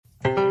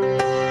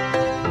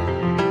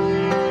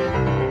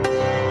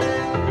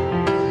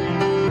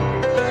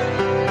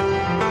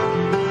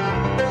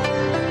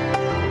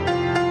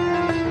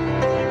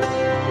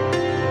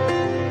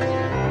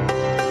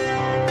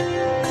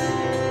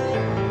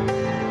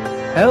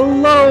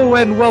Hello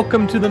and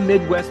welcome to the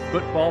Midwest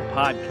Football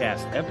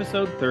Podcast,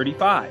 episode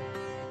 35.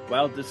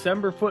 While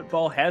December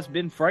football has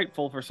been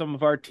frightful for some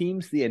of our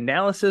teams, the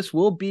analysis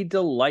will be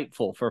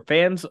delightful for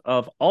fans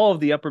of all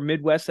of the upper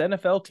Midwest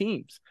NFL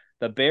teams: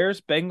 the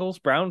Bears,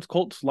 Bengals, Browns,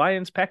 Colts,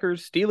 Lions,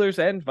 Packers, Steelers,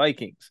 and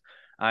Vikings.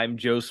 I'm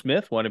Joe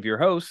Smith, one of your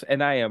hosts,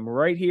 and I am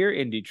right here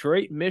in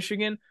Detroit,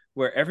 Michigan,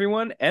 where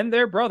everyone and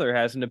their brother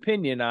has an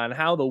opinion on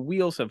how the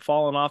wheels have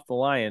fallen off the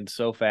Lions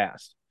so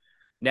fast.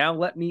 Now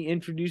let me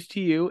introduce to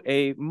you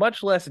a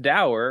much less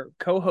dour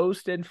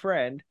co-host and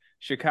friend,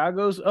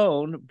 Chicago's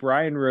own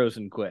Brian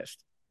Rosenquist.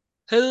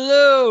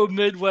 Hello,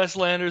 Midwest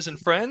landers and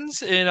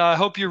friends, and I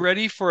hope you're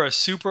ready for a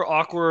super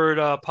awkward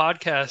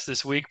podcast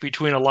this week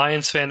between a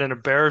Lions fan and a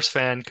Bears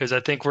fan, because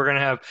I think we're going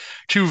to have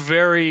two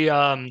very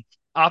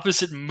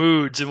opposite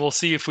moods, and we'll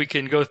see if we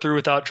can go through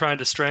without trying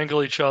to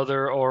strangle each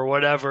other or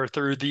whatever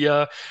through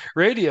the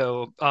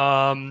radio.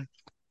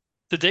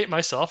 To date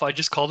myself, I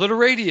just called it a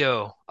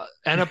radio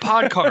and a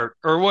podcart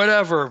or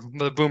whatever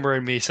the boomer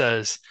in me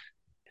says.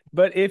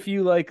 But if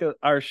you like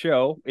our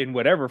show in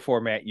whatever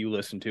format you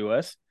listen to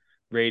us,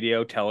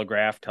 radio,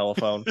 telegraph,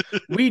 telephone,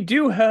 we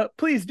do help.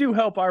 Please do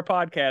help our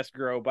podcast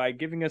grow by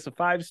giving us a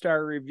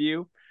 5-star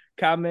review,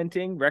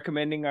 commenting,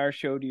 recommending our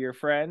show to your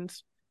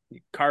friends,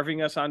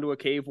 carving us onto a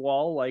cave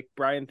wall like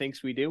Brian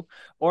thinks we do,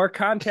 or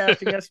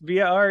contacting us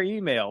via our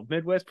email,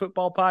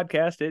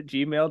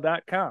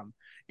 midwestfootballpodcast@gmail.com.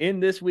 In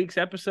this week's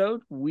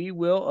episode, we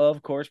will,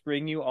 of course,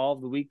 bring you all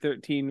of the Week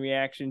 13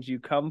 reactions you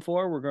come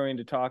for. We're going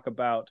to talk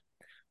about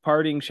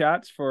parting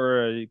shots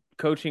for a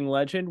coaching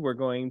legend. We're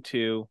going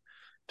to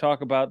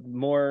talk about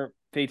more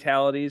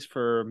fatalities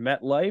for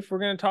MetLife. We're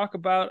going to talk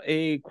about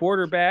a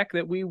quarterback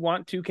that we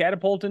want to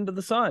catapult into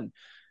the sun.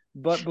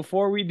 But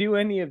before we do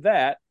any of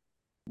that,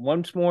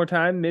 once more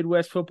time,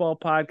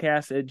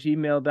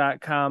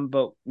 midwestfootballpodcast@gmail.com.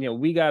 But,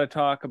 we got to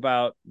talk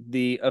about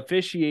the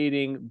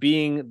officiating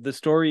being the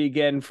story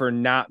again for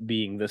not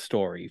being the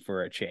story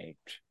for a change.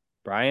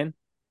 Brian?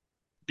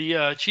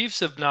 The Chiefs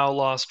have now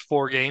lost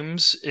 4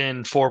 games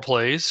in 4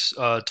 plays.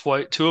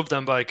 Two of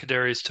them by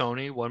Kadarius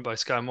Toney, one by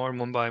Sky Moore, and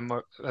one by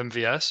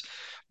MVS.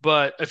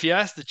 But if you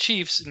ask the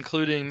Chiefs,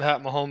 including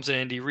Pat Mahomes and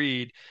Andy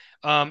Reid,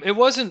 it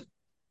wasn't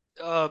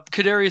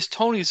Kadarius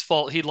Toney's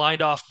fault. He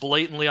lined off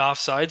blatantly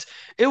offsides.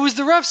 It was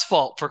the ref's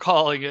fault for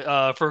calling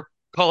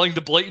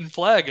the blatant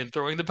flag and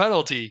throwing the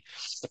penalty,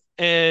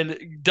 and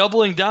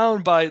doubling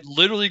down by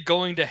literally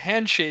going to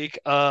handshake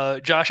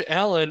Josh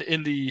Allen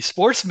in the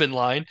sportsman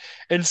line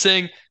and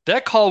saying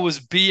that call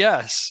was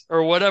BS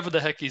or whatever the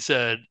heck he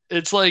said.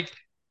 It's like,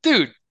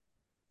 dude,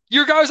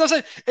 your guy was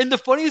outside. And the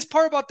funniest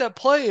part about that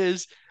play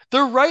is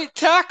the right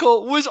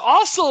tackle was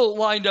also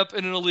lined up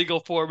in an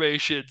illegal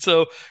formation.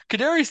 So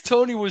Kadarius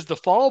Toney was the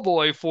fall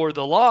boy for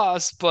the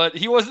loss, but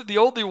he wasn't the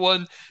only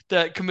one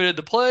that committed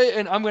the play.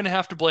 And I'm going to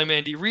have to blame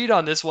Andy Reid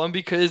on this one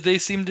because they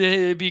seem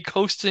to be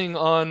coasting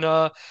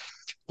on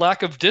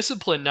lack of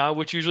discipline now,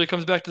 which usually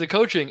comes back to the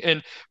coaching.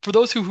 And for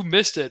those who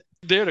missed it,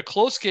 they had a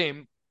close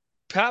game.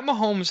 Pat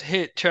Mahomes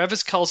hit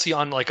Travis Kelce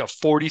on like a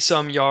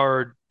 40-some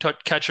yard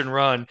catch and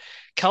run.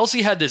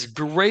 Kelce had this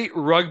great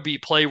rugby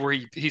play where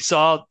he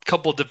saw a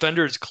couple of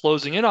defenders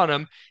closing in on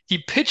him.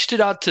 He pitched it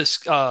out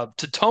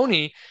to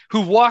Toney, who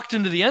walked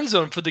into the end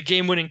zone for the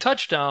game-winning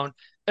touchdown,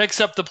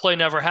 except the play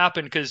never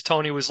happened because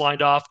Toney was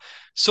lined off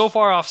so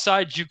far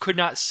offside you could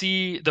not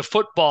see the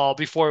football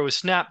before it was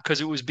snapped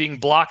because it was being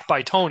blocked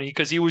by Toney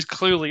because he was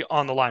clearly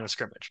on the line of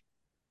scrimmage.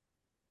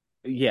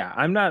 Yeah,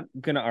 I'm not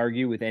going to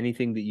argue with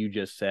anything that you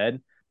just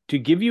said. To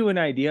give you an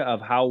idea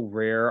of how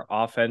rare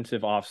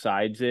offensive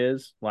offsides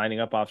is,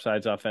 lining up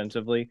offsides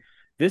offensively,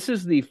 this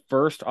is the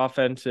first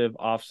offensive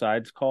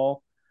offsides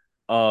call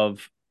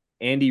of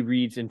Andy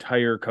Reid's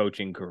entire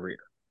coaching career.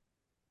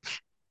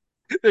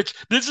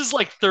 This is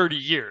like 30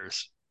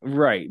 years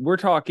Right. We're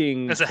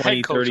talking as a head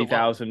 20, coach alone.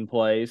 30,000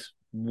 plays.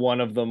 One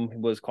of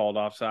them was called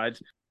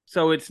offsides.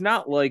 So it's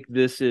not like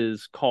this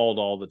is called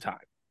all the time.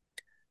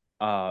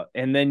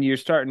 And then you're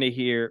starting to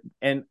hear,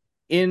 and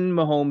in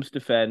Mahomes'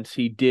 defense,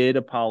 he did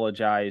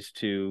apologize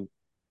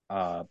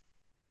uh,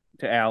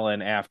 to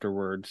Allen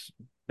afterwards.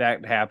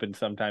 That happened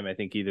sometime, I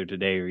think, either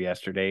today or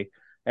yesterday,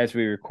 as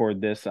we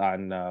record this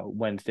on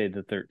Wednesday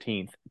the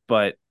 13th.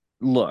 But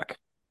look,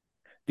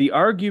 the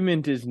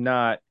argument is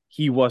not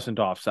he wasn't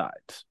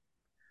offsides.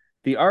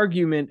 The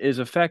argument is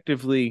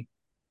effectively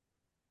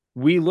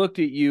we looked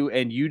at you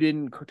and you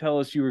didn't tell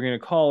us you were going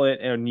to call it,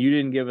 and you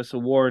didn't give us a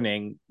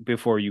warning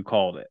before you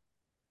called it,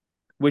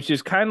 which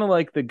is kind of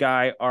like the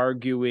guy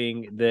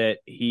arguing that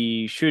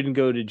he shouldn't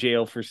go to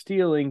jail for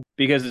stealing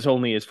because it's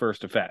only his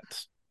first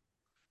offense.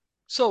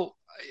 So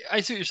I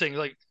see what you're saying.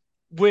 Like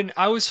when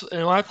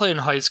I played in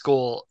high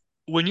school,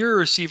 when you're a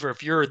receiver,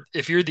 if you're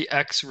the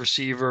X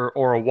receiver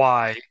or a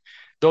Y,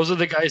 those are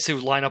the guys who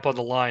line up on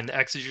the line. The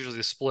X is usually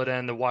the split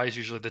end, the Y is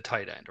usually the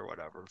tight end or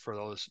whatever for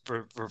those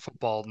for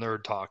football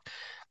nerd talk.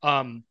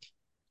 Um,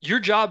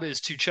 your job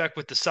is to check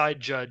with the side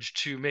judge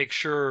to make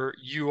sure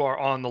you are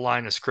on the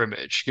line of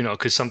scrimmage,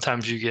 because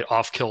sometimes you get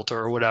off kilter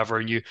or whatever,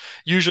 and you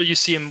usually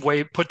see them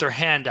put their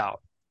hand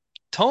out.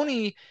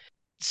 Tony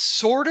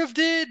sort of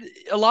did.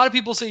 A lot of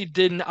people say he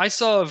didn't. I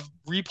saw a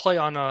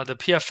replay on the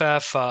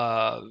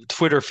PFF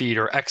Twitter feed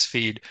or X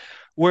feed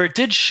where it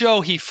did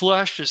show he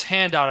flashed his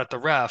hand out at the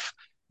ref,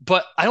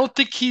 but I don't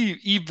think he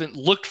even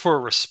looked for a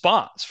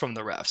response from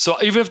the ref.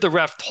 So even if the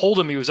ref told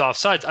him he was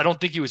offsides, I don't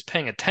think he was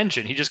paying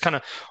attention. He just kind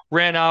of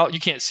ran out. You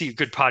can't see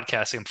good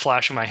podcasting. I'm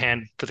flashing my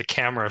hand for the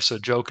camera so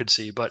Joe could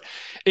see, but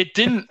it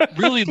didn't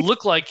really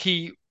look like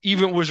he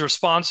even was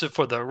responsive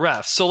for the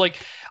ref. So like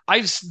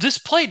I this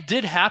play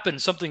did happen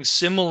something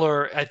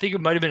similar. I think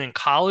it might have been in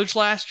college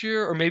last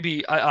year, or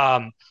maybe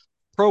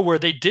pro, where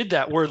they did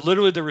that, where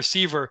literally the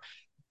receiver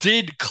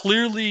did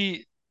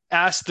clearly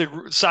ask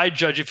the side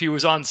judge if he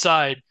was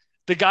onside.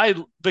 The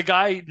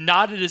guy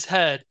nodded his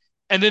head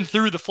and then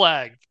threw the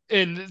flag,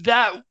 and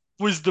that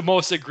was the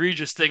most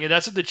egregious thing. And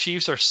that's what the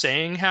Chiefs are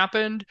saying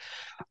happened.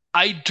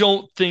 I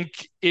don't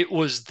think it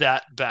was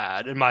that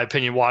bad, in my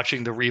opinion,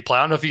 watching the replay.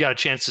 I don't know if you got a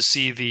chance to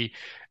see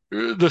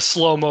the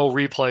slow-mo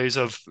replays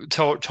of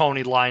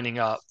Tony lining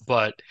up,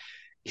 but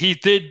he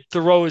did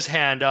throw his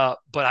hand up,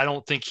 but I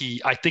think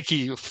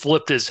he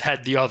flipped his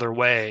head the other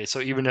way. So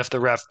even if the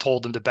ref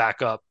told him to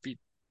back up, he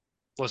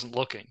wasn't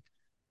looking.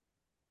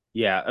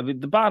 Yeah, I mean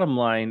the bottom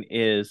line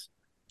is,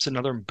 It's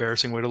another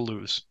embarrassing way to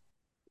lose.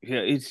 yeah,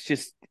 it's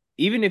just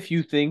even if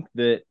you think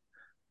that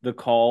the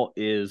call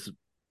is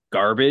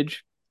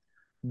garbage,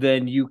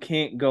 then you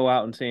can't go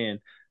out and saying,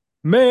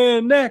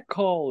 "Man, that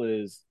call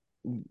is,"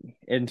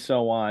 and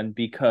so on,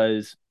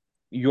 because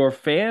your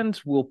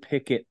fans will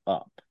pick it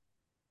up,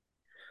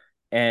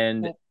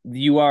 and Well,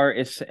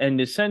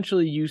 and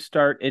essentially you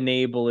start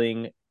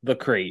enabling the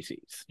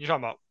crazies. you're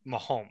talking about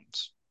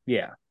Mahomes.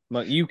 Yeah,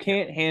 but you Yeah.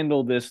 can't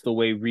handle this the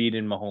way Reed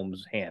and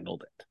Mahomes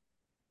handled it.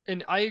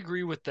 And I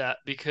agree with that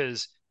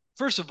because,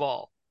 first of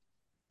all,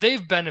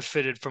 they've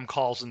benefited from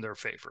calls in their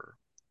favor.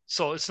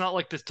 So it's not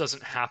like this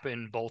doesn't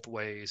happen both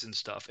ways and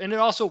stuff. And it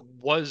also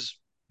was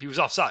he was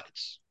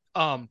offsides.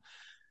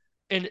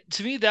 And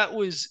to me that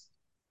was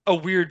a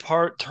weird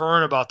part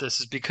turn about this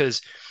is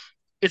because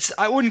it's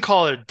I wouldn't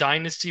call it a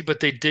dynasty, but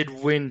they did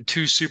win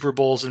two Super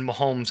Bowls in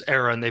Mahomes'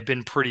 era and they've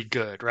been pretty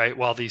good, right?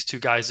 While these two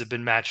guys have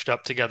been matched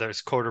up together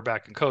as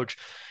quarterback and coach.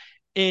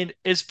 And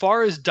as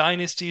far as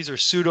dynasties or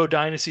pseudo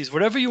dynasties,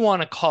 whatever you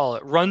want to call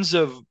it, runs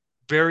of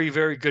very,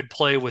 very good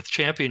play with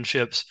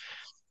championships,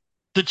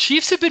 the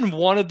Chiefs have been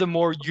one of the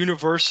more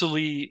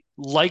universally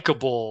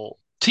likable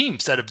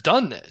teams that have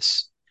done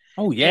this.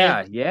 Oh And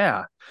yeah,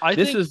 yeah. I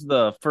This think, is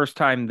the first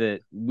time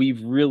that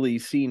we've really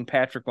seen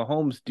Patrick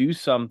Mahomes do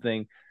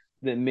something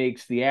that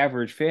makes the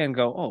average fan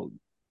go, "Oh,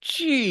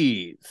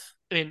 geez."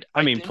 and I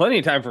I mean, think, plenty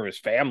of time for his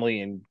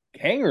family and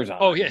hangers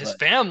oh yeah, on, his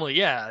family,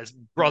 yeah, his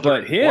brother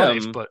but and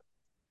wife, him, but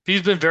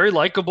he's been very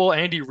likable.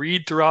 Andy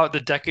Reid throughout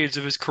the decades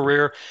of his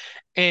career.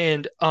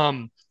 And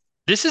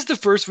this is the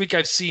first week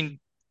I've seen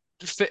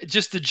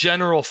just the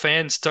general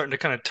fans starting to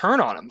kind of turn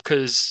on him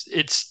because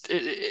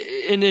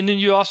and then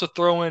you also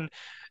throw in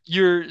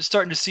you're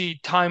starting to see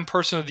Time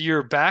Person of the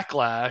Year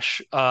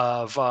backlash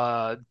of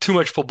too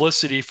much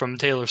publicity from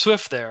Taylor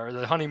Swift there.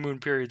 The honeymoon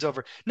period's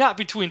over. Not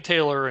between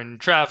Taylor and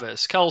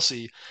Travis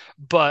Kelce,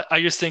 but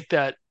I just think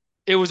that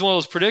it was one of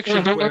those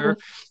predictions where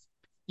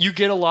you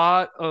get a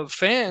lot of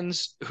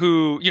fans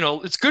who,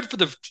 it's good for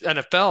the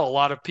NFL. A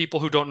lot of people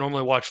who don't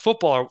normally watch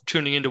football are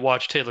tuning in to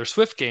watch Taylor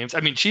Swift games, I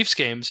mean, Chiefs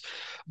games,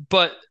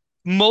 but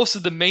most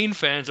of the main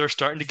fans are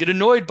starting to get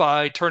annoyed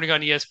by turning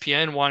on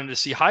ESPN, wanting to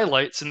see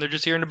highlights, and they're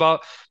just hearing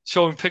about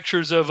showing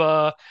pictures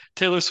of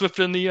Taylor Swift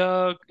in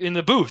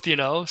the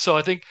booth, So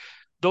I think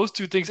those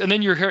two things, and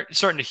then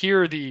starting to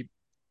hear the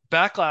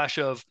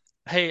backlash of,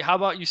 hey, how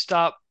about you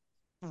stop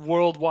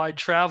worldwide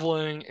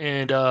traveling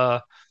and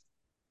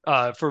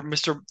for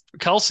Mr.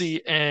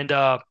 Kelsey and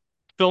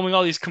filming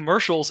all these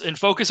commercials and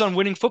focus on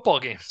winning football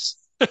games,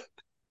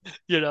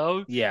 you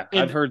know? yeah,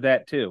 I've And heard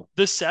that too.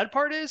 the sad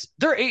part is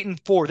they're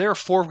 8-4. They're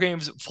 4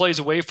 games plays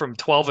away from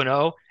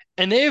 12-0,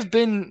 and they have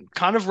been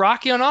kind of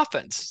rocky on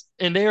offense.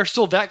 And they are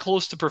still that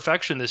close to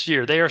perfection this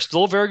year. They are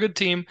still a very good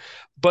team,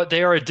 but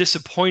they are a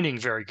disappointing,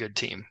 very good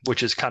team,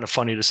 which is kind of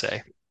funny to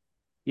say,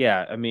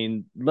 Yeah, I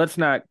mean, let's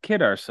not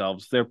kid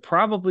ourselves. They're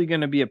probably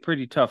going to be a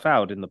pretty tough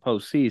out in the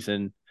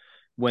postseason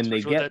when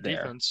they especially with get that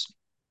there, defense.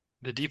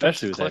 The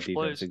defense especially is with that clutch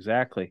defense. plays.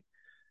 Exactly.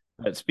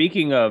 But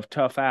speaking of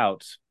tough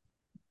outs,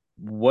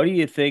 what do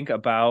you think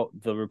about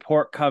the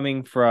report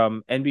coming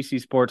from NBC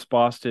Sports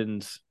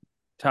Boston's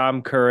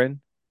Tom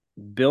Curran?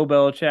 Bill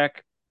Belichick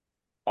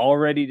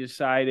already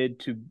decided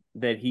to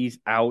that he's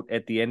out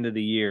at the end of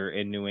the year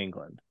in New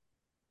England.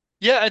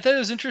 Yeah, I thought it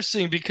was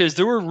interesting because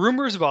there were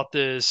rumors about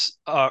this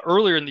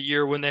earlier in the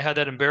year when they had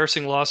that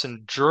embarrassing loss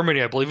in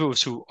Germany. I believe it was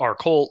to our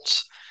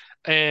Colts,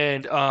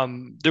 and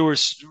there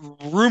was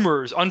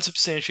rumors,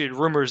 unsubstantiated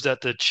rumors,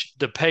 that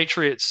the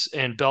Patriots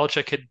and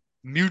Belichick had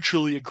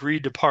mutually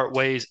agreed to part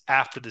ways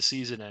after the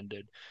season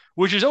ended,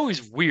 which is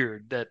always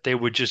weird that they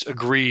would just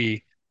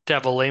agree to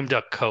have a lame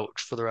duck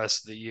coach for the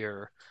rest of the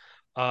year.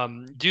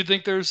 Do you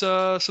think there's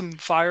some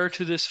fire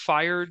to this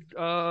fired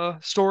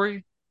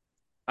story?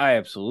 I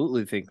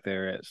absolutely think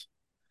there is.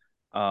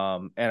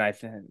 And I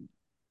think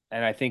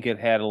And I think it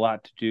had a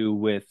lot to do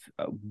with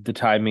the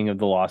timing of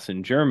the loss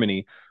in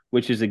Germany,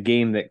 which is a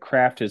game that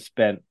Kraft has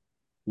spent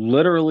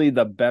literally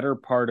the better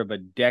part of a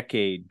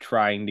decade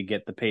trying to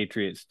get the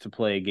Patriots to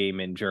play a game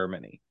in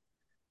Germany.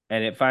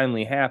 And it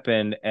finally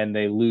happened, and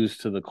they lose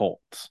to the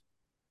Colts.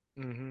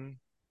 Hmm.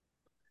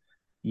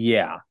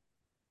 Yeah.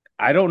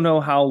 I don't know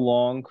how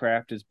long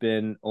Kraft has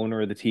been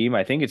owner of the team.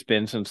 I think it's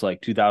been since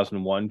like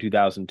 2001,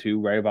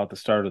 2002, right about the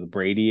start of the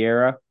Brady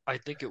era. I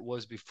think it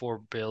was before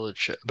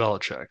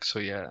Belichick. So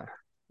yeah.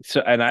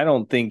 So, and I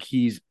don't think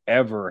he's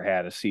ever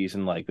had a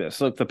season like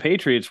this. Look, the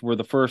Patriots were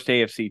the first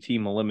AFC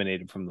team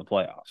eliminated from the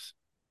playoffs.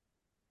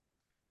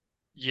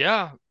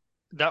 Yeah,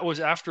 that was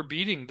after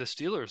beating the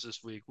Steelers this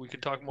week. We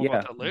could talk more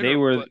about Yeah, that they later,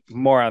 were but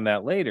more on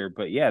that later,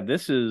 but yeah,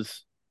 this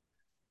is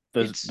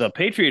the it's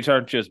Patriots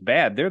aren't just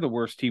bad; they're the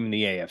worst team in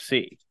the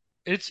AFC.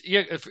 it's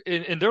yeah,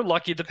 and they're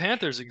lucky the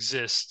Panthers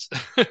exist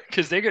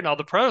because they get all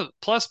the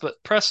press,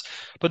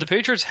 but the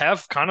Patriots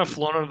have kind of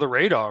flown under the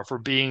radar for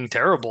being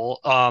terrible.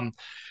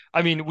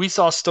 I mean, we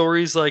saw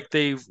stories like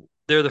they're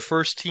the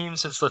first team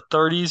since the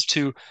 30s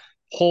to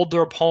hold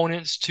their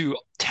opponents to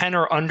 10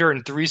 or under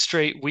in 3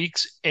 straight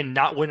weeks and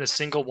not win a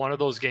single one of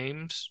those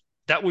games.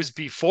 That was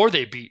before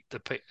they beat the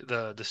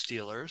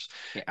Steelers,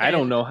 I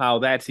don't and know how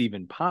that's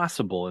even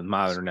possible in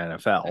modern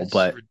NFL, it's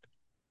but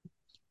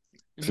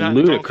it's not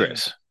involving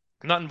ludicrous.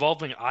 not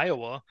involving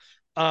Iowa.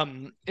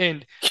 And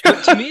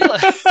but to me,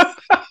 like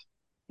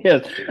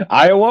Yes,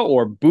 Iowa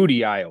or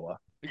Booty, Iowa.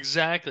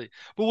 exactly.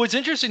 But what's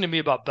interesting to me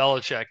about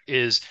Belichick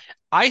is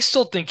I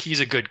still think he's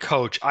a good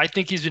coach. I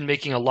think he's been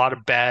making a lot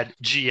of bad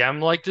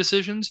GM-like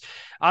decisions.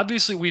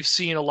 Obviously, we've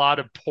seen a lot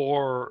of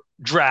poor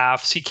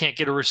drafts. He can't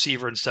get a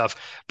receiver and stuff.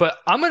 But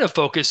I'm going to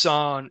focus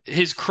on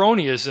his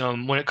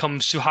cronyism when it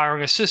comes to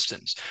hiring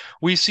assistants.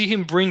 We see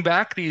him bring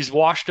back these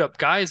washed-up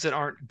guys that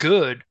aren't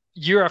good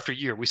year after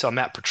year. We saw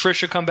Matt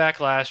Patricia come back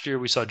last year.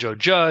 We saw Joe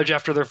Judge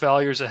after their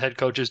failures as head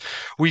coaches.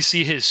 We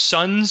see his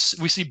sons.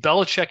 We see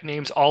Belichick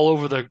names all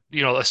over the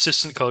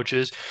assistant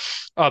coaches.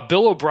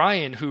 Bill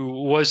O'Brien, who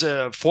was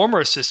a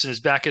former assistant,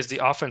 is back as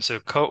the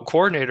offensive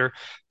coordinator,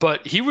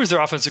 but he was their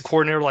offensive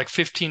coordinator like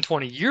 15,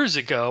 20 years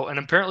ago, and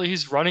apparently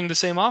he's running the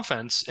same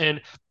offense.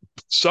 And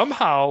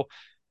somehow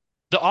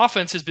the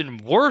offense has been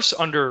worse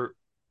under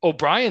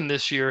O'Brien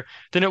this year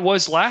than it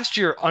was last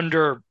year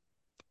under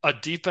a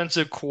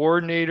defensive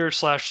coordinator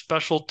slash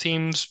special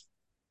teams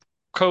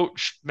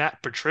coach,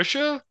 Matt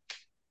Patricia,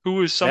 who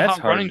was somehow That's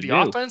hard running to the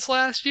do. offense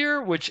last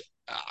year, which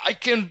I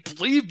can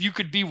believe you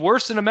could be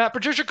worse than a Matt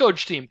Patricia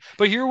coach team.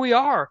 But here we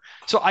are.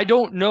 So I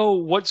don't know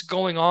what's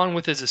going on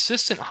with his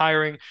assistant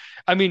hiring.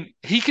 I mean,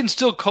 he can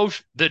still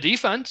coach the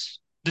defense.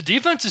 The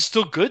defense is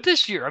still good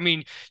this year. I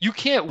mean, you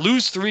can't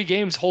lose 3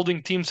 games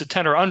holding teams to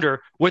 10 or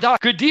under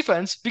without good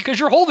defense because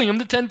you're holding them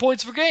to 10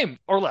 points per game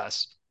or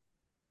less.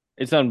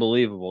 It's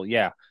unbelievable.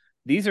 Yeah,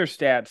 these are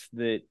stats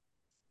that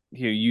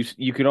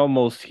you can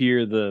almost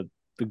hear the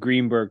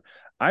Greenberg.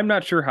 I'm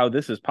not sure how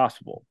this is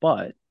possible,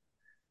 but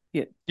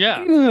yeah.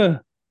 Yeah.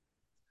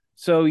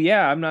 So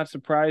yeah, I'm not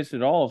surprised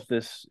at all if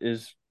this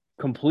is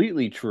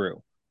completely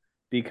true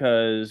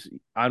because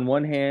on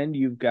one hand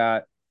you've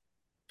got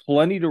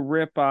plenty to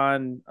rip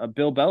on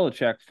Bill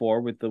Belichick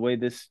for with the way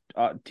this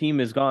team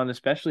has gone,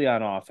 especially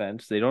on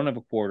offense. They don't have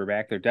a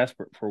quarterback; they're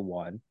desperate for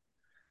one.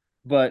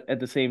 But at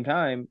the same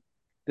time,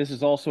 this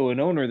is also an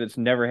owner that's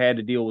never had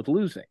to deal with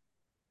losing.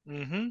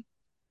 Hmm.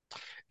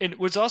 And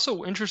what's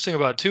also interesting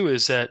about it, too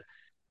is that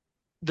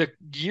the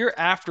year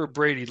after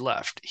Brady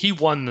left, he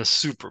won the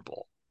Super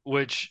Bowl,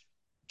 which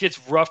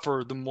gets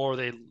rougher the more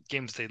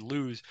games they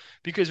lose.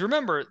 Because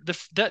remember,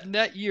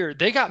 that year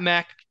they got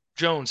Mac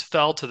Jones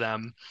fell to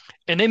them,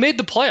 and they made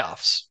the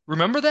playoffs.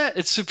 Remember that?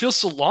 It feels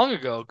so long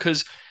ago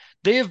because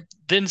they have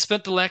then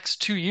spent the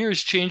next 2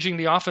 years changing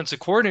the offensive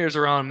coordinators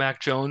around Mac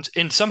Jones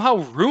and somehow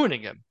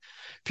ruining him.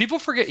 People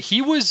forget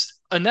he was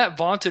in that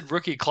vaunted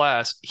rookie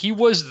class. He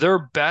was their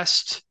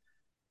best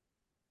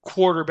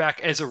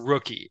quarterback as a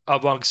rookie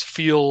amongst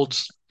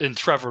Fields and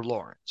Trevor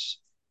Lawrence.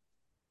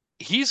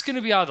 He's going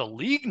to be out of the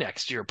league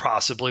next year,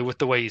 possibly with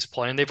the way he's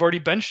playing. They've already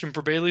benched him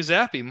for Bailey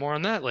Zappi. More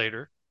on that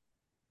later.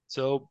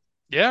 So,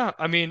 yeah,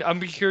 I mean,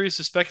 I'm curious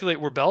to speculate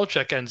where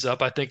Belichick ends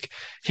up. I think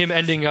him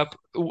ending up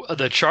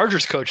the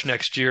Chargers coach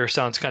next year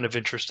sounds kind of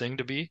interesting,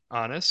 to be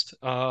honest.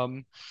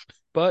 But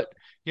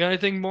you got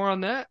anything more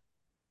on that?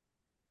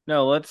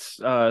 No, let's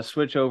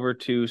switch over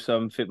to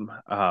some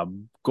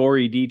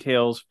gory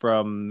details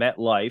from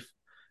MetLife,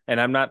 and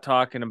I'm not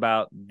talking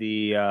about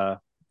the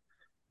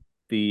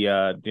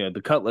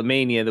Cutlet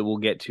Mania that we'll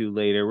get to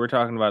later. We're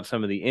talking about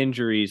some of the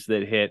injuries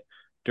that hit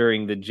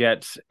during the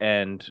Jets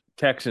and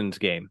Texans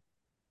game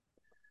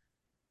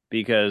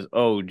because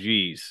oh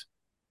geez,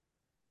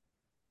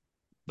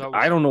 That was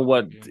I an don't know ugly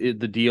what game.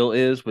 the deal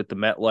is with the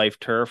MetLife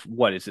turf.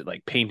 What is it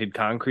like painted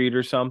concrete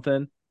or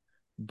something?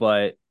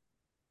 But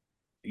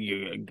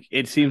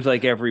it seems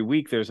like every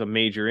week there's a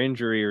major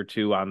injury or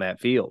two on that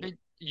field.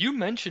 You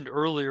mentioned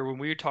earlier when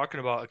we were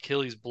talking about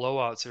Achilles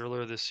blowouts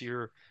earlier this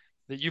year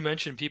that you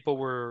mentioned people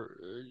were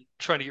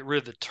trying to get rid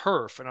of the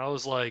turf, and I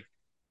was like,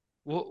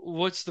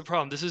 What's the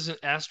problem? This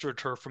isn't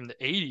AstroTurf from the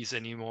 80s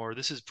anymore.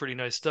 This is pretty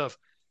nice stuff.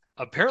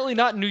 Apparently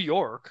not in New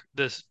York.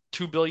 This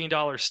 $2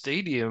 billion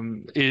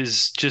stadium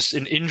is just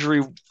an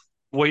injury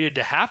waited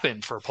to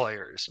happen for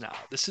players now.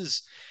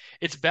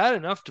 It's bad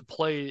enough to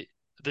play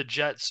the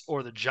Jets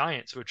or the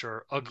Giants, which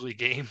are ugly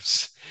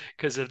games,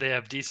 because if they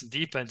have decent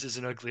defenses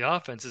and ugly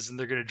offenses, and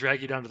they're going to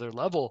drag you down to their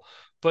level,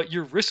 but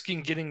you're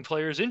risking getting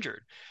players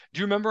injured. Do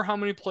you remember how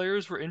many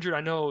players were injured? I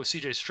know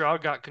CJ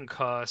Stroud got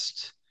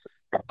concussed.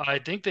 I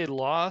think they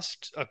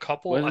lost a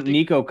couple. I Wasn't think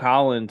Nico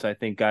Collins, I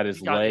think, got he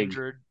his got leg.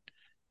 injured.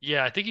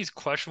 Yeah, I think he's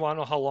questionable. I don't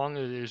know how long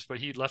it is, but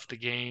he left the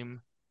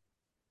game.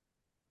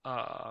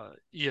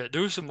 Yeah,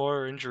 there was some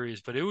more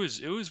injuries, but it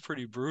was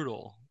pretty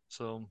brutal.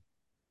 So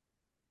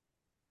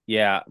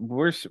Yeah,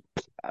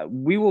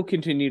 we will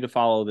continue to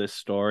follow this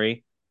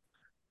story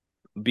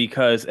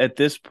because at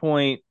this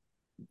point,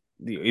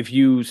 if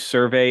you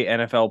survey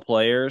NFL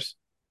players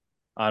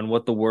on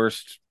what the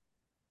worst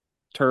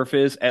turf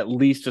is, at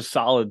least a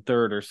solid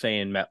third are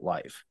saying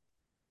MetLife.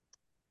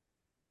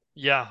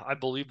 yeah, I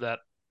believe that.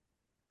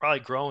 Probably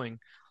growing.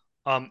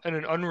 And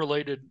an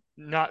unrelated,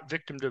 not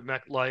victim to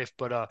MetLife,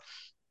 but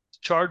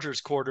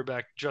Chargers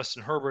quarterback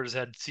Justin Herbert has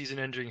had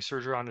season-ending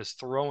surgery on his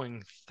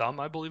throwing thumb,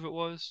 I believe it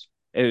was.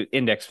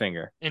 Index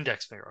finger.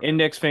 Index finger. Okay.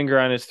 Index finger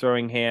on his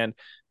throwing hand.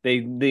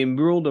 They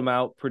ruled him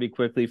out pretty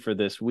quickly for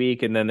this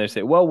week, and then they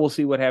say, well, we'll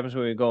see what happens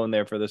when we go in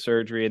there for the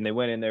surgery. And they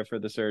went in there for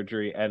the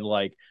surgery, and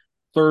like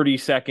 30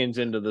 seconds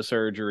into the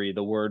surgery,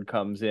 the word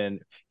comes in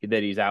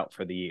that he's out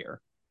for the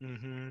year.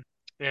 Mm-hmm.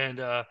 And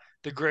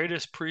the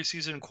greatest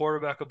preseason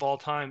quarterback of all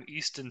time,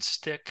 Easton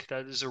Stick,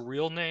 that is a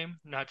real name,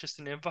 not just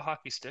the name of a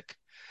hockey stick,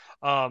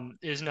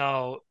 is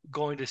now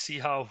going to see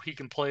how he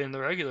can play in the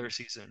regular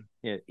season.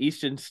 Yeah,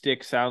 Easton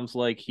Stick sounds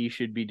like he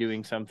should be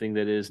doing something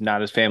that is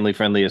not as family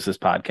friendly as this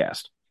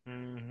podcast.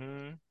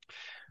 Mm-hmm.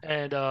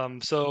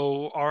 And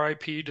so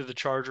RIP to the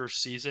Chargers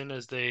season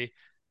as they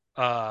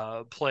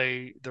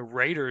play the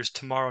Raiders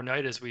tomorrow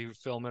night as we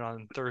film it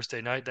on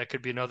Thursday night. That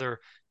could be another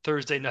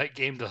Thursday night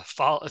game to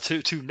follow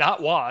to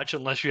not watch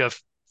unless you have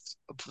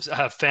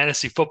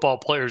fantasy football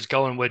players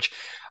going, which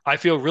I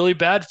feel really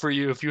bad for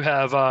you if you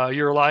have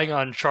you're relying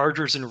on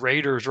Chargers and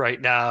Raiders right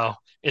now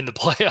in the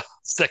playoffs.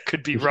 That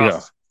could be Yeah.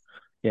 rough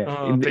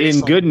Yeah. based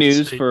In on good the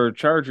news state. for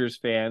Chargers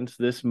fans,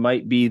 this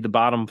might be the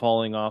bottom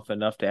falling off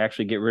enough to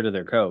actually get rid of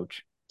their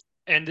coach.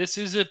 And this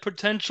is a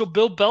potential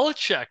Bill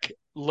Belichick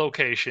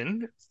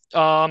location.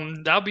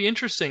 That'll be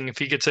interesting if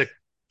he gets a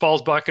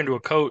falls back into a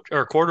coach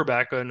or a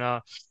quarterback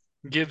and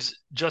gives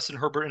Justin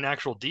Herbert an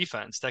actual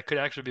defense. That could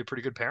actually be a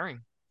pretty good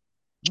pairing.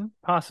 Creating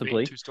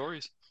Possibly, two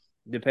stories.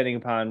 depending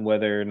upon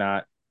whether or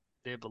not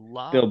They have a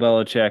lot Bill of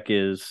Belichick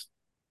is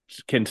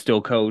can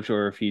still coach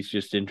or if he's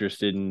just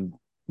interested in,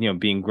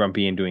 being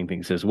grumpy and doing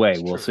things his way. It's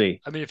We'll true. see.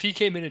 I mean, if he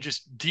came in and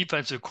just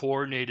defensive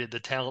coordinated the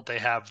talent they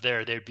have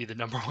there, they'd be the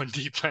number one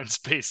defense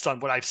based on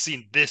what I've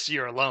seen this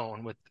year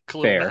alone with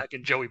Khalil Fair. Mack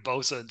and Joey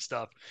Bosa and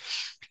stuff.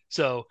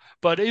 So,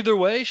 but either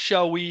way,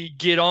 shall we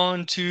get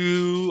on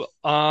to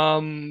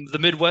the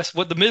Midwest,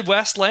 what the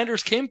Midwest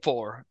Landers came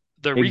for?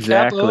 The recap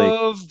Exactly.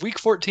 of week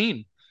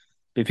 14.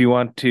 If you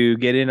want to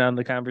get in on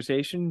the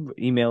conversation,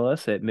 email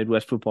us at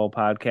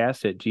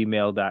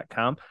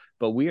midwestfootballpodcast@gmail.com.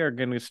 But we are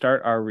going to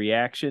start our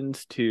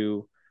reactions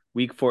to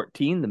week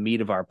 14, the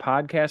meat of our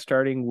podcast,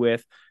 starting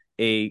with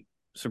a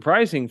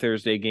surprising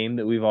Thursday game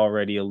that we've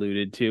already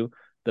alluded to.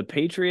 The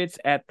Patriots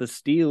at the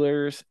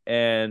Steelers,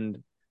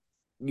 and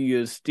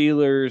you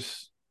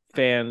Steelers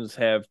fans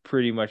have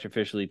pretty much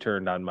officially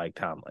turned on Mike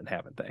Tomlin,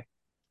 haven't they?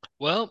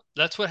 Well,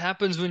 that's what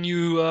happens when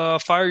you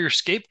fire your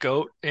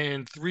scapegoat,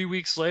 and 3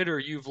 weeks later,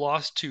 you've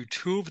lost to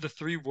two of the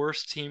three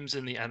worst teams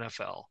in the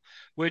NFL.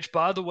 Which,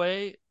 by the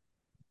way,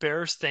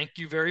 Bears, thank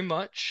you very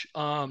much.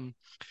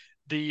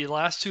 The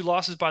last two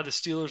losses by the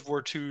Steelers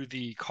were to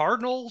the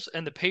Cardinals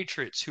and the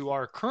Patriots, who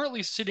are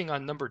currently sitting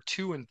on number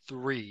 2 and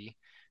 3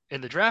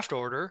 in the draft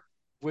order,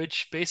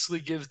 which basically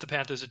gives the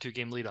Panthers a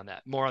 2-game lead on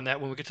that. More on that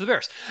when we get to the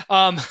Bears.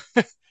 Um,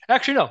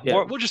 actually, no,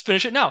 Yeah. we'll just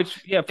finish it now. Which,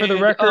 yeah, for the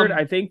And record,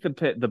 I think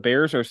the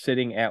Bears are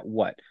sitting at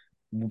what?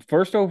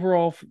 First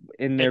overall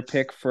in their and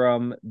pick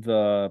from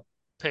the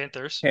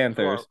Panthers, who are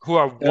Panthers. who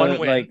are one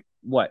win Like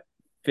what?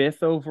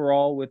 Fifth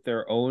overall with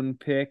their own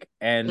pick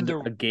and and they're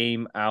a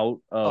game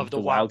out of of the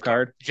the wild wild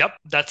card. card. Yep,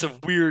 that's a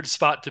weird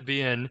spot to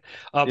be in.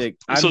 Like,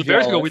 So I'm the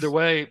Bears can go either jealous.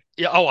 way.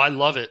 Yeah, oh, I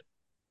love it.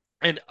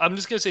 And I'm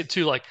just gonna say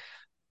too, like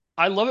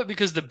I love it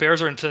because the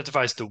Bears are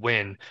incentivized to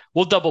win.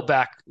 We'll double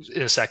back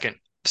in a second,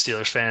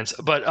 Steelers fans.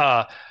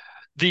 But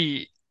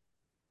the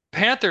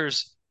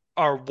Panthers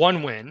are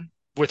one win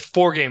with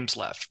 4 games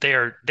left.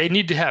 They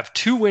need to have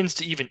 2 wins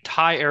to even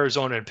tie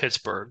Arizona and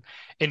Pittsburgh,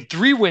 and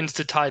 3 wins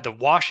to tie the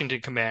Washington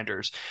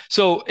Commanders.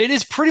 So it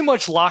is pretty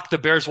much locked. The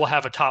Bears will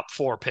have a top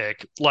 4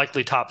 pick,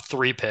 likely top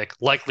 3 pick,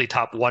 likely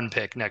top 1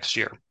 pick next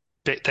year.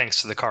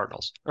 Thanks to the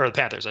Cardinals or the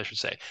Panthers, I should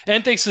say,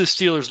 and thanks to the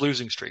Steelers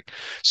losing streak.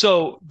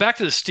 So back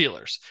to the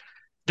Steelers.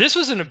 This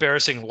was an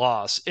embarrassing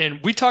loss, and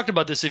we talked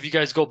about this. If you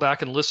guys go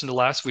back and listen to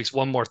last week's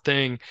One More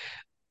Thing,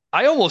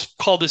 I almost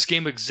called this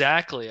game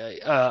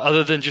exactly,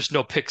 other than just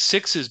no pick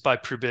sixes by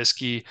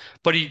Trubisky,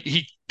 but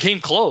he came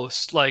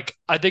close. Like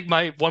I think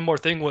my one more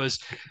thing was,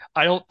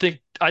 I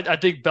think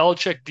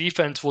Belichick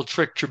defense will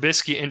trick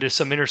Trubisky into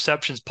some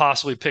interceptions,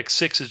 possibly pick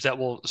sixes that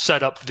will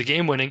set up the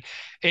game winning.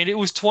 And it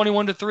was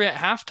 21-3 at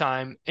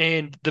halftime,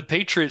 and the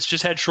Patriots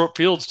just had short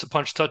fields to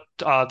punch the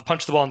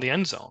ball in the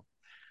end zone.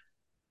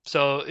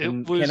 So it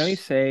And can I was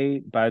say,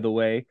 by the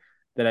way,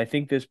 that I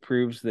think this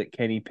proves that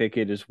Kenny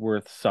Pickett is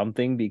worth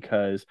something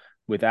because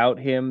without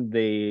him,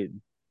 the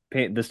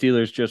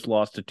Steelers just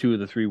lost to two of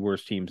the three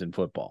worst teams in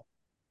football.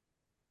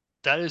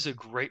 that is a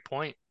great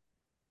point.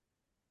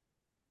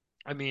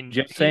 I mean,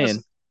 Just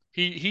saying.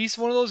 he's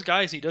one of those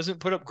guys. He doesn't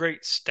put up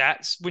great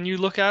stats when you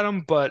look at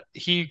him, but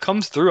he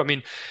comes through. I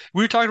mean,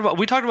 we talked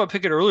about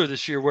Pickett earlier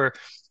this year where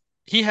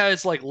he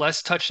has like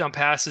less touchdown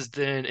passes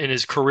than in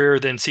his career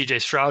than CJ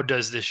Stroud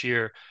does this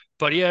year,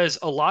 but he has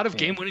a lot of Yeah.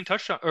 game-winning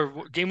touchdown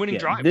or game-winning Yeah.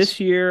 drives. This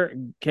year,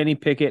 Kenny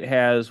Pickett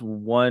has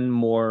one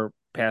more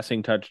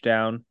passing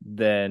touchdown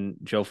than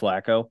Joe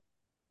Flacco.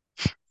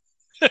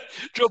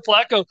 Joe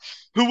Flacco,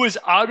 who was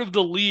out of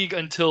the league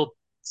until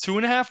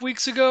 2.5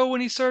 weeks ago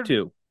when he started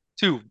Two.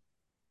 two.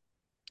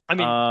 I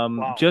mean,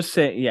 wow. Just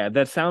say, yeah,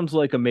 that sounds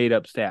like a made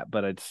up stat,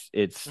 but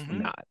it's Hmm.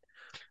 not.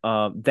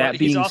 But That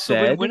he's being also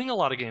been said, winning a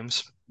lot of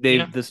games. they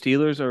Yeah. the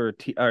Steelers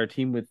are a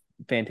team with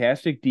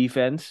fantastic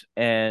defense,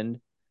 and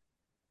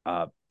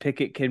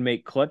Pickett can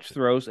make clutch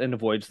throws and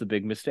avoids the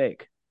big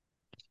mistake.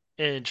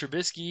 And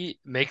Trubisky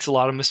makes a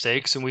lot of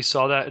mistakes, and we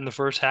saw that in the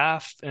first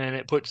half, and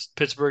it puts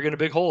Pittsburgh in a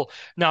big hole.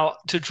 Now,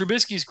 to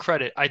Trubisky's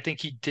credit, I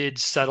think he did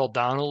settle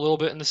down a little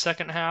bit in the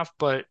second half,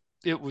 but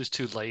it was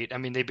too late. I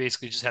mean, they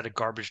basically just had a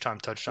garbage time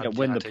Yeah, touchdown to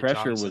when the Deontay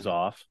pressure was Johnson.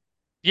 off,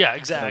 Yeah,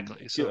 uh,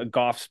 exactly. a So,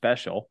 golf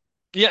special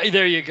yeah,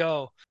 there you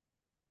go.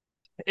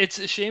 It's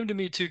a shame to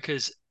me too,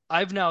 because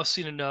I've now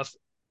seen enough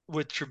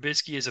with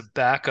Trubisky as a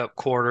backup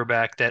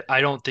quarterback that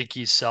I don't think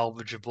he's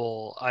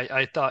salvageable.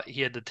 I thought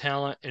he had the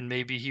talent and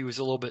maybe he was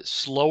a little bit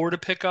slower to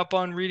pick up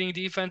on reading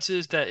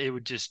defenses, that it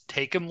would just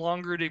take him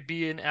longer to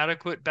be an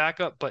adequate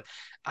backup, but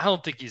I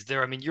don't think he's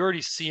there. I mean, you're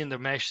already seeing the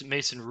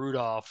Mason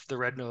Rudolph, the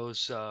red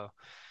nose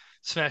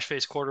smash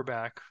face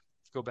quarterback.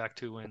 Go back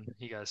to when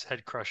he got his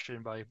head crushed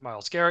in by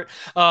Miles Garrett.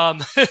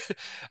 Um,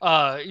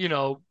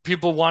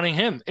 people wanting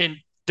him, and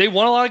they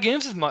won a lot of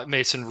games with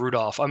Mason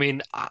Rudolph. I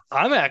mean,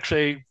 I'm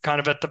actually kind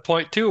of at the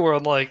point too where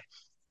I'm like,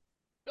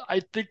 I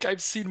think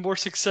I've seen more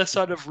success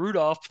out of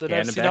Rudolph than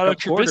I've and a seen out of backup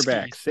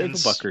Trubisky quarterback, save a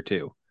buck since. or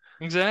two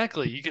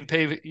Exactly. You can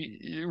pay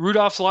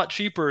Rudolph's a lot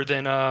cheaper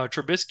than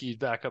Trubisky's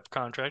backup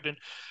contract. And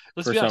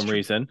let's for be honest, some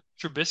reason.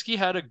 Trubisky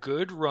had a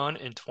good run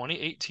in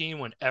 2018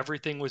 when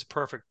everything was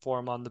perfect for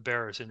him on the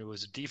Bears, and it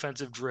was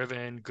defensive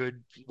driven,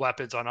 good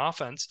weapons on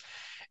offense.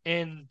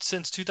 And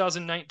since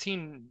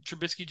 2019,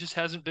 Trubisky just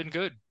hasn't been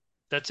good.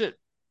 That's it.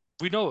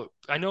 We know it.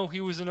 I know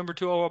he was the number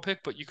two overall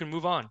pick, but you can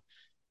move on.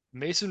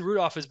 Mason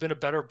Rudolph has been a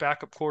better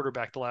backup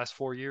quarterback the last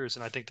 4 years,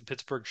 and I think the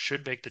Pittsburgh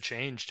should make the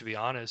change, to be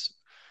honest,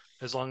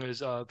 as long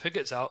as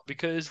Pickett's out,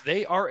 because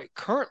they are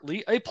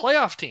currently a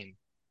playoff team,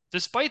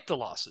 despite the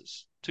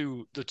losses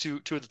to the two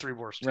of the three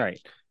worst Right.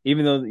 teams.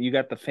 Even though you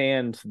got the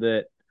fans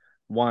that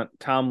want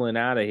Tomlin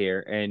out of here,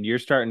 and you're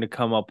starting to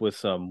come up with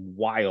some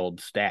wild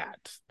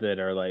stats that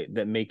are like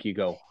that make you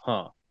go,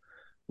 huh?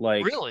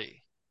 Like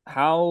Really?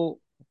 how,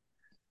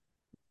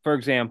 for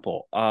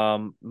example,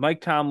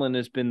 Mike Tomlin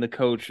has been the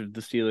coach of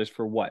the Steelers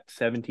for what,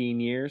 17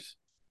 years?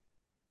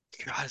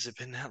 God, has it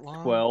been that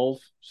long? 12,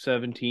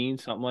 17,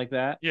 something like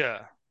that.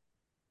 Yeah.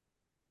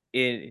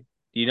 Do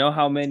you know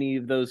how many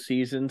of those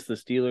seasons the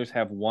Steelers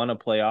have won a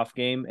playoff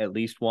game? At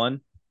least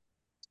one?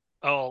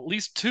 Oh, at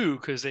least two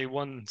because they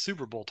won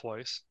Super Bowl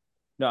twice.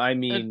 No, I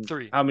And mean,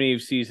 three. how many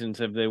seasons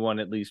have they won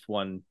at least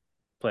one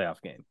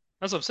playoff game?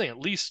 That's what I'm saying. At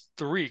least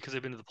three because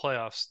they've been to the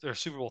playoffs. They're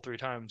Super Bowl three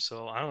times.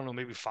 So I don't know,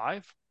 maybe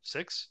five,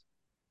 six,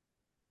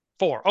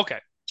 four. Okay.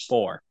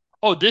 Four.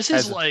 Oh, this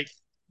is Has like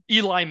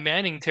Eli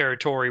Manning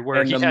territory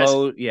where and he the has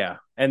most yeah,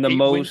 and the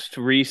 8 win. most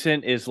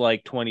recent is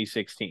like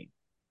 2016.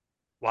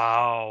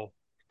 Wow.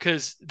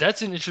 Because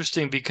that's an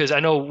interesting because I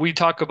know we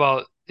talk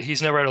about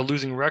he's never had a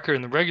losing record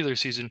in the regular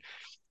season,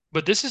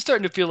 but this is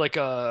starting to feel like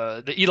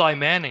the Eli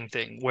Manning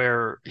thing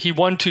where he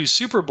won two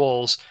Super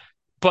Bowls,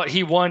 but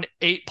he won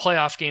 8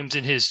 playoff games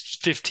in his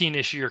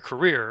 15-ish year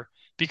career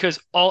because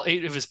all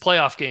 8 of his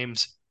playoff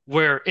games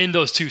were in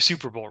those two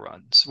Super Bowl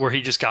runs where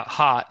he just got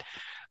hot.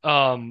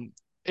 Um,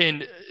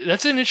 and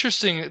that's an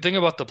interesting thing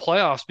about the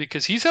playoffs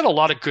because he's had a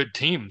lot of good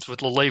teams with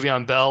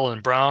Le'Veon Bell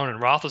and Brown and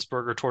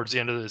Roethlisberger towards the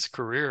end of his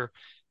career.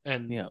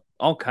 And Yeah,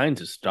 all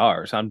kinds of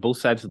stars on both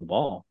sides of the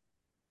ball.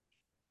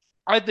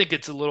 I think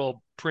it's a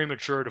little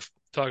premature to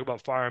talk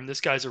about fire him.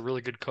 This guy's a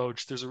really good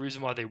coach. There's a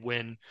reason why they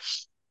win.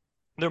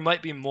 There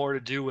might be more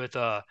to do with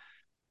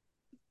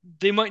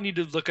they might need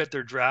to look at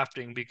their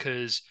drafting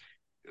because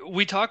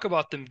we talk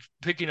about them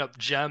picking up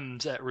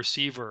gems at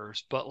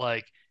receivers, but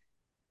like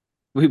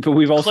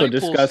We've also Claypool's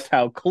discussed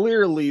how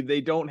clearly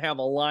they don't have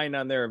a line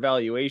on their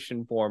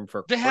evaluation form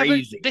for they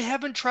crazy.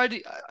 haven't tried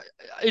to.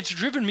 It's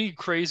driven me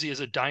crazy as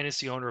a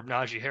dynasty owner of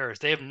Najee Harris.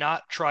 They have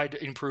not tried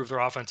to improve their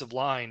offensive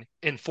line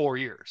in 4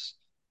 years.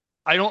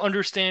 I don't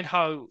understand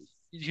how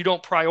you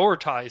don't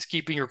prioritize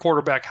keeping your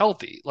quarterback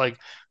healthy, like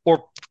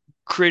or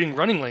creating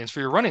running lanes for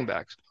your running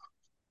backs.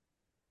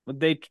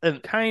 They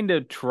And kind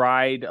of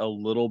tried a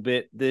little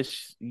bit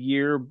this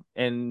year,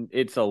 and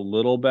it's a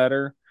little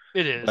better,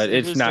 it is. but It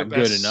it's is their not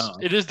good best.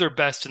 enough. It is their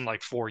best in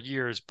like 4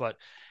 years, but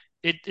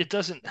it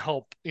doesn't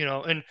help, you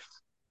know. And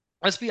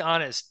let's be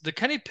honest, the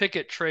Kenny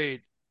Pickett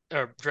trade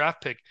or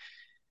draft pick,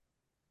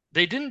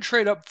 they didn't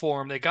trade up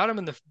for him. They got him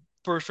in the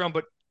first round,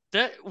 but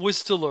that was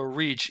still a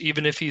reach,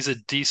 even if he's a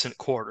decent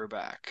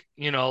quarterback.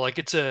 You know, like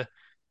it's a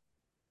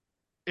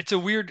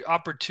weird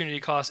opportunity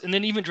cost. And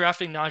then even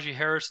drafting Najee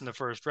Harris in the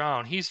first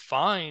round, he's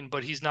fine,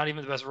 but he's not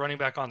even the best running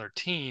back on their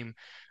team.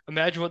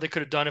 Imagine what they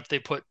could have done if they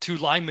put two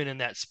linemen in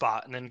that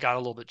spot and then got a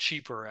little bit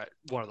cheaper at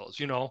one of those,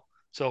 you know?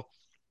 So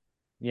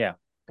Yeah,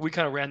 we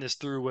kind of ran this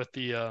through with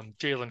the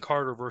Jalen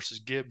Carter versus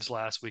Gibbs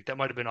last week. That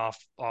might have been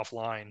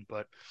offline,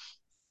 but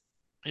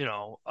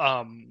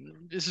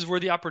this is where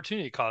the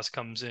opportunity cost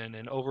comes in,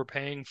 and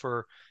overpaying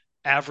for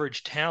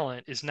average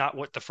talent is not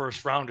what the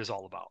first round is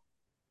all about.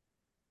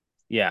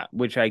 yeah,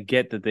 which I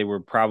get that they were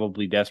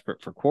probably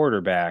desperate for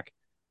quarterback,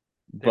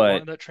 They but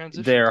wanted that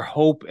transition their game.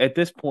 hope at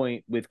this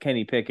point with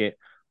Kenny Pickett,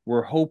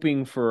 we're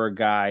hoping for a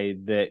guy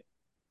that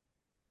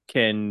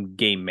can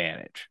game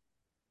manage.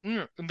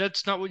 And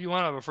that's not what you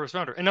want out of a first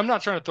rounder. And I'm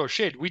not trying to throw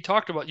shade. We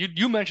talked about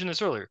you mentioned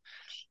this earlier.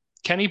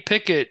 Kenny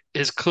Pickett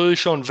has clearly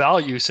shown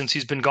value since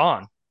he's been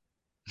gone.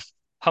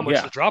 How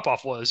much the Yeah, drop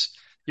off was,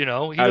 he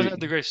how doesn't have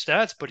the great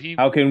stats, but he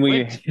how can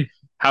we wins.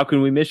 how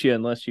can we miss you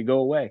unless you go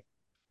away?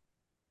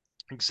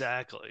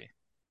 Exactly.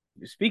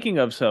 Speaking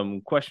of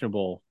some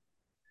questionable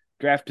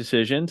draft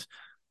decisions,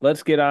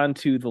 let's get on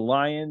to the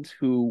Lions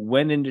who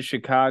went into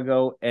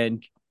Chicago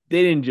and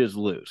they didn't just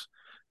lose.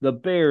 The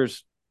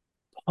Bears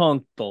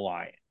punked the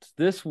Lions.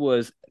 This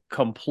was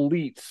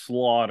complete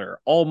slaughter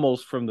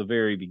almost from the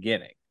very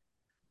beginning.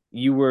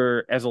 You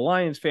were, as a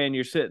Lions fan,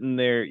 you're sitting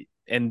there,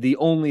 and the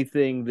only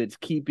thing that's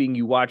keeping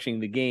you watching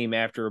the game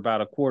after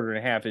about a quarter and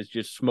a half is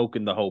just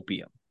smoking the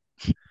hopium.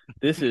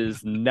 This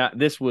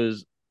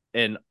was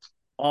an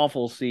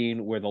awful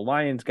scene where the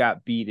Lions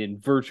got beat in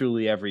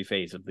virtually every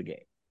phase of the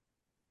game.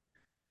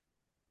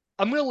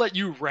 I'm gonna let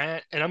you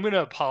rant, and I'm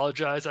gonna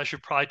apologize. I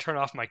should probably turn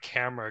off my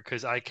camera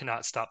because I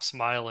cannot stop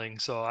smiling.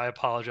 So I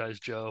apologize,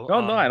 Joe.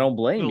 Oh, no, I don't The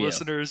blame you.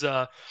 listeners,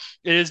 it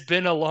has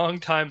been a long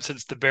time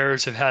since the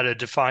Bears have had a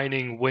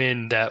defining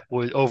win that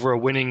was over a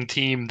winning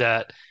team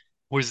that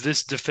was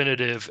this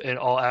definitive in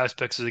all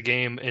aspects of the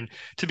game. And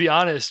to be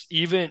honest,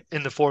 even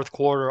in the fourth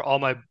quarter, all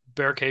my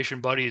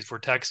Bearcation buddies were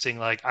texting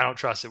like, "I don't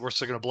trust it. We're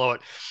still gonna blow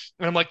it."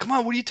 And I'm like, "Come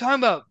on, what are you talking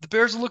about? The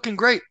Bears are looking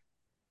great."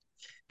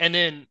 And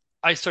then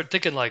I started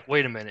thinking, like,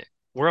 wait a minute,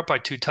 we're up by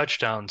two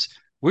touchdowns.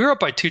 We were up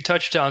by two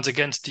touchdowns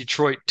against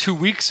Detroit 2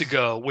 weeks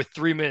ago with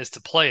 3 minutes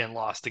to play and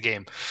lost the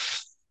game.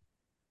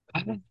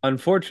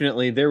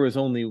 Unfortunately, there was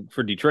only,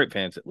 for Detroit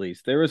fans at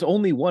least, there was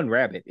only one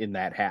rabbit in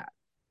that hat.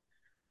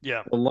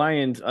 Yeah. The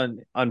Lions,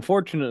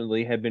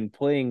 unfortunately, had been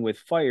playing with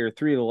fire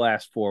 3 of the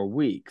last 4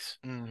 weeks,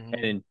 and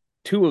Hmm. in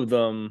two of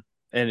them,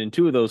 and in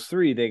two of those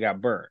three, they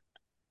got burned.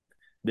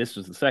 This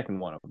was the second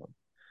one of them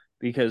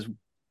because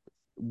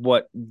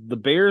what the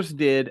Bears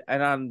did,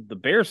 and on the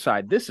Bears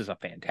side, this is a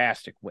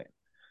fantastic win.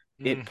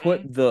 It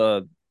put Hmm.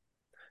 the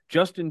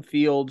Justin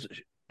Fields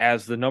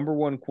as the number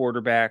one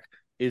quarterback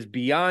is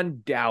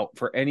beyond doubt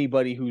for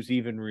anybody who's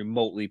even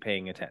remotely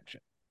paying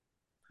attention.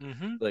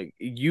 Hmm. Like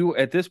you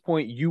at this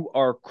point, you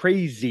are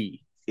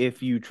crazy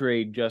if you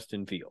trade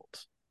Justin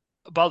Fields.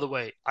 By the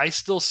way, I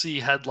still see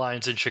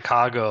headlines in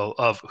Chicago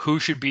of who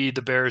should be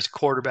the Bears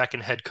quarterback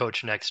and head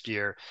coach next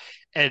year,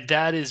 and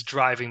that is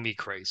driving me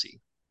crazy.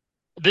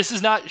 This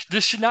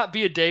should not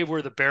be a day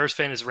where the Bears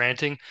fan is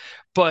ranting,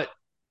 but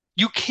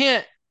you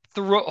can't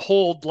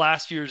hold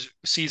last year's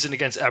season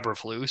against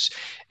Eberflus.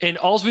 And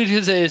all we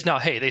can say is now,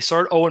 hey, they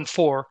started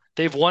 0-4.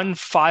 They've won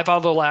five out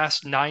of the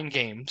last 9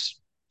 games.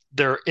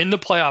 They're in the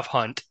playoff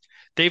hunt.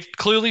 They've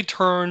clearly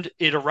turned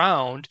it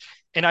around.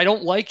 And I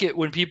don't like it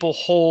when people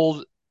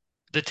hold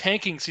the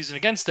tanking season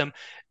against them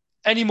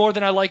any more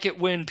than I like it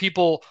when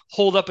people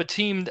hold up a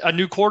team, a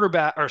new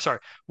quarterback, or sorry,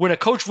 when a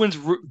coach wins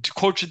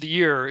coach of the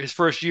year his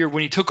first year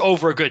when he took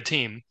over a good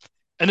team,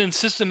 and then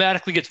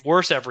systematically gets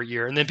worse every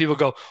year, and then people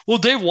go, "Well,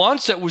 Dave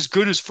Wannstedt was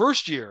good his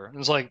first year," and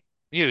it's like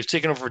he was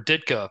taking over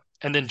Ditka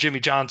and then Jimmy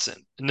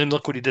Johnson, and then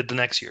look what he did the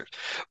next year.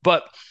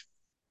 But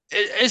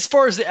as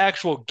far as the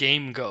actual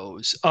game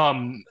goes,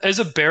 as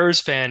a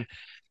Bears fan,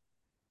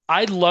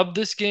 I love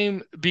this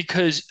game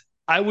because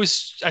I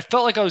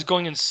felt like I was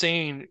going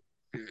insane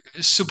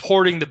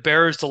supporting the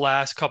Bears the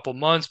last couple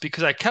months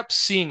because I kept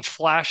seeing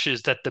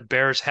flashes that the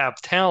Bears have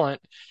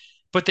talent,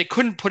 but they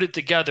couldn't put it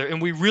together.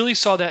 And we really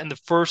saw that in the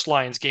first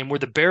Lions game where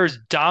the Bears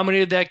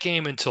dominated that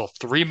game until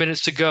 3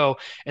 minutes to go,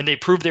 and they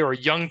proved they were a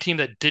young team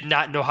that did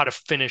not know how to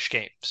finish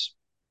games.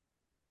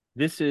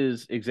 This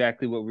is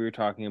exactly what we were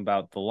talking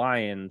about the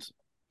Lions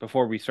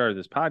before we started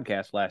this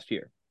podcast last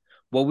year.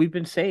 What we've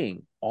been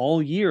saying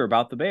all year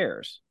about the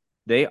Bears.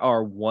 They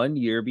are 1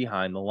 year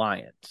behind the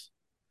Lions,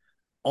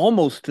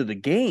 almost to the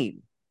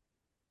game,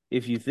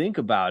 if you think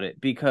about it,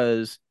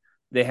 because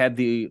they had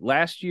the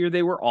last year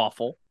they were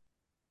awful.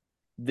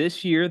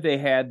 This year they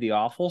had the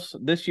awful.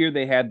 This year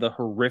they had the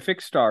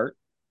horrific start.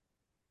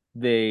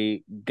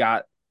 They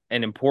got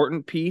an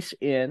important piece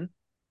in,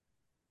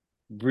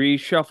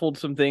 reshuffled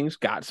some things,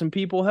 got some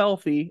people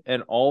healthy,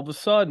 and all of a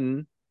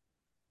sudden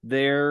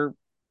they're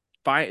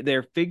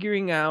they're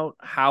figuring out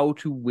how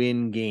to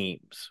win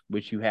games,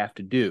 which you have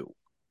to do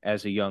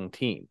as a young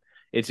team.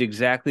 It's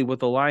exactly what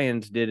the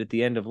Lions did at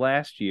the end of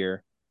last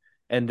year,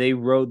 and they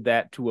rode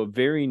that to a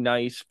very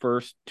nice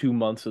first 2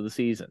 months of the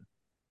season.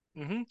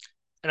 hmm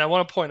And I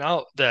want to point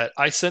out that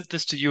I sent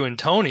this to you and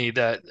Tony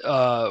that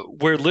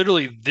where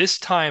literally this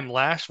time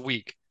last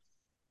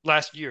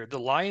year, the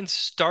Lions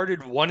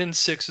started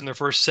 1-6 in their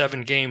first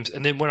 7 games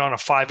and then went on a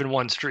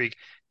 5-1 streak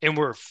and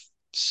were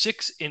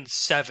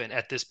 6-7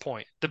 at this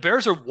point. The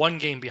Bears are 1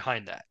 game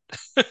behind that.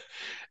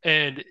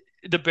 And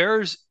the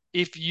Bears,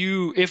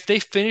 if they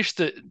finished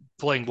the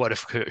playing what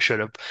if should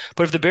have,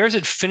 but if the Bears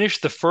had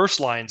finished the first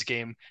Lions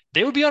game,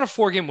 they would be on a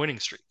 4 game winning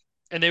streak.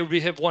 And they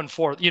would have won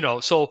four,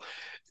 so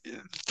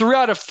 3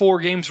 out of 4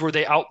 games where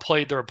they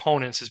outplayed their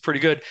opponents is pretty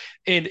good.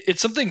 And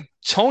it's something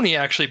Tony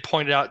actually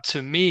pointed out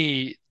to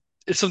me.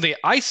 It's something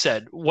I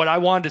said what I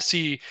wanted to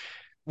see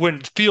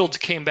when Fields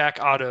came back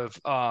out of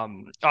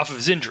off of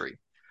his injury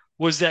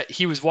was that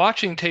he was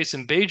watching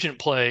Taysom Bagent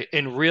play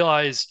and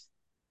realized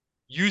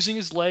using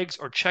his legs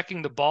or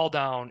checking the ball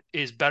down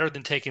is better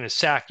than taking a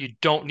sack. You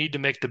don't need to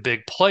make the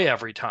big play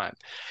every time.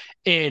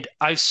 And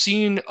I've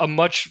seen a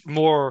much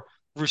more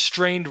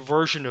restrained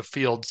version of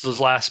Fields this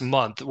last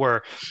month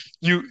where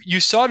you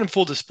saw it in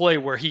full display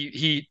where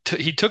he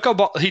took a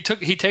ball, he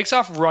takes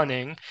off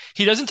running.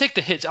 He doesn't take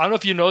the hits. I don't know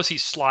if you notice he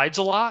slides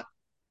a lot,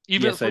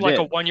 even Yes, for I like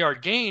a did. 1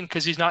 yard gain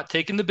because he's not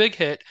taking the big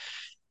hit.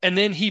 And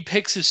then he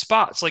picks his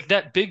spots. Like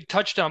that big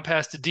touchdown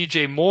pass to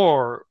DJ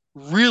Moore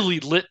really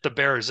lit the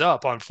Bears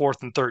up on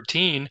 4th and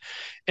 13.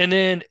 And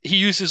then he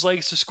used his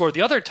legs to score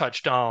the other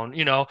touchdown.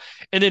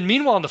 And then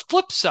meanwhile, on the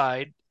flip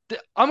side,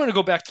 I'm going to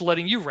go back to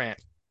letting you rant.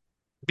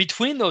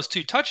 Between those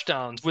 2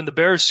 touchdowns, when the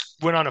Bears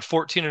went on a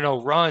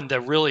 14-0 run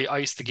that really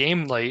iced the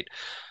game late,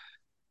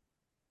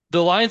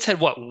 the Lions had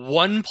what,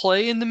 one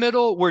play in the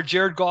middle where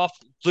Jared Goff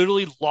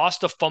literally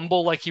lost a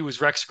fumble like he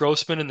was Rex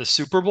Grossman in the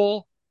Super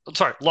Bowl. I'm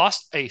sorry,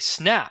 lost a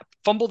snap,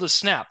 fumbled a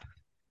snap.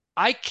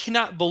 I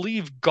cannot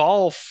believe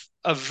Golf,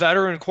 a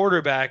veteran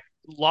quarterback,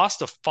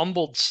 lost a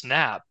fumbled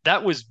snap.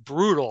 That was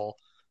brutal.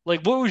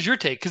 Like, what was your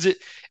take? Because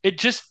it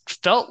just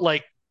felt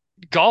like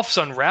Golf's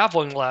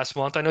unraveling last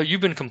month. I know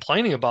you've been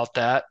complaining about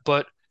that,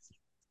 but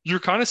you're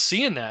kind of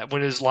seeing that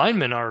when his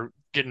linemen are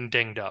getting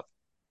dinged up.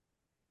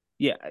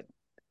 Yeah,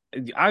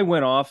 I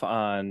went off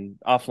on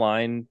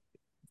offline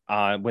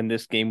when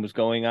this game was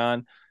going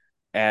on,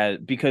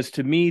 because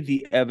to me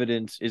the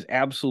evidence is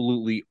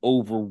absolutely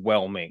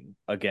overwhelming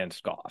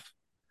against Goff.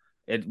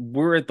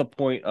 We're at the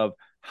point of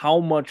how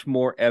much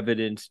more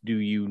evidence do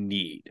you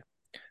need?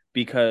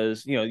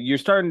 Because you're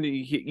starting to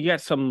you got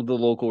some of the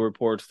local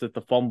reports that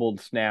the fumbled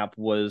snap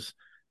was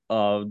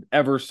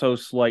ever so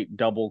slight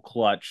double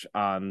clutch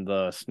on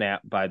the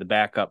snap by the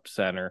backup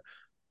center,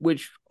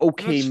 which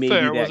okay That's maybe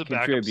fair. It was a that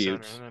backup center.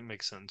 contributes. That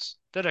makes sense.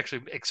 That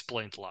actually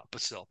explains a lot,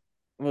 but still.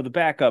 Well, the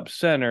backup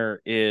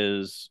center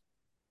is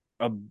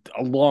a,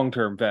 a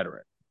long-term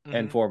veteran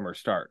and hmm former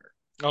starter.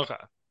 Okay.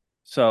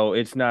 So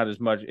it's not as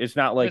much. It's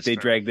not like That's they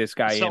fair. drag this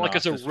guy It's not in like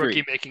it's off a the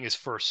rookie street. making his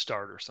first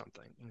start or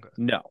something. Okay.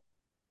 No,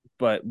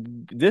 but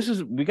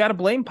we got to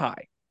blame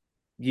Pie.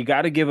 You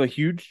got to give a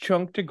huge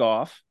chunk to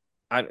Goff.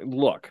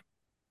 Look,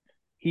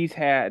 he's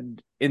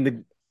had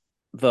in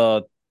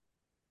the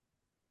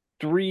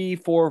 3,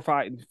 4,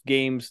 5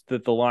 games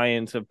that the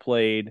Lions have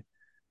played,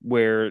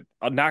 where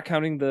not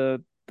counting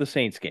the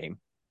Saints game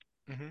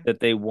hmm that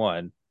they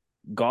won,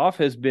 Goff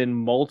has been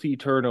multi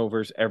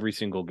turnovers every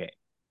single game.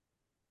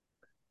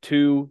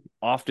 Two,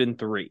 often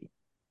three.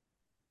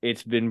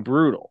 It's been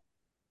brutal.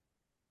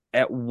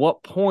 At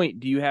what point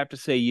do you have to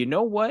say, you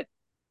know what?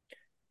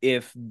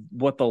 If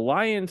what the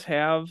Lions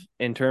have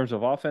in terms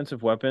of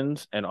offensive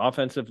weapons and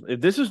if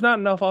this is not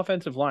enough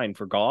offensive line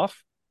for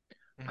Goff,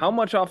 how hmm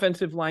much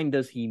offensive line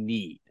does he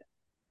need?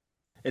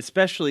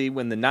 Especially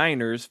when the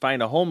Niners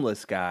find a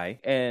homeless guy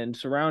and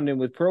surround him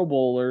with Pro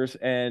Bowlers,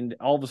 and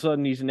all of a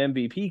sudden he's an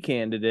MVP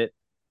candidate.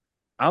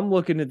 I'm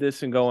looking at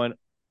this and going,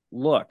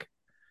 look,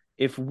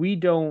 if we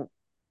don't,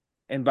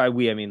 and by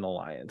we, I mean the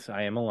Lions.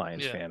 I am a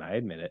Lions Yeah. fan. I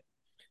admit it.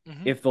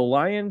 hmm If the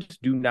Lions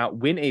do not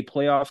win a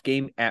playoff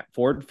game at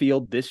Ford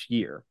Field this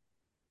year,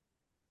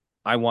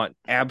 I want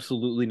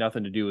absolutely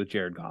nothing to do with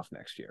Jared Goff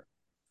next year.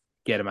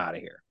 Get him out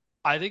of here.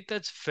 I think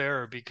that's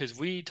fair because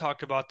we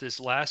talked about this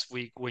last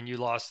week when you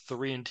lost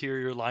 3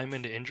 interior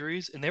linemen to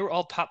injuries, and they were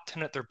all top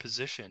 10 at their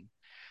position.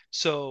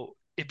 So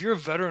if you're a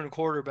veteran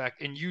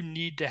quarterback and you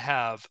need to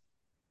have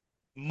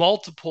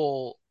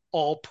multiple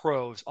all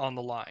pros on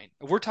the line.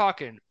 We're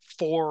talking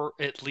four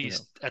at No.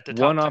 least at the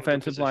One top two of their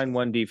offensive line, position.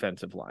 one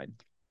defensive line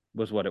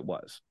was what it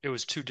was. It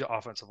was two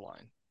offensive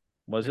line.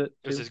 Was It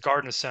it was two? his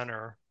guard and a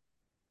center.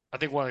 I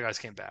think one of the guys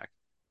came back.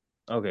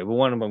 Okay, but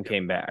one of them Yep.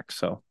 came back.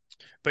 So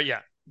But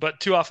yeah, but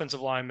two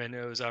offensive linemen.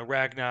 It was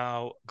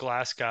Ragnow,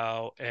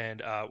 Glasgow,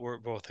 and were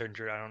both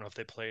injured. I don't know if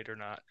they played or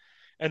not.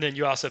 And then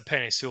you also have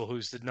Penny Sewell,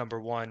 who's the number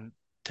one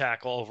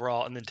tackle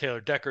overall, and then Taylor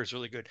Decker is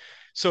really good.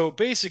 So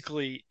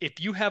basically, if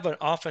you have an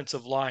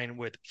offensive line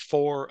with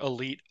four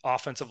elite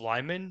offensive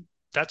linemen,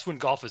 that's when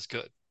golf is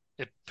good.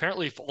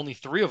 Apparently, if only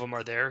three of them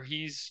are there,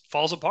 he's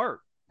falls apart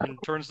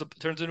and turns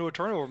into a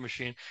turnover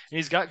machine. And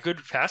he's got good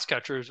pass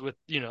catchers with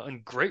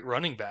and great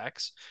running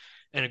backs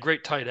and a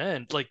great tight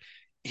end. Like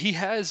he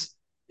has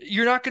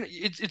you're not gonna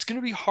it's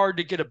gonna be hard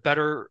to get a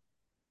better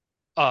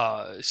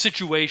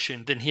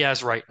situation than he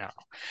has right now.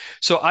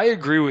 So I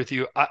agree with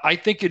you. I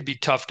think it'd be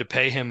tough to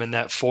pay him in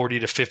that 40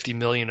 to 50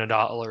 million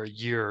a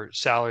year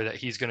salary that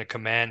he's going to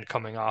command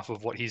coming off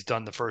of what he's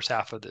done the first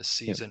half of this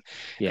yeah, season.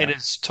 And yeah,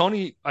 it's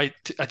Tony, I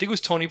think it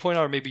was Tony pointed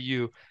out, or maybe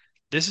you,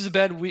 this is a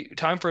bad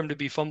time for him to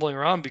be fumbling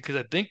around because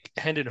I think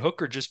Hendon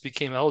Hooker just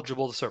became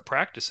eligible to start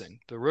practicing,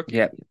 the yeah.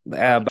 rookie.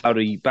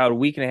 About a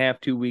week and a half,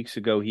 2 weeks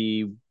ago,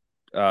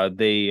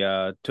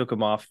 they took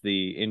him off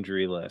the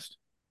injury list.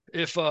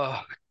 If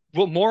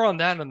well, more on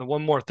that and the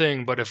one more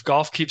thing, but if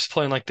golf keeps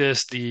playing like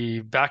this, the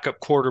backup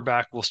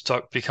quarterback will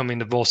start becoming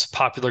the most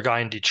popular guy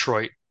in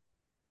Detroit.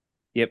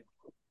 Yep.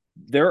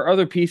 There are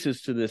other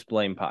pieces to this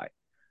blame pie.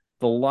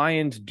 The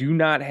Lions do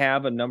not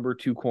have a number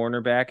two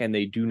cornerback, and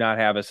they do not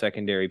have a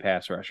secondary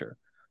pass rusher.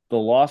 The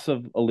loss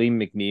of Aleem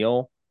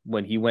McNeil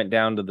when he went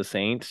down to the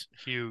Saints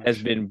has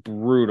Huge. been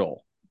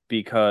brutal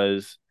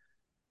because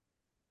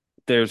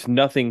there's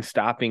nothing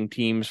stopping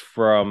teams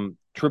from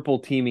triple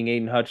teaming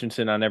Aiden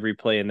Hutchinson on every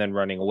play and then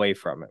running away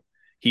from it.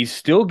 He's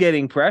still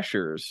getting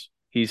pressures.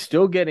 He's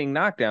still getting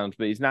knockdowns,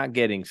 but he's not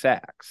getting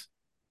sacks.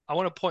 I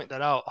want to point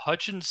that out.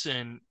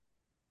 Hutchinson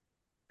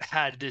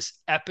had this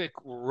epic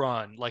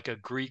run, like a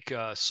Greek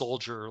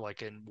soldier,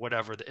 like in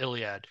whatever, the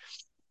Iliad,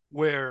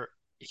 where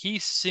he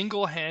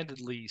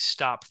single-handedly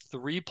stopped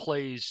three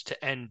plays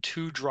to end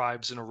two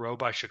drives in a row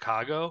by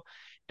Chicago.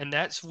 And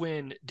that's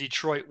when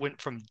Detroit went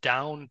from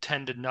down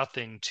 10 to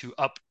nothing to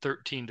up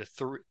 13 to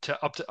 3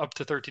 to up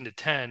to 13 to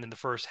 10 in the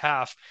first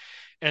half.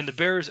 And the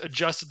Bears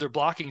adjusted their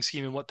blocking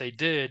scheme, and what they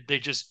did, they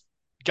just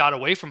got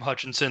away from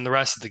Hutchinson the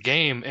rest of the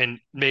game and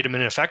made him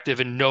ineffective,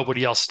 and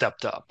nobody else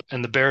stepped up.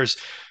 And the Bears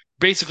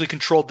basically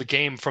controlled the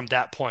game from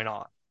that point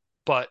on.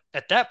 But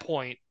at that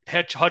point,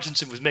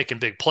 Hutchinson was making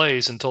big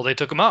plays until they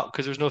took him out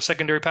because there's no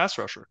secondary pass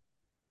rusher.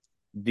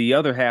 The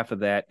other half of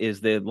that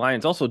is the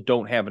Lions also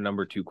don't have a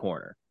number two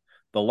corner.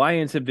 The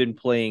Lions have been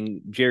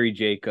playing Jerry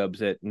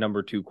Jacobs at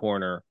number two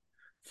corner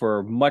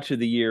for much of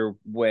the year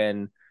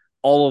when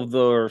all of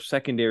the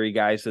secondary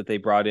guys that they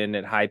brought in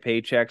at high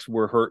paychecks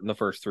were hurt in the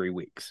first 3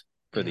 weeks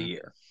for the Mm-hmm.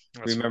 year.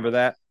 That's Remember rough.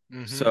 that?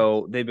 Mm-hmm.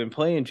 So they've been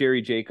playing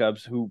Jerry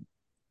Jacobs, who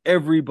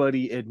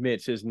everybody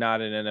admits is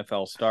not an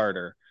NFL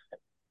starter.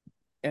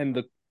 And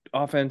the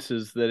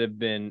offenses that have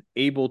been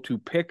able to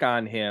pick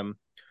on him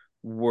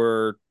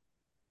were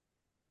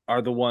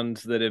are the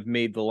ones that have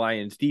made the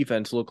Lions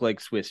defense look like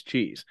Swiss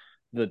cheese.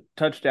 The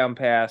touchdown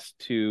pass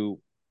to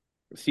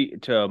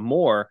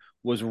Moore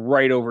was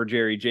right over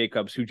Jerry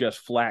Jacobs, who just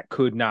flat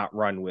could not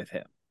run with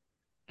him.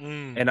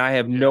 And I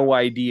have Yeah. no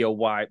idea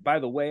why. By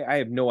the way, I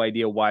have no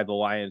idea why the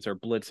Lions are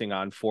blitzing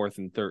on 4th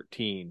and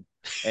 13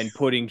 and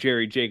putting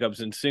Jerry Jacobs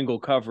in single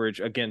coverage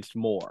against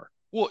Moore.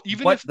 Well,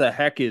 What the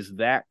heck is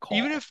that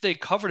even call? if they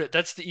covered it,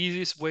 that's the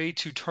easiest way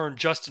to turn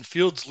Justin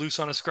Fields loose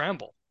on a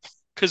scramble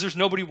because there's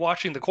nobody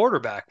watching the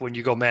quarterback when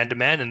you go man to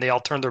man and they all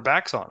turn their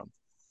backs on him.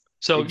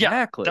 So yeah,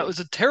 that Exactly. was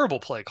a terrible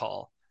play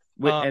call.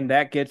 And Um,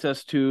 that gets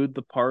us to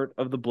the part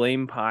of the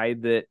blame pie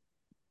that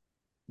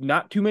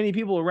not too many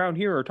people around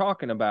here are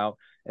talking about,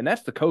 and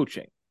that's the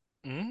coaching.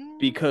 mm,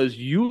 Because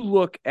you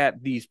look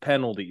at these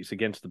penalties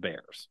against the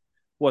Bears,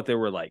 what there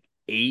were like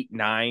 8,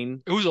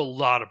 9. it was a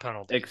lot of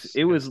penalties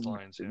It was, against the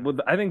Lions.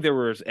 Yeah. I think there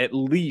was at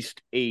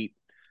least 8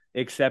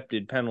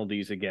 accepted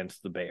penalties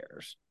against the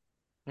Bears.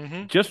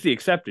 hmm Just the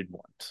accepted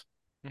ones.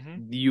 hmm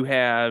You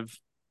have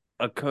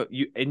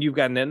and you've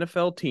got an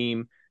NFL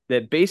team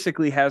that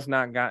basically has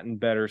not gotten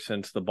better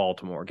since the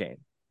Baltimore game.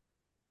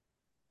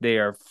 They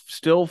are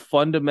still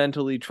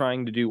fundamentally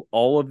trying to do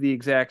all of the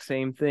exact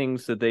same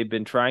things that they've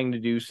been trying to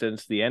do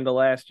since the end of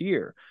last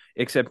year,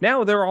 except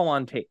now they're all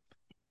on tape.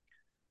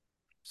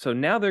 So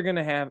now they're going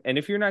to have, and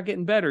if you're not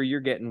getting better, you're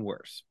getting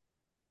worse.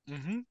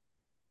 hmm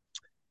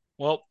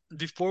Well,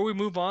 before we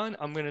move on,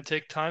 I'm going to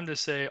take time to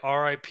say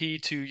RIP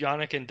to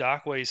Yannick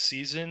Ngakwe's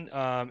season.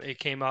 It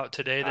came out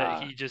today that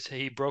Uh,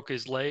 he broke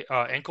his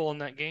ankle in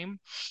that game,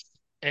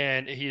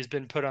 and he has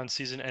been put on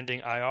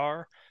season-ending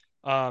IR.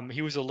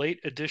 He was a late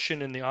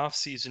addition in the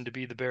offseason to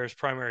be the Bears'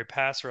 primary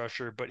pass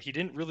rusher, but he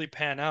didn't really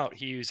pan out.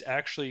 He was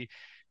actually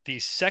the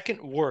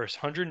second worst,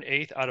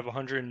 108th out of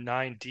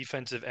 109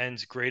 defensive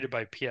ends graded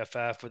by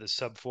PFF with a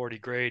sub 40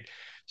 grade.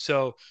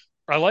 So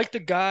I like the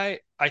guy.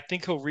 I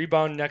think he'll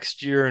rebound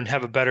next year and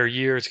have a better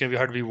year. It's going to be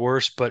hard to be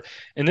worse, but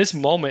in this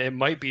moment, it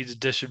might be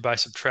addition by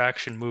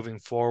subtraction moving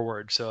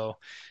forward. So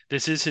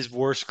this is his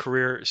worst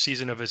career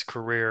season of his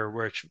career,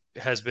 which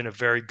has been a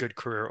very good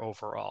career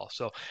overall.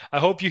 So I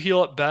hope you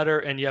heal up better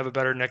and you have a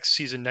better next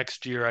season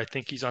next year. I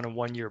think he's on a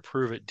 1 year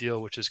prove it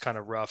deal, which is kind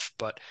of rough,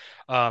 but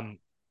um,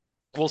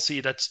 we'll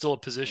see. That's still a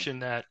position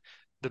that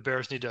the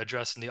Bears need to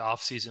address in the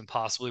offseason,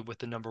 possibly with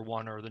the number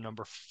one or the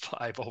number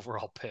five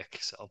overall pick.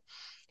 So.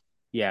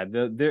 Yeah,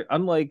 they're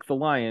unlike the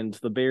Lions,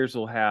 the Bears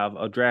will have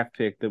a draft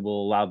pick that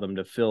will allow them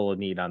to fill a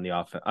need on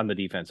the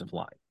defensive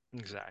line.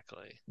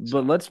 Exactly.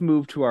 But So, let's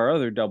move to our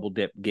other double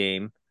dip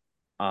game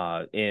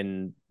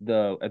in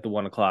the at the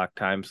 1 o'clock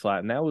time slot,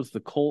 and that was the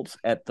Colts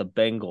at the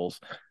Bengals.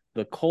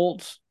 The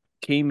Colts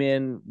came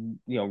in,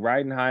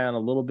 riding high on a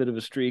little bit of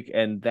a streak,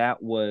 and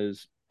that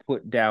was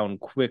put down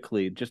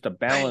quickly. Just a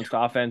bam. balanced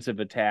offensive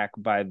attack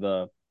by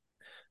the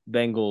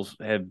Bengals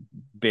have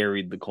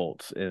buried the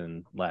Colts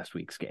in last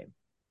week's game.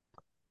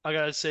 I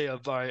gotta say,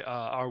 of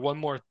our one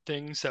more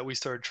things that we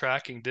started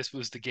tracking, this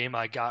was the game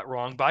I got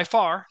wrong by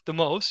far the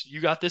most.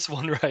 You got this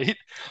one right.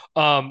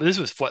 This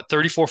was what,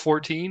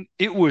 34-14?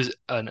 It was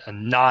an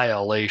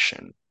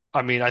annihilation.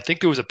 I mean, I think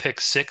there was a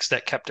pick six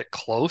that kept it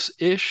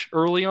close-ish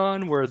early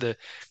on where the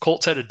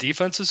Colts had a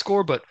defensive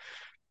score, but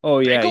Oh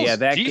yeah, Bengals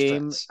that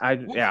game. defense. I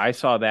Oof, I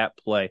saw that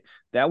play.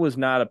 That was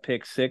not a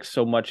pick six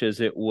so much as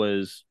it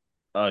was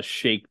a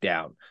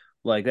shakedown.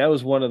 Like that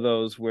was one of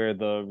those where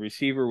the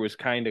receiver was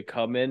kind of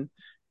coming,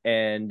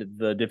 and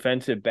the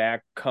defensive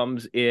back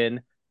comes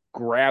in,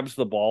 grabs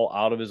the ball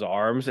out of his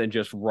arms, and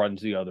just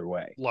runs the other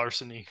way.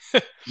 larceny.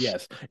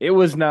 Yes, it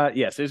was not.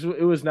 Yes, it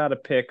was not a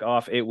pick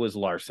off. It was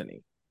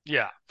larceny.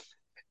 Yeah.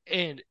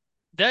 And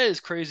that is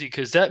crazy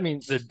because that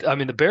means that I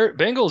mean the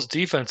Bengals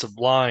defensive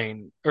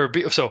line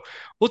so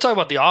we'll talk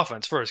about the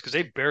offense first because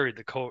they buried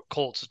the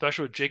Colts,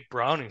 especially with Jake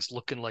Browning's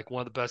looking like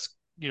one of the best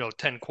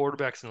 10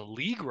 quarterbacks in the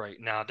league right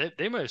now.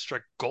 They might have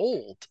struck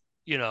gold,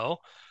 you know.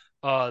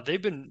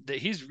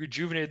 He's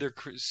rejuvenated their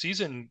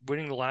season,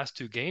 winning the last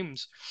two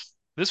games.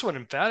 This one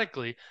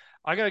emphatically,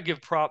 I gotta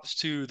give props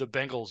to the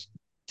Bengals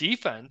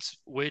defense,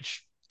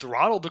 which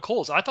throttled the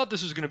Colts. I thought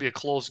this was going to be a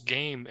close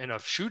game and a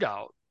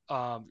shootout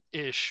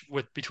ish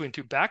with between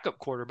two backup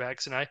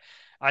quarterbacks, and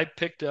I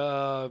picked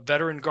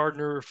veteran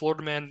Gardner,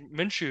 Florida man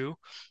Minshew,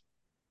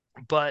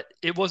 but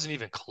it wasn't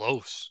even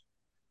close.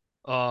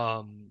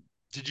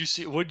 Did you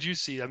see? What did you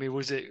see? I mean,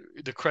 was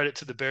it the credit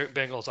to the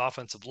Bengals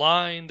offensive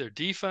line, their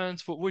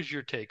defense? What was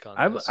your take on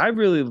I this?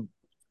 really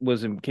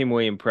came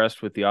away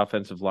impressed with the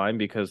offensive line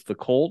because the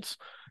Colts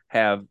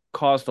have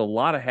caused a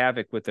lot of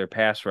havoc with their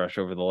pass rush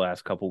over the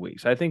last couple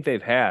weeks. I think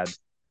they've had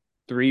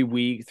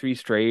 3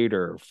 straight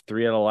or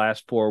 3 of the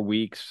last 4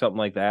 weeks, something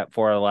like that,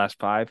 4 of the last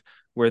 5,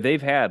 where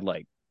they've had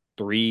like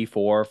 3,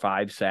 4,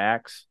 5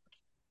 sacks.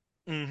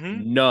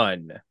 Mm-hmm.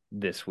 None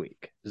this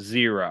week,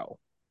 zero,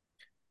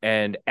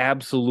 and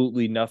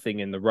absolutely nothing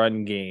in the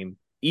run game,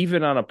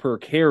 even on a per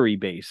carry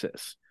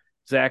basis.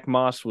 Zach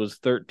Moss was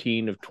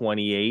 13 of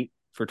 28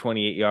 for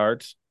 28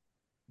 yards.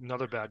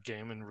 Another bad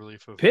game in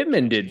relief of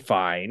Pittman did JT.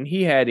 fine.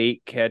 He had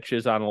 8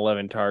 catches on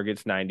 11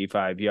 targets,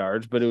 95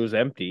 yards, but it was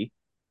empty.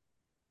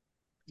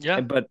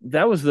 Yeah, But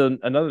that was the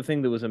another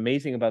thing that was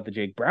amazing about the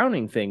Jake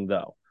Browning thing,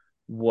 though,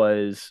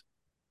 was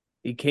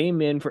he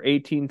came in for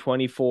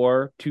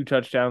 18-24, 2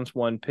 touchdowns,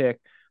 1 pick.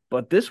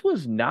 But this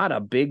was not a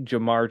big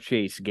Jamar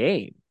Chase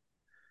game.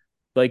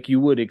 Like you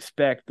would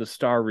expect the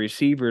star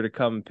receiver to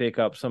come pick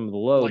up some of the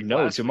load. like No,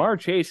 last week. Jamar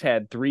Chase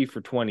had 3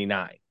 for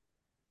 29.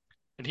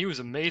 And he was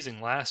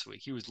amazing last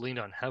week. He was leaned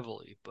on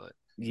heavily, but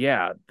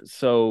Yeah,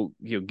 so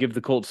give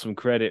the Colts some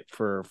credit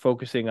for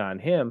focusing on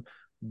him,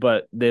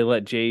 but they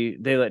let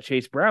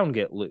Chase Brown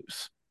get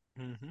loose.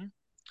 hmm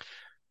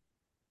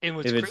and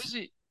what's If it's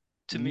crazy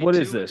to me what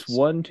is too this? is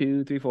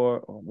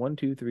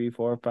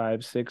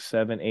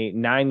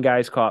 9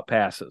 guys caught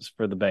passes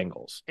for the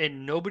Bengals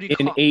and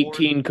in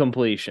 18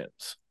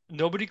 completions.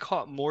 nobody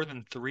caught more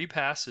than three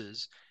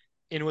passes.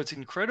 And what's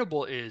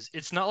incredible is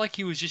it's not like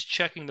he was just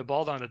checking the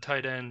ball down to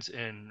tight ends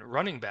and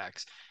running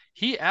backs.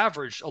 He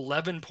averaged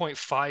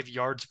 11.5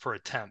 yards per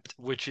attempt,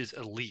 which is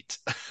elite.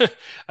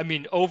 I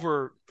mean,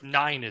 over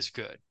nine is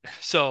good.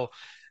 So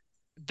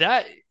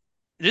that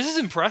this is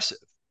impressive.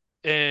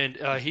 And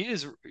he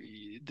is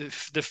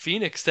the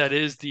Phoenix that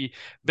is the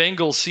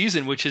Bengals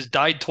season, which has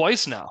died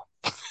twice now.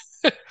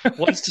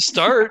 Once to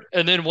start,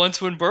 and then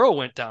once when Burrow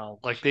went down.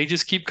 Like they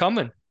just keep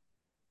coming.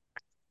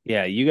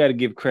 Yeah, you got to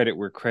give credit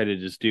where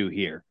credit is due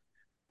here.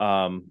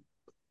 Um,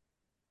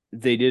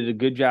 they did a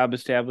good job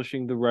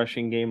establishing the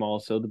rushing game.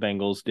 Also, the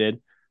Bengals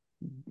did.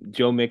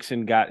 Joe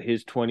Mixon got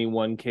his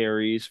 21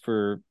 carries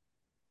for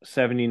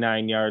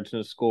 79 yards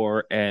and a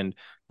score, and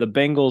the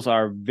Bengals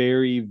are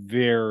very,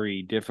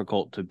 very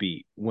difficult to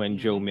beat when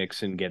Joe hmm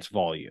Mixon gets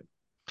volume.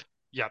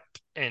 Yep.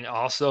 And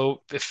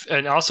also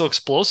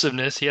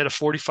explosiveness. He had a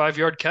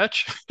 45-yard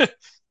catch.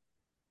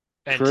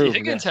 And T. True.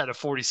 Yeah. Higgins had a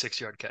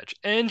 46-yard catch.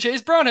 And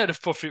Chase Brown had a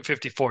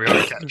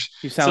 54-yard catch.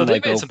 You So sound they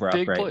like made some Oprah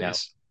big right now.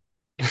 plays.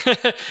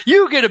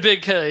 You get a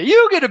big play.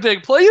 You get a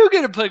big play. You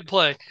get a big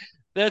play.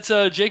 That's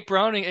Jake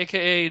Browning,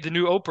 aka the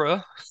new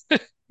Oprah,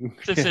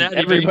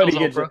 Cincinnati Bengals everybody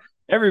gets a Oprah.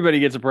 everybody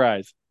gets a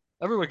prize.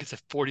 Everyone gets a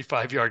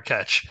 45-yard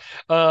catch.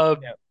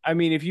 Yeah. I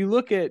mean, if you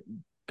look at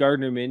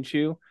Gardner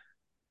Minshew,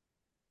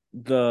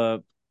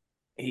 the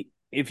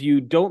if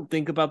you don't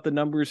think about the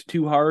numbers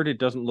too hard, it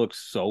doesn't look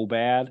so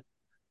bad.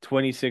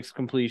 26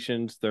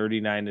 completions,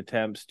 39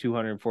 attempts,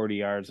 240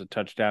 yards, a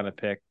touchdown, a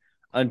pick,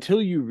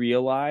 until you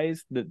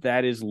realize that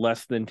that is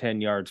less than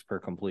 10 yards per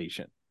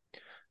completion.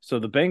 So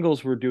the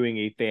Bengals were doing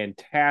a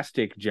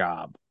fantastic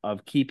job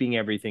of keeping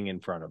everything in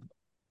front of them.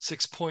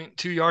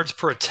 6.2 yards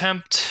per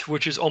attempt,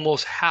 which is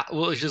almost half,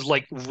 which is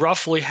like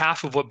roughly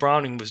half of what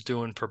Browning was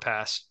doing per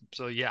pass.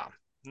 So yeah,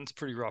 it's a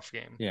pretty rough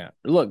game. Yeah.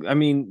 Look, I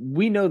mean,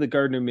 we know that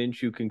Gardner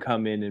Minshew can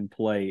come in and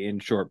play in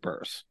short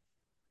bursts,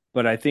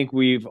 but I think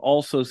we've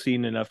also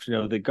seen enough to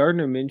know that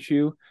Gardner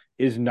Minshew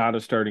is not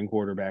a starting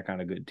quarterback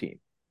on a good team.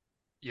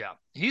 Yeah,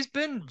 he's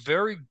been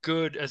very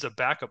good as a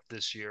backup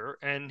this year,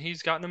 and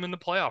he's gotten him in the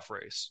playoff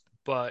race,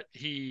 but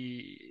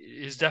he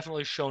is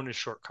definitely shown his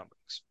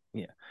shortcomings.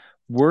 Yeah.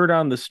 Word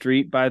on the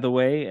street, by the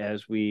way,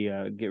 as we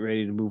get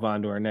ready to move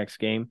on to our next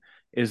game,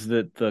 is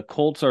that the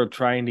Colts are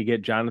trying to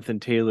get Jonathan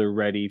Taylor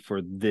ready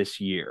for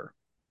this year,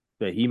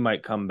 that he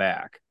might come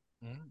back.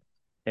 Mm.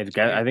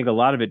 So I think a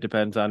lot of it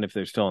depends on if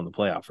they're still in the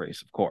playoff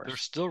race, of they're course.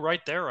 still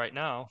right there right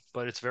now,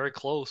 but it's very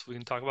close. We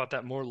can talk about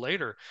that more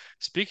later.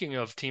 Speaking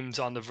of teams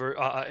on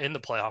in the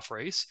playoff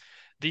race,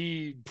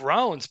 the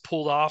Browns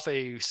pulled off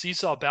a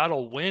seesaw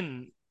battle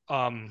win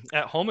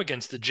at home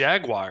against the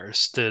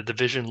Jaguars, the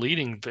division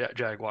leading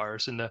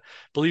Jaguars, and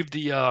believe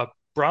the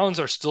Browns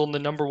are still in the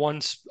number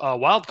one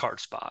wild card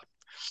spot.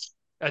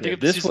 I Yeah, think if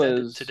the season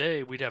ended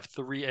today, we'd have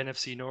three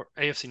AFC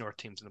North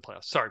teams in the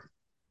playoffs. Sorry.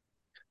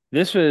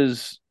 this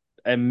was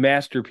a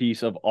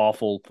masterpiece of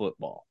awful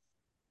football,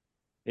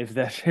 if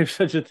that if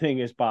such a thing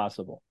is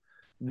possible.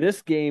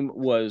 This game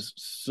was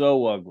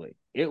so ugly.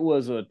 It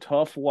was a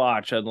tough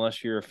watch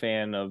unless you're a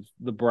fan of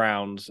the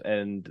Browns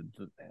and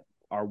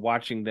are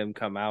watching them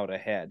come out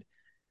ahead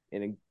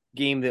in a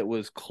game that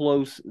was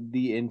close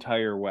the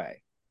entire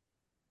way.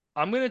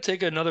 I'm gonna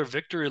take another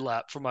victory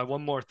lap for my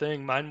one more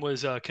thing. Mine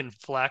was can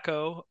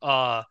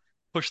Flacco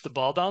push the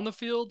ball down the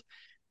field?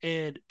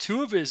 And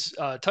two of his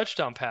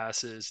touchdown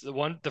passes,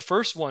 the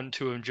first one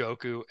to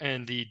Njoku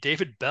and the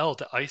David Bell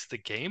to ice the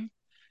game.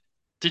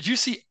 Did you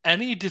see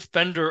any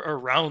defender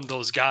around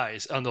those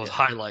guys on those Yeah.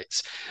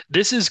 highlights?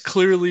 This is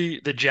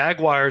clearly the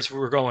Jaguars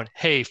were going,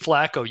 "Hey,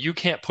 Flacco, you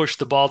can't push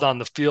the ball down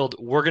the field.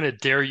 We're gonna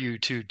dare you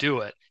to do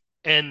it."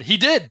 And he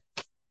did.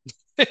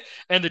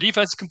 And the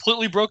defense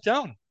completely broke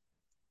down.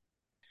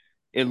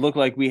 It looked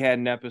like we had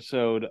an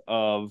episode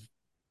of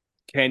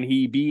can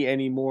he be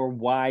any more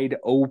wide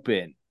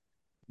open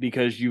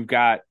because you've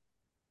got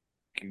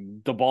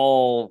the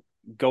ball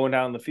going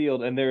down the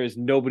field and there is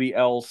nobody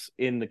else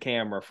in the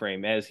camera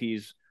frame as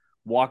he's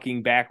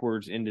walking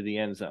backwards into the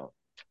end zone.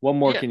 What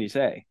more Yeah, can you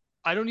say?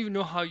 I don't even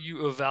know how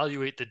you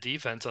evaluate the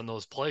defense on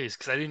those plays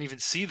because I didn't even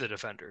see the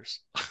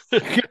defenders.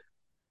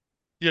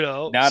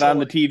 Not So on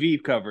the like, TV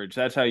coverage.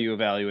 That's how you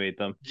evaluate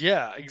them.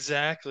 yeah,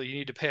 exactly. You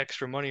need to pay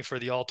extra money for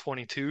the all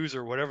 22s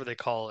or whatever they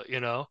call it.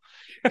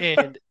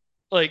 And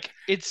like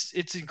it's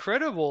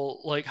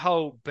incredible like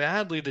how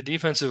badly the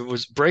defensive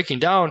was breaking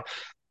down.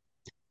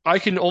 I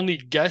can only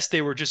guess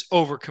they were just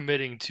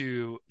overcommitting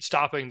to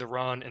stopping the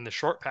run and the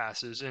short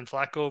passes, and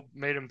Flacco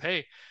made him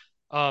pay.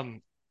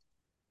 Um,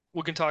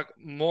 we can talk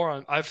more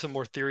on. I have some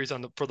more theories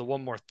on for the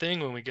one more thing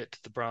when we get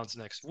to the Browns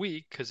next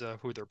week because of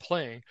who they're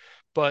playing.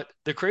 But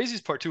the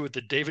craziest part too with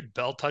the David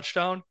Bell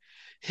touchdown,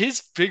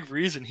 his big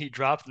reason he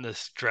dropped in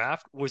this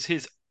draft was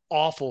his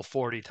awful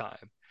 40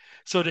 time.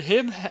 So to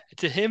him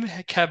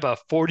have a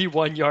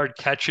 41-yard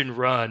catch and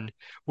run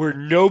where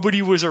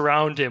nobody was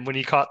around him when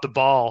he caught the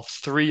ball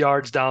 3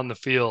 yards down the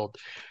field.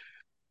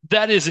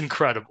 That is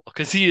incredible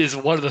because he is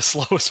one of the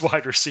slowest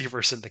wide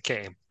receivers in the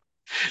game.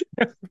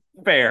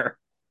 Fair.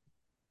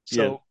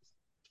 Yeah. So,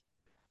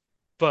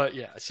 but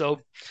yeah,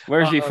 so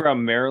Where's he uh,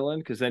 from?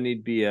 Maryland? Because then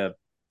he'd be a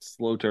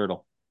slow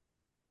turtle.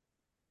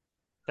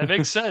 that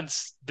makes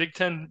sense. Big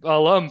Ten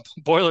alum,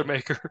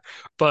 Boilermaker.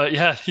 But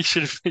yeah, he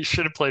should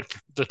have played for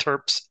the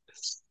Terps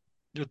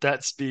with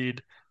that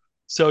speed.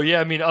 So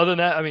yeah, I mean, other than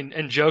that, I mean,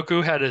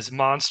 Njoku had his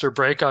monster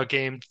breakout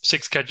game,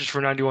 6 catches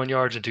for 91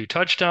 yards and 2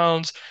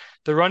 touchdowns.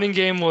 The running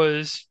game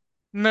was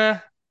meh.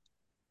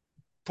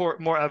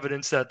 More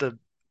evidence that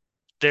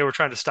they were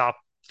trying to stop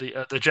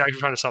the Jags were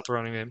trying to stop the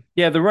running game.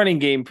 Yeah, the running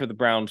game for the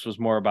Browns was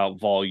more about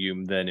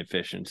volume than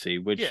efficiency,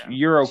 which Yeah,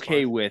 you're it's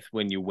okay fine. with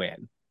when you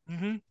win.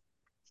 hmm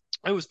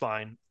It was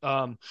fine.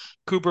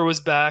 Cooper was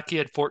back. He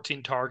had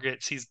 14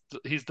 targets. He's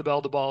the bell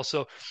of the ball.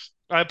 So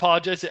I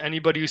apologize to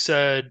anybody who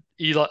said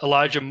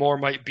Elijah Moore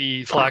might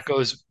be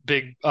Flacco's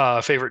big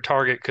favorite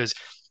target because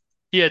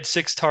he had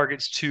 6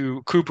 targets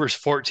to Cooper's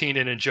 14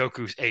 and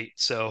Njoku's 8.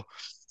 So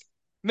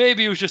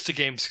maybe it was just a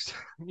game,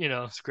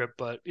 script.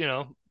 But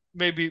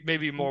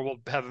maybe Moore will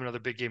have another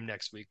big game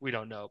next week. We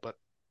don't know, but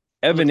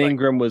it Evan looks like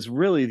Ingram was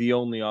really the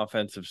only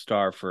offensive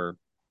star for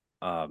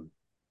um,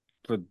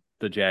 for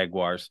the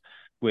Jaguars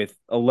with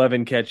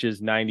 11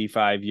 catches,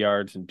 95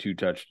 yards and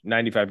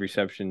 95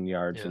 reception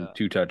yards and Yeah.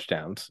 2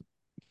 touchdowns.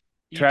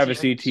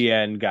 Travis ETN's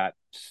Etienne got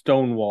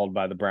stonewalled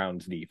by the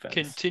Browns defense.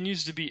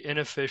 continues to be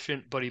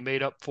inefficient, but he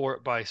made up for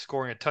it by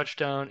scoring a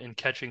touchdown and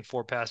catching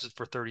 4 passes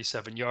for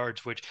 37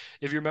 yards, which,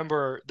 if you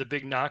remember, the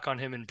big knock on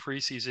him in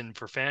preseason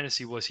for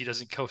fantasy was he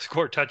doesn't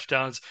score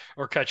touchdowns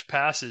or catch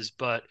passes,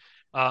 but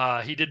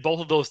he did both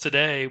of those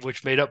today,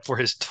 which made up for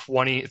his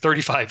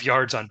 35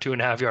 yards on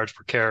 2.5 yards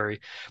per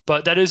carry.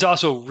 But that is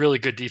also really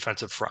good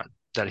defensive front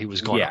that he was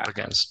going up Yeah.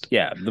 against.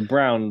 Yeah, the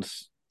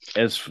Browns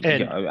as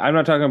And I'm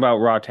not talking about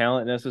raw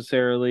talent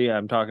necessarily.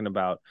 I'm talking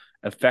about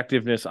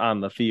effectiveness on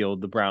the field.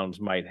 The Browns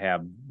might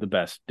have the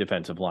best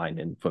defensive line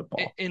in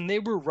football. And they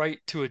were right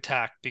to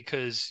attack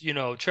because,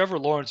 Trevor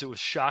Lawrence, it was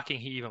shocking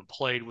he even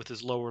played with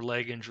his lower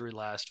leg injury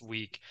last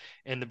week.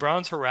 And the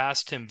Browns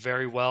harassed him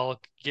very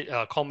well,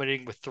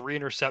 culminating with 3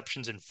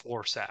 interceptions and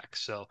 4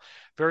 sacks. So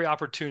very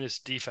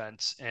opportunist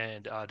defense.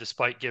 And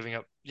despite giving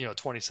up,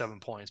 27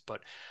 points,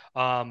 but,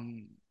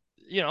 um,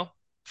 you know,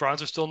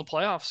 Browns are still in the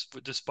playoffs,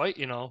 but despite,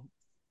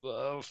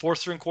 fourth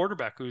string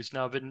quarterback who's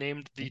now been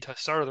named the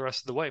starter the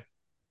rest of the way.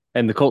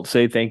 And the Colts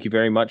say thank you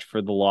very much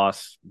for the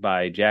loss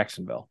by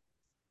Jacksonville.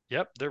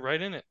 Yep, they're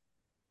right in it.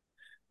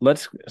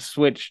 Let's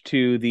switch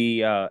to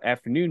the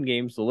afternoon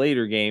games, the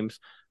later games,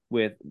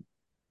 with,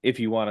 if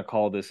you want to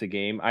call this a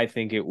game, I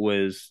think it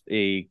was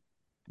a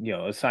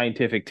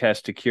scientific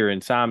test to cure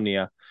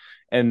insomnia,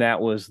 and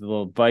that was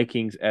the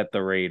Vikings at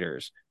the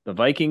Raiders. The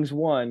Vikings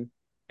won.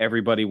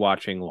 Everybody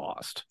watching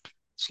lost.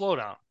 Slow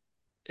down.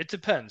 It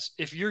depends.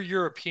 If you're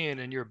European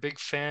and you're a big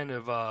fan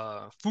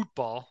of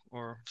football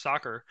or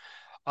soccer,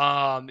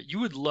 you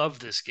would love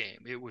this game.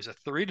 It was a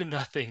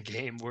 3-0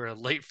 game where a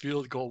late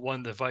field goal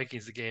won the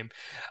Vikings the game.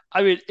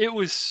 I mean, it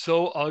was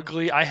so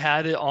ugly. I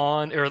had it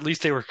on, or at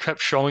least they were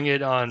kept showing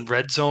it on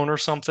Red Zone or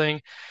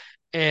something,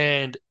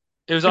 and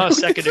it was on a This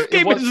secondary.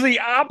 game is the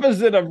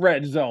opposite of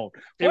Red Zone.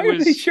 It Why are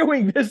they was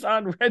showing this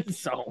on Red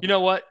Zone? You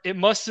know what? It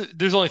must.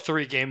 There's only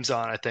 3 games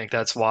on. I think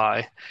that's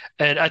why,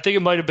 and I think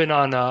it might have been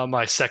on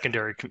my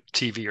secondary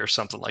TV or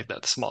something like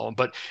that, the small one.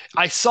 But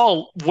I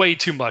saw way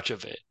too much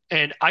of it,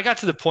 and I got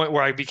to the point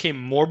where I became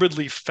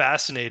morbidly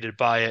fascinated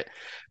by it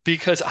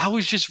because I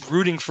was just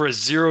rooting for a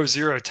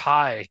 0-0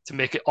 tie to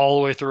make it all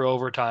the way through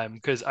overtime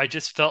because I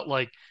just felt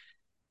like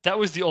that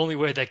was the only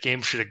way that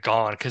game should have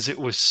gone because it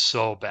was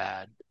so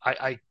bad.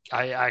 I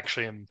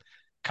actually am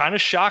kind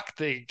of shocked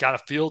they got a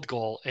field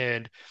goal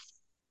and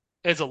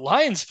as a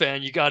Lions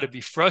fan, you got to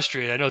be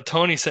frustrated. I know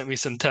Tony sent me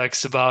some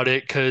texts about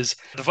it because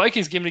the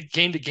Vikings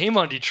gained a game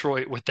on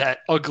Detroit with that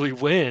ugly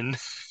win.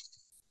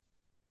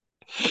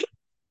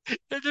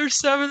 And they're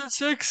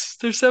 7-6.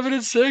 They're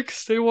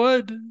 7-6. They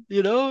won.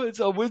 It's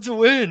a win's a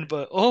win,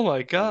 but oh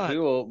my God,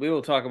 We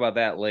will talk about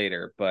that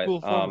later, but cool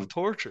form of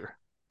torture.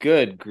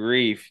 good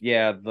grief.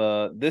 Yeah,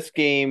 the this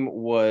game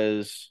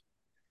was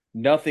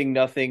nothing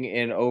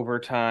in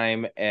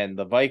overtime, and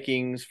the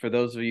Vikings, for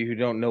those of you who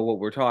don't know what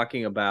we're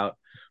talking about,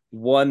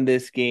 won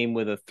this game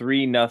with a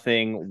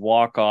 3-0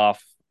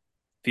 walk-off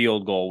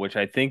field goal, which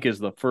I think is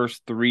the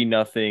first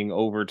 3-0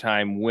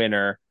 overtime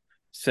winner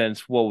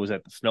since, what was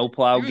that, the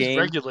snowplow It was game?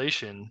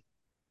 regulation.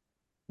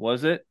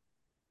 Was it?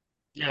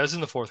 Yeah, it was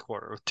in the fourth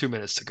quarter with 2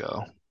 minutes to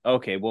go.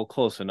 Okay, well,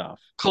 close enough.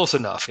 Close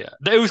enough, yeah.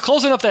 It was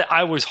close enough that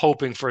I was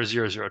hoping for a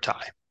 0-0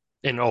 tie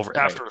Right.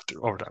 after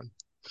overtime.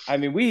 I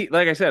mean,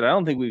 like I said, I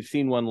don't think we've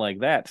seen one like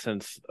that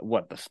since,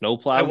 what, the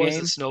snowplow It was the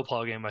game?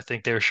 snowplow game. I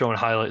think they were showing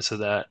highlights of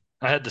that.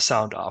 I had the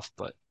sound off,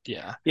 but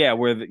yeah, Yeah,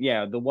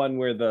 the one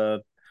where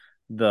the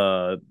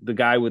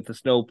guy with the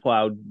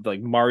snowplow like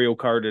Mario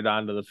Karted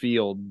onto the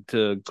field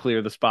to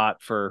clear the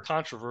spot for.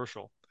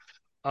 controversial.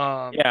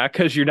 Um, Yeah,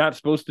 because you're not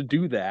supposed to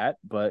do that,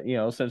 but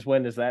since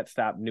when does that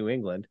stop New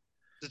England?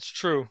 it's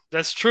true.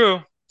 That's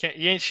true. Can't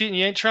You ain't cheating,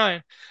 you ain't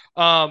trying.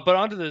 But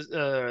onto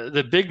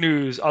the big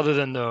news, other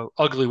than the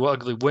ugly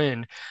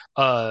win,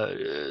 uh,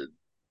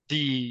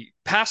 the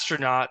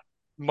Pastronaut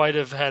might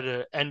have had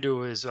an end to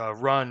his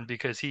run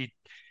because he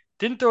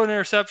didn't throw an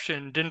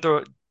interception, didn't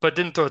throw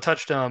a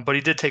touchdown, but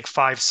he did take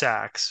 5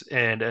 sacks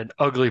and an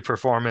ugly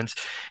performance.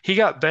 He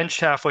got benched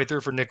halfway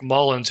through for Nick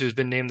Mullins, who's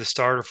been named the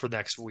starter for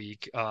next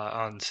week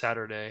on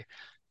Saturday.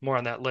 More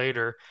on that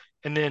later.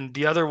 And then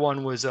the other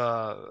one was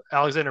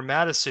Alexander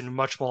Madison,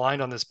 much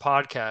maligned on this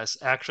podcast,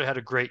 actually had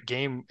a great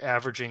game,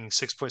 averaging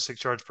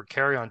 6.6 yards per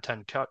carry on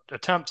 10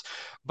 attempts,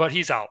 but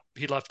he's out.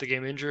 He left the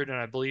game injured, and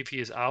I believe he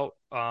is out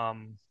for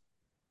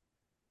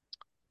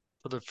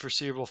the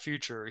foreseeable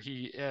future.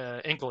 He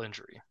ankle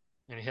injury,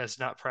 and he has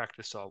not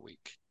practiced all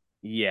week.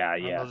 Yeah, I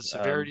don't know yeah. the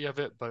severity of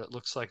it, but it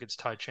looks like it's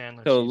Ty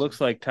Chandler So it season.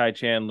 looks like Ty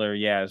Chandler,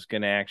 yeah, is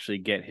going to actually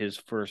get his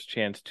first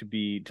chance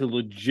to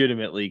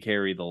legitimately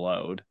carry the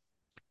load.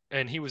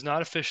 And he was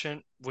not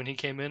efficient when he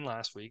came in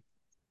last week.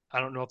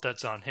 I don't know if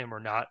that's on him or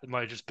not. It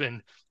might have just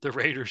been the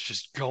Raiders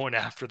just going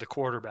after the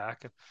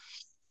quarterback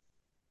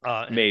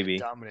and Maybe.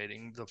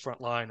 dominating the front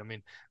line. I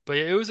mean, but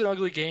yeah, it was an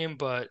ugly game,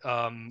 but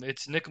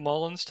it's Nick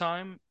Mullins'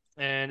 time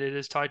and it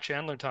is Ty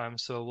Chandler time.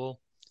 So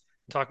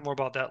Talk more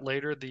about that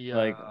later.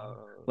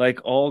 Like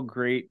all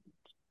great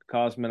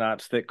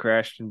cosmonauts that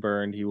crashed and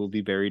burned, he will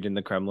be buried in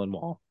the Kremlin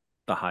wall,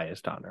 the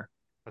highest honor.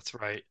 That's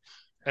right.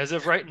 As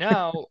of right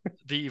now,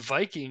 the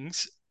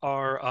Vikings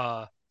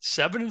are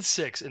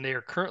 7-6, and they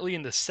are currently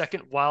in the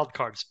second wild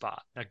card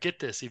spot. Now get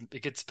this, it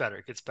gets better.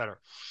 It gets better.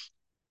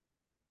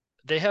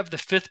 They have the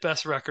fifth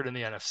best record in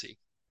the NFC.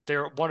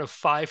 They're one of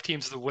five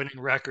teams with a winning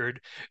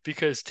record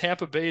because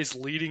Tampa Bay is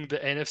leading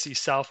the NFC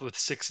South with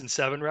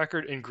 6-7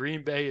 record, and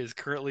Green Bay is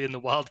currently in the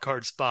wild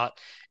card spot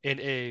in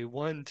a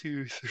one,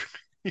 two,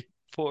 three,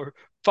 four,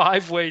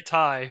 five-way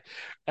tie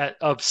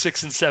of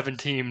 6-7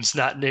 teams,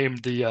 not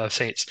named the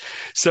Saints.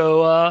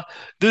 So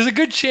there's a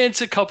good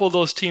chance a couple of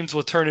those teams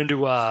will turn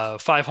into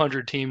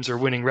 500 teams or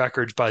winning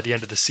records by the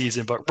end of the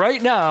season. But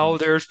right now,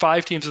 there's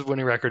five teams with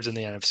winning records in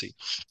the NFC.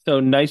 So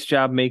nice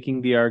job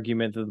making the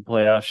argument that the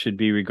playoffs should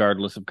be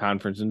regardless of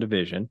conference and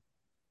division.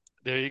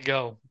 There you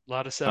go. A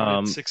lot of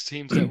 7-6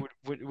 teams that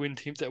would win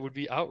teams that would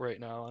be out right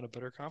now on a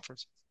better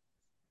conference.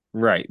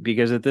 Right,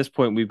 because at this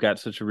point we've got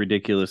such a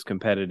ridiculous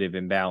competitive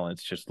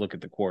imbalance. Just look at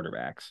the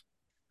quarterbacks.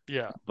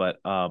 Yeah. But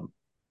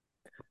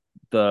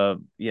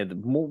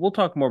we'll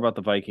talk more about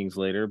the Vikings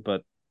later,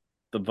 but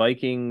the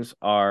Vikings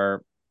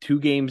are 2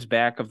 games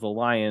back of the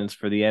Lions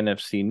for the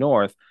NFC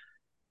North,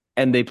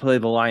 and they play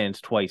the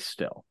Lions twice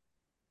still.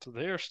 So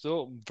they are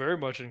still very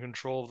much in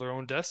control of their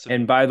own destiny.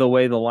 And by the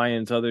way, the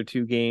Lions' other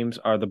 2 games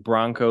are the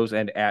Broncos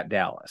and at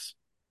Dallas.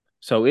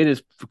 So it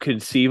is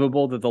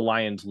conceivable that the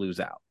Lions lose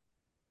out.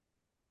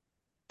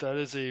 That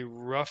is a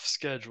rough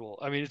schedule.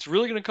 I mean, it's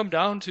really going to come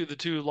down to the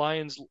two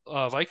Lions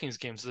Vikings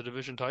games, the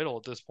division title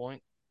at this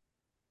point.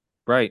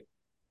 Right.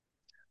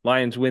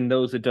 Lions win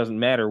those, it doesn't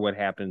matter what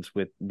happens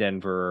with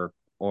Denver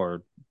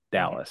or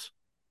Mhm. Dallas.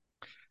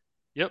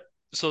 Yep.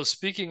 So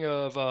speaking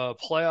of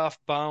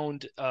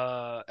playoff-bound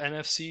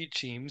NFC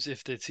teams,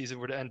 if the season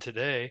were to end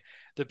today,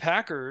 the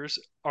Packers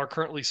are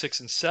currently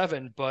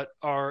 6-7, but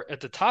are at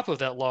the top of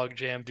that log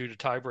jam due to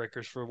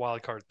tiebreakers for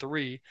wild card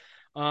three.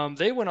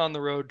 They went on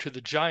the road to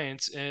the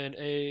Giants in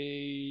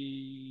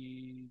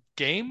a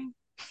game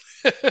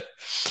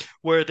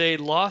where they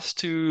lost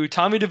to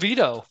Tommy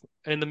DeVito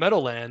in the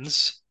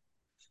Meadowlands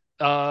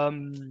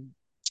um,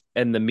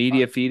 And the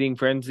media feeding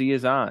frenzy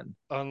is on.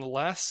 on the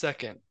last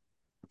second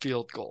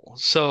field goal.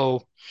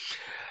 So,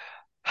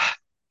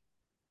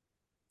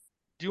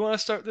 do you want to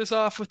start this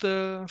off with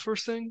the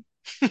first thing?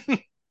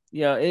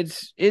 Yeah,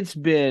 it's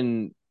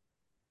been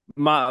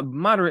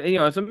moderate.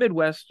 As a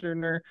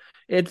Midwesterner,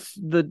 it's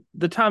the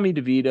Tommy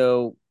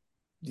DeVito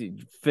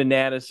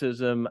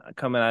fanaticism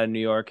coming out of New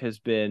York has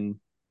been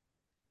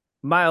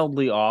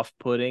mildly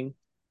off-putting.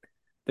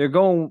 They're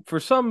going for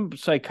some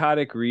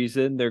psychotic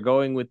reason. They're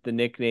going with the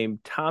nickname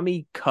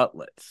Tommy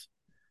Cutlets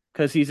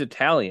because he's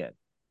Italian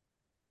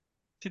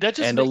See, that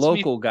just and a makes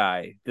me local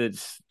guy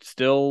that's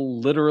still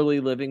literally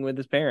living with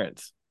his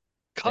parents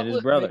and his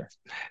Cutlet brother. makes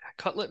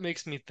Cutlet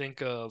makes me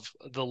think of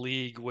the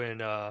league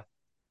when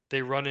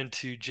they run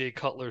into Jay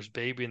Cutler's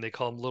baby and they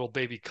call him little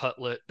baby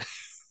Cutlet.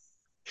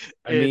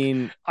 I And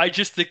mean, I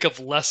just think of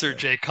lesser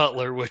Jay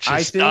Cutler, which I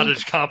is not a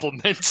think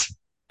compliment.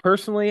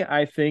 personally,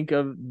 I think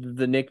of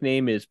the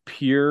nickname as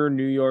pure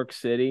New York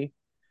City.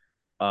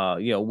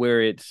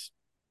 Where it's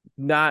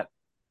not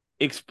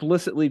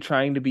explicitly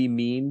trying to be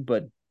mean,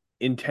 but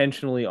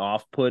intentionally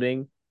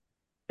off-putting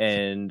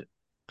and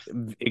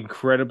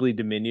incredibly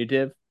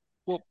diminutive.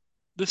 Well,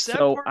 the sad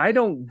So part I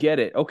don't get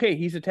it. Okay,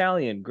 he's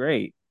Italian,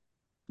 great.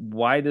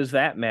 Why does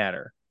that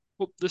matter?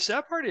 the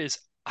sad part is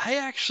I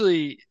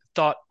actually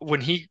thought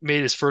when he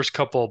made his first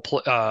couple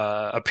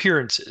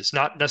appearances,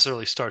 not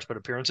necessarily starts, but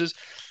appearances,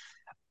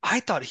 I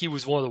thought he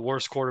was one of the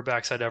worst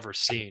quarterbacks I'd ever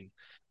seen.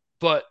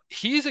 But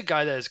he's a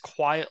guy that has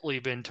quietly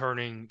been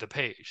turning the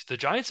page. The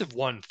Giants have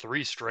won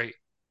three straight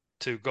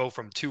to go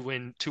from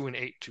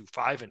 2-8 to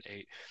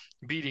 5-8,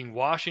 beating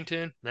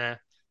Washington, meh,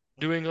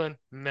 New England,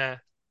 meh,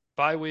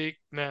 bye week,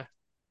 meh,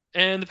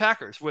 and the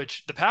Packers,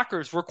 which the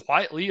Packers were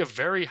quietly a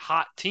very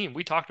hot team.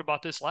 We talked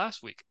about this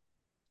last week.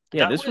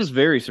 Yeah, That this was was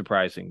very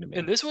surprising to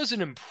and me. this was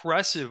an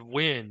impressive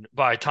win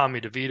by Tommy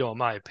DeVito, in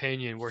my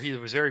opinion, where he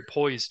was very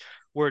poised.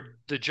 Where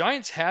the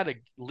Giants had a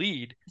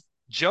lead,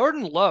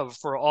 Jordan Love,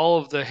 for all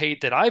of the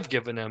hate that I've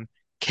given him,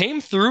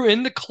 came through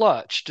in the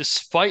clutch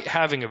despite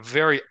having a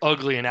very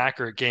ugly and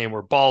accurate game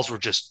where balls were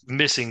just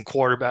missing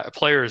quarterback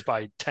players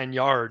by 10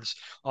 yards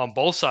on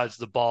both sides of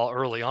the ball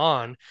early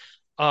on.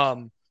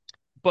 Um,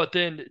 but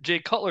then Jay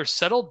Cutler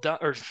settled down,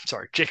 or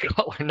sorry, Jay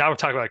Cutler. Now we're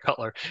talking about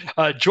Cutler.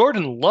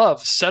 Jordan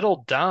Love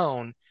settled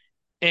down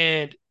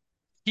and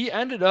he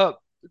ended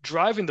up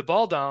driving the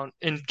ball down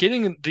and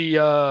getting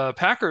the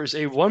Packers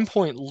a 1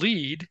 point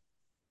lead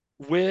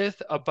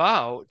with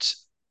about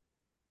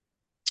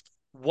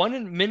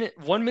 1 minute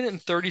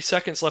and 30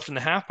 seconds left in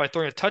the half by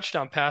throwing a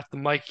touchdown pass to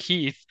Mike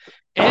Heath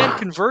and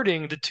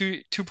converting the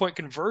two-point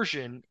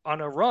conversion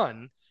on a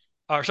run.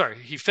 Or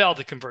sorry, he failed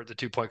to convert the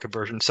 2 point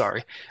conversion,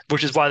 sorry,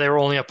 which is why they were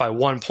only up by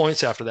 1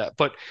 point after that.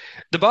 But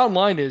the bottom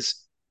line is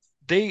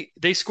they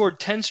scored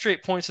 10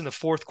 straight points in the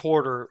fourth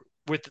quarter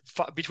with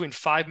between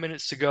 5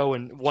 minutes to go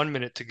and 1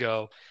 minute to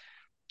go.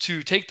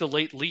 to take the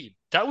late lead.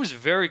 That was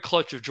very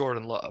clutch of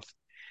Jordan Love.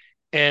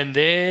 And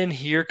then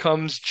here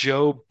comes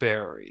Joe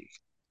Barry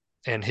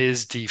and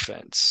his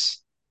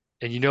defense.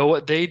 And you know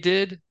what they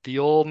did? The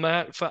old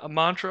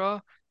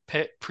mantra,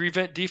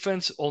 prevent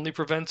defense only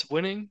prevents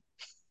winning,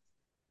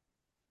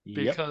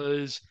 Yep.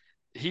 because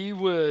he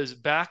was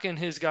backing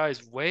his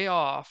guys way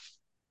off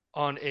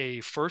on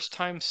a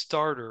first-time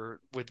starter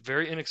with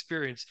very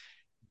inexperience,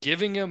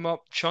 giving him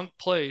up chunk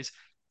plays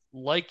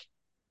like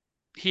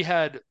he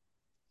had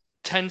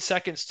 10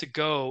 seconds to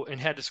go and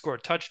had to score a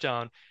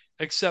touchdown,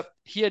 except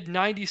he had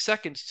 90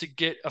 seconds to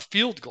get a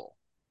field goal.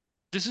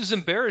 This is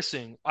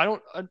embarrassing. I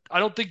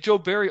don't think Joe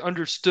Barry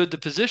understood the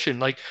position.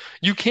 Like,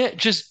 you can't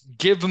just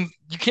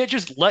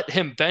let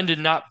him bend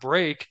and not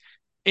break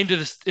into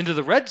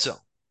the red zone.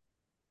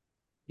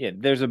 Yeah,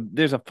 there's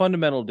a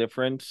fundamental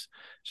difference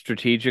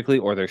strategically,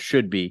 or there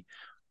should be,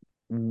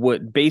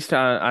 what based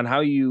on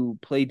how you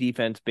play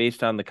defense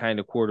based on the kind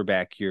of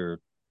quarterback you're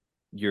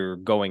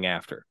going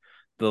after.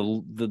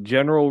 The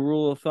general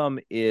rule of thumb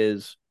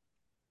is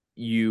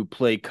you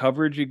play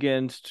coverage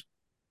against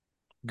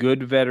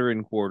good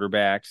veteran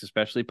quarterbacks,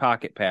 especially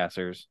pocket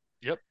passers,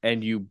 Yep.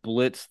 and you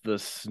blitz the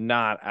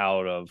snot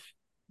out of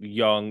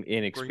young, Bring the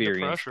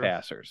inexperienced pressure.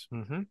 passers.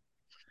 Hmm.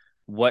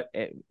 What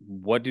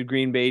did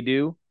Green Bay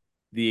do?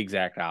 The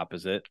exact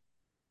opposite.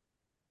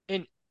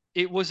 And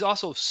it was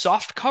also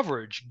soft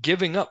coverage,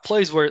 giving up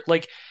plays where,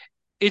 like,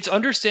 it's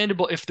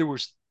understandable if there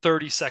was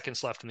 30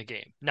 seconds left in the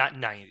game, not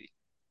 90.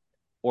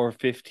 Or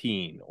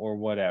 15 or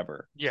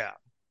whatever, Yeah,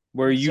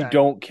 where you exactly.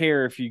 don't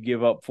care if you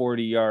give up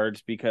 40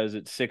 yards because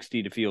it's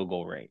 60 to field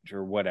goal range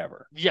or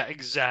whatever. Yeah,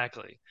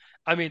 exactly.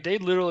 I mean, they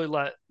literally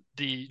let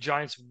the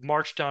Giants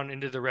march down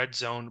into the red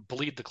zone,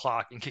 bleed the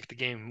clock, and kick the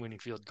game-winning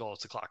field goal as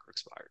the clock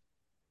expired.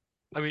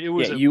 I mean, it Yeah,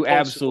 was a you post-appointed.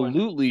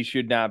 absolutely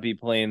should not be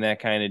playing that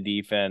kind of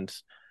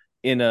defense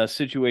in a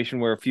situation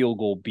where a field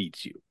goal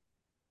beats you.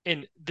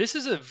 And this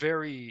is a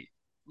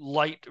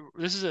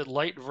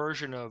light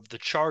version of the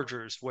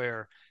Chargers,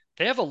 where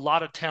they have a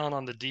lot of talent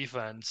on the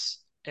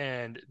defense,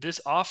 and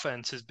this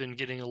offense has been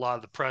getting a lot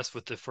of the press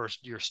with the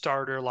first year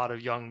starter, a lot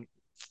of young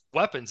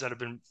weapons that have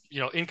been,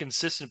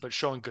 inconsistent but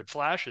showing good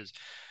flashes.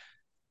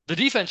 The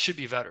defense should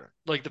be better.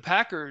 Like, the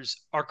Packers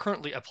are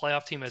currently a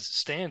playoff team as it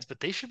stands, but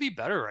they should be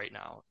better right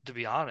now, to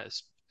be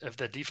honest, if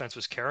the defense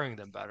was carrying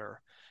them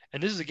better.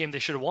 And this is a game they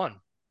should have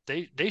won.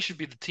 They should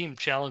be the team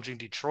challenging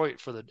Detroit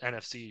for the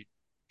NFC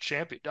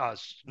champion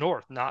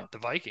North, not the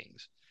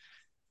Vikings.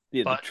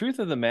 Yeah, the But truth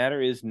of the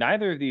matter is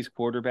neither of these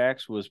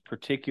quarterbacks was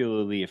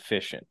particularly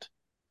efficient.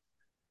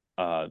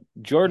 no.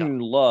 Jordan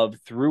Love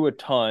threw a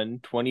ton,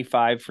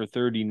 25 for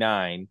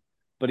 39,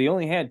 but he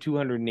only had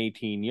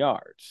 218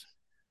 yards.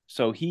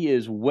 So he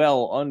is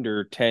well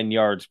under 10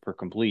 yards per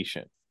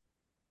completion.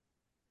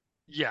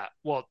 Yeah,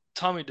 well,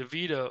 Tommy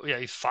DeVito, yeah,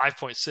 he's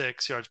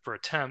 5.6 yards per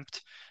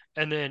attempt.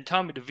 And then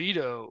Tommy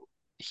DeVito,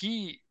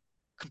 he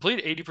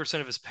completed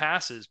 80% of his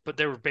passes, but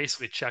they were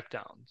basically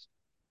checkdowns,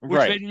 which made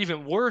Right. it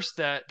even worse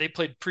that they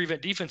played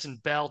prevent defense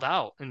and bailed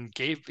out and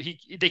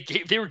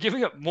they were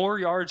giving up more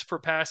yards per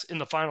pass in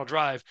the final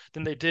drive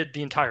than they did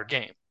the entire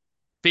game,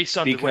 based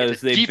on the way the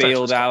defense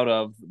was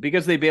called.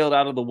 Because they bailed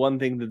out of the one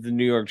thing that the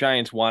New York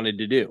Giants wanted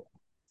to do.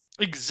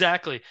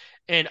 Exactly.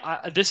 And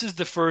this is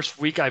the first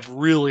week I've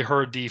really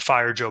heard the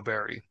fire Joe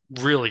Barry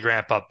really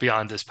ramp up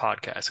beyond this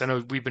podcast. I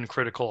know we've been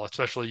critical,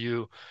 especially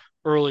you,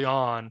 early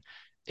on.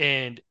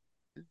 And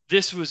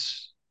this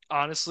was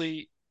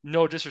honestly,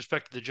 no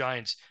disrespect to the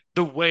Giants,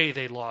 the way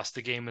they lost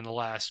the game in the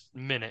last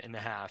minute and a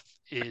half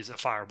is a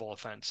fireable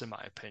offense, in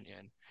my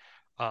opinion.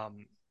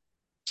 Um,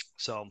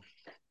 so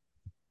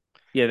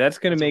Yeah, that's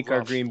going to that's a make our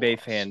rough Green Bay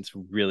loss. fans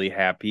really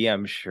happy,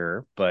 I'm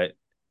sure. But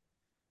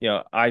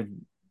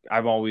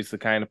I'm always the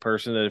kind of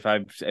person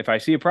that if I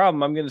see a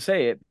problem, I'm going to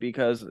say it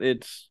because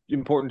it's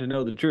important to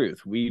know the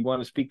truth. We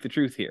want to speak the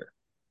truth here.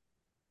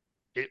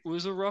 It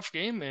was a rough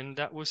game, and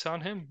that was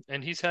on him.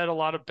 And he's had a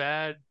lot of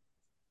bad,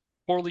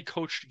 poorly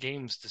coached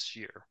games this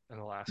year in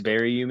the last couple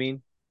Barry, of you years.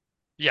 mean?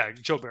 Yeah,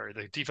 Joe Barry,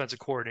 the defensive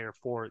coordinator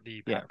for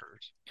the Yeah.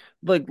 Packers.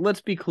 Like,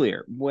 let's be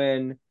clear.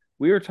 When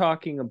we were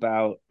talking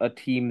about a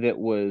team that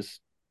was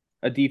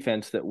a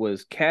defense that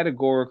was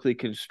categorically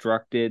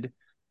constructed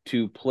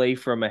to play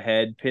from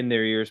ahead, pin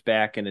their ears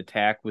back, and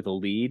attack with a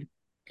lead,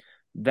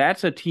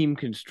 that's a team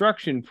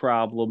construction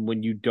problem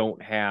when you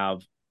don't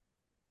have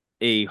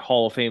a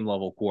Hall of Fame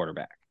level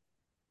quarterback.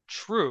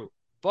 True,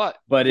 but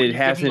But when it you give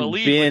them a hasn't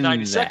lead with 90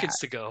 been that. seconds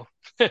to go,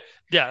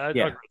 yeah, I agree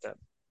Yeah. with that.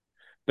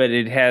 But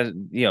it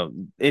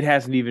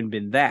hasn't even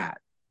been that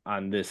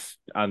on this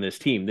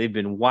team. They've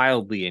been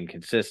wildly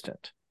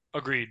inconsistent.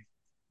 Agreed.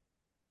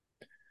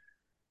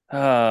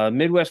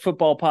 Midwest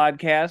Football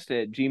Podcast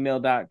at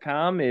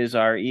gmail.com is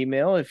our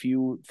email. If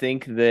you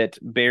think that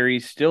Barry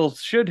still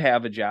should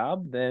have a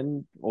job,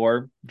 then,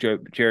 or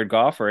Jared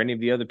Goff or any of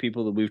the other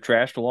people that we've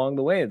trashed along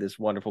the way of this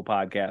wonderful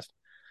podcast,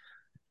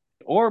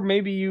 or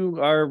maybe you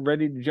are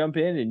ready to jump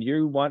in and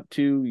you want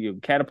to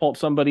catapult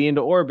somebody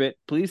into orbit,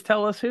 please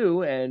tell us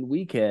who, and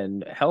we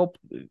can help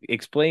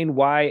explain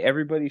why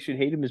everybody should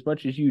hate him as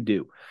much as you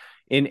do.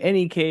 In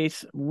any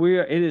case,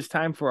 it is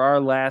time for our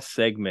last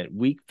segment,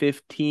 week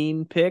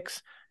 15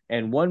 picks.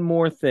 And one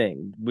more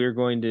thing, we're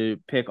going to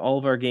pick all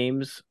of our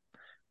games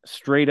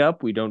straight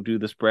up. We don't do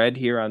the spread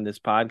here on this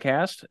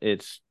podcast.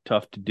 It's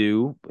tough to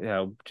do,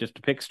 just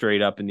to pick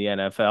straight up in the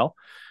NFL.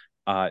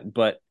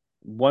 But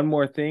one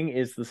more thing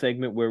is the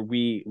segment where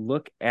we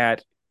look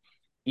at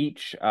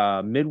each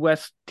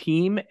Midwest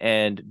team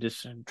and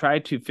just try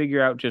to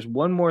figure out just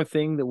one more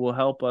thing that will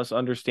help us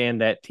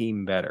understand that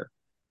team better.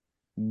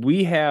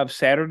 We have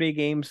Saturday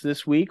games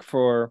this week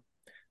for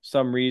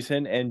some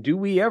reason. And do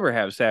we ever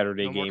have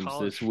Saturday No more games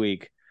this college.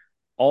 week?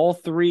 All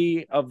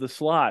three of the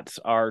slots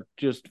are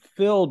just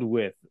filled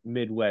with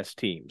Midwest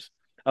teams.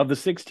 Of the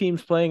six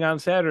teams playing on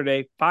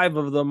Saturday, five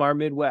of them are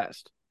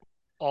Midwest.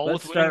 All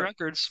Let's with winning start.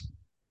 records.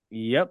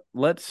 Yep.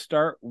 Let's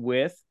start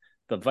with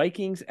the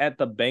Vikings at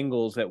the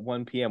Bengals at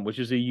 1 p.m., which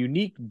is a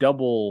unique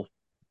double,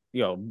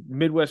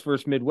 Midwest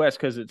versus Midwest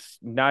because it's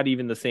not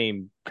even the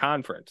same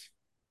conference.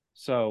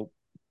 So,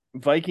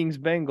 Vikings,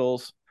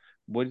 Bengals,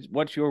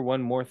 what's your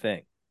one more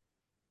thing?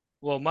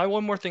 Well, my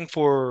one more thing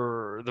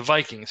for the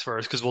Vikings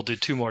first, because we'll do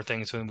two more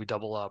things when we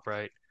double up,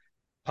 right?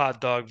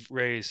 Hot dog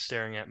Ray's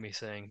staring at me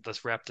saying,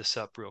 "Let's wrap this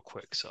up real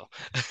quick." So,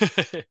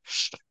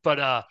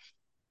 but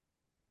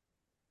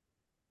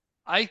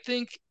I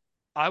think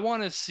I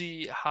want to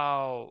see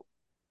how.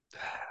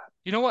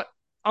 You know what?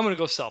 I'm gonna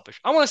go selfish.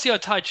 I want to see how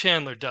Ty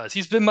Chandler does.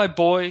 He's been my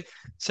boy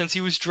since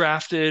he was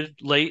drafted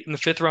late in the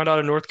fifth round out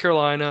of North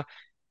Carolina,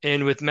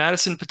 and with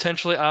Madison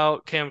potentially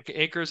out, Cam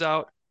Akers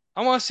out,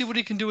 I want to see what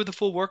he can do with the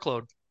full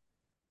workload.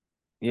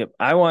 Yep.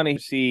 I want to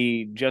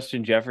see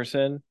Justin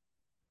Jefferson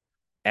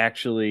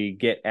actually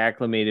get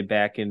acclimated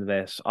back into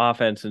this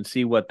offense and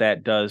see what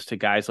that does to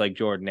guys like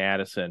Jordan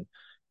Addison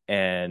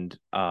and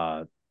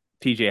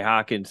TJ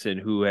Hawkinson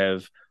who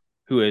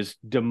has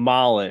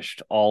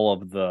demolished all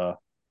of the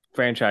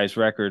franchise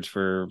records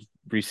for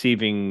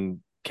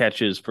receiving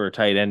catches for a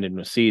tight end in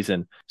a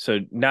season. So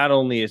not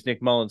only is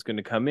Nick Mullins going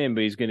to come in,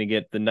 but he's going to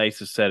get the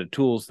nicest set of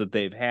tools that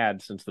they've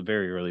had since the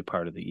very early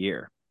part of the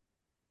year.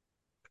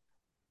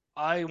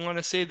 I want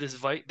to say the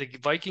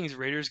Vikings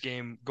Raiders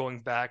game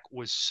going back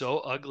was so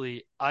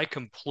ugly. I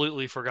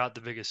completely forgot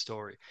the biggest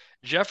story.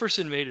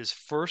 Jefferson made his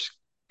first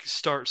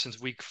start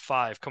since week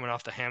 5 coming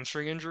off the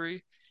hamstring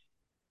injury.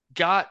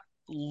 Got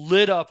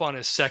lit up on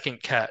his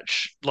second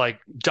catch. Like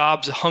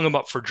Dobbs hung him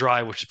up for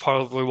dry, which is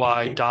probably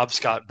why Dobbs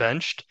got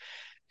benched.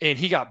 And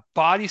he got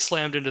body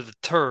slammed into the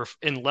turf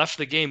and left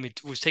the game. He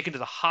was taken to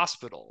the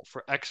hospital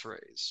for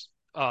x-rays,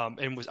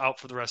 and was out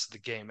for the rest of the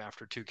game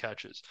after two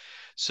catches.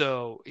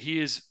 So he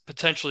is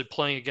potentially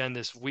playing again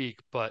this week,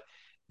 but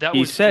that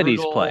He was said he's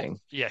brutal. playing.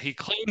 Yeah, he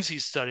claims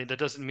he's studying. That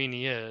doesn't mean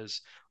he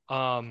is.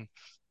 Um,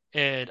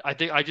 and I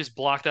think I just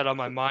blocked that on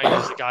my mind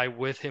as a guy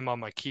with him on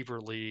my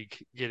keeper league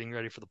getting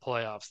ready for the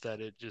playoffs, that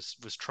it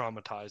just was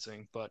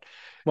traumatizing. But I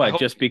What, hope,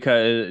 just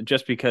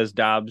because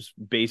Dobbs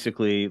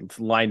basically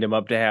lined him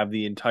up to have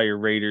the entire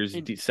Raiders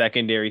and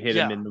secondary hit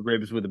him yeah, in the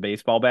ribs with a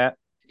baseball bat?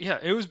 yeah,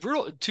 it was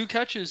brutal. Two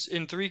catches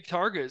in three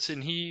targets,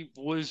 and he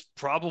was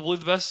probably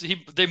the best.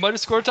 They might have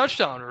scored a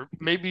touchdown or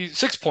maybe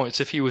 6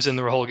 points if he was in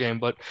the whole game.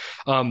 But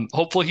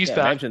hopefully he's Yeah,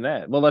 back. imagine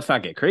that. Well, let's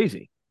not get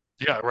crazy.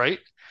 Yeah, right.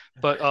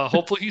 But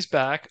hopefully he's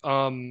back.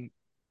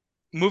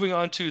 Moving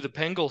on to the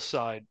Bengals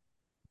side,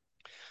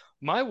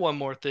 my one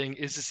more thing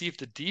is to see if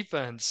the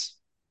defense,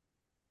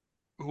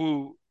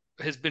 who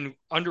has been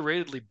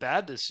underratedly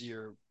bad this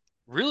year,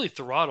 really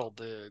throttled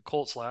the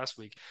Colts last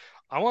week.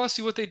 I want to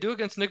see what they do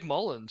against Nick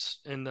Mullins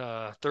and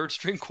third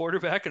string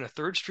quarterback and a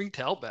third string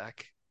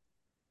tailback.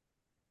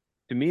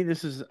 To me,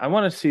 I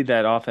want to see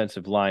that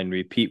offensive line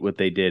repeat what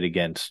they did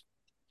against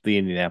the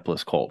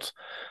Indianapolis Colts.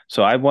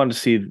 So I want to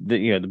see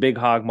the big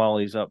hog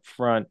mollies up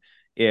front.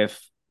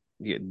 If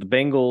the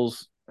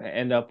Bengals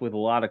end up with a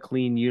lot of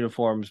clean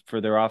uniforms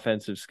for their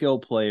offensive skill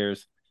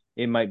players,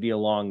 it might be a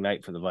long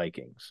night for the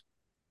Vikings.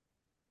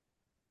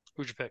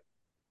 Who'd you pick?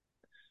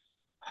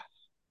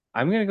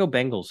 I'm going to go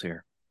Bengals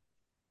here.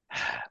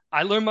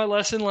 I learned my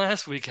lesson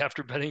last week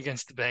after betting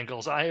against the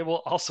Bengals. I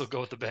will also go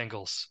with the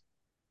Bengals.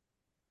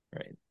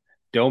 Right.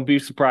 Don't be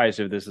surprised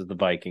if this is the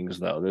Vikings,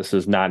 though. This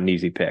is not an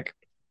easy pick.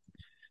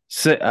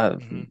 So,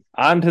 Hmm.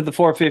 on to the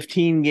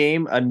 4:15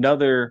 game,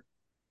 another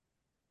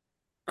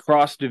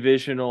cross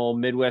divisional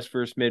Midwest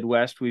versus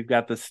Midwest. We've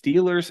got the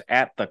Steelers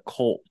at the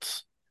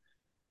Colts.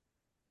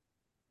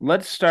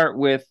 Let's start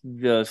with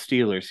the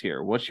Steelers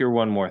here. What's your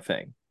one more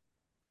thing?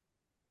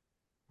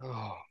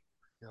 Oh,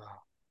 yeah.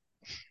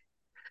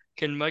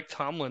 Can Mike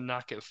Tomlin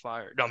not get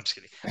fired? No, I'm just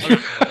kidding. I'm not going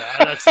with that.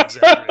 That's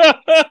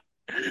exaggerated.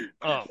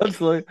 Um,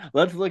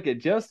 Let's look at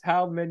just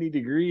how many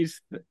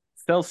degrees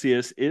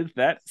Celsius is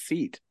that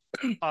seat.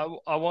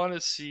 I want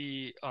to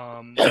see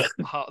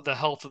how the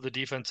health of the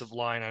defensive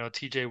line. I know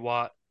TJ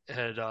Watt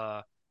had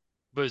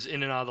was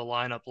in and out of the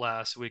lineup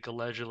last week.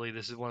 Allegedly,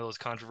 this is one of those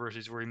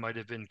controversies where he might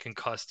have been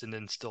concussed and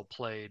then still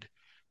played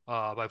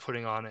by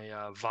putting on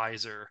a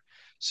visor.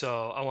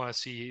 So I want to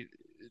see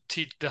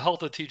the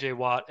health of TJ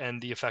Watt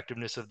and the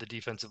effectiveness of the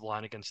defensive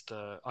line against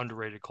the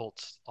underrated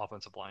Colts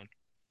offensive line.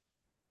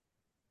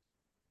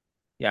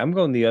 Yeah, I'm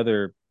going the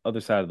other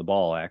side of the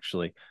ball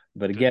actually.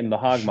 But Good. again, the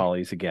hog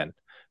mollies again.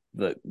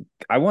 The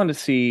I want to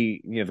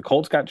see, the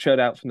Colts got shut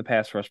out from the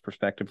pass rush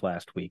perspective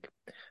last week.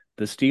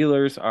 The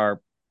Steelers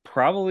are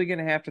probably going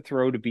to have to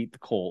throw to beat the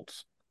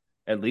Colts,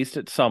 at least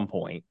at some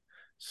point.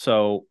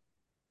 So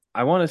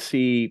I want to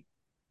see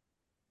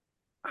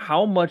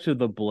how much of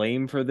the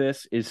blame for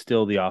this is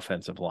still the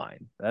offensive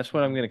line. That's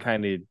what I'm Mhm. going to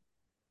kind of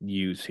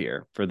use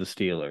here for the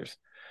Steelers.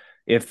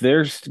 If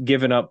they're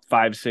giving up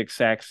 5, 6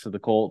 sacks to the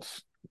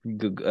Colts,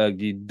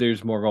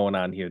 there's more going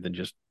on here than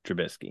just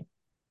Trubisky.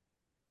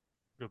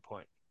 Good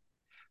point.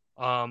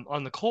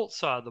 On the Colts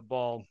side of the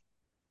ball,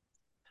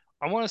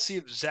 I want to see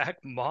if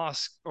Zach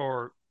Moss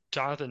or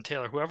Jonathan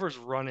Taylor, whoever's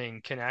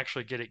running, can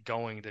actually get it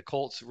going. The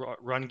Colts'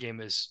 run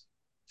game is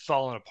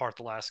fallen apart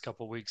the last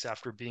couple of weeks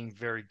after being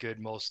very good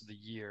most of the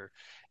year,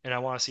 and I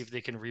want to see if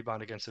they can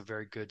rebound against a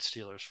very good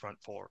Steelers front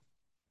four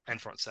and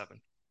front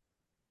seven.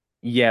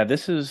 Yeah,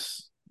 this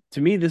is a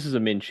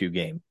Minshew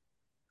game.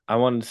 I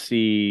want to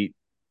see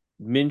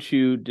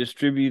Minshew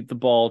distribute the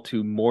ball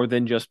to more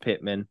than just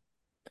Pittman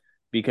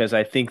because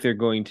I think they're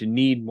going to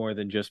need more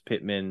than just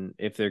Pittman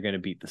if they're going to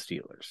beat the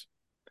Steelers.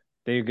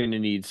 They're going to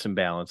need some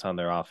balance on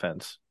their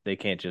offense. They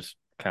can't just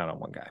count on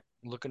one guy.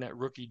 Looking at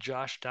rookie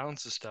Josh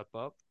Downs to step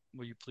up.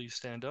 Will you please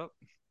stand up?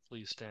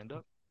 Please stand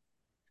up.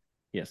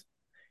 Yes.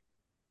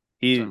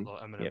 Sorry, a He little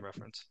Eminem Yep.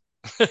 reference.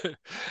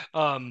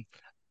 um,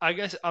 I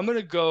guess I'm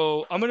gonna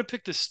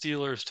pick the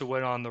Steelers to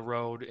win on the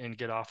road and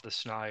get off the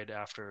schneid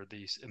after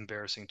these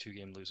embarrassing 2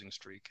 game losing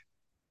streak.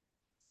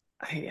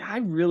 I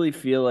really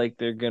feel like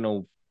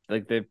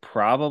they're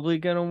probably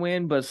gonna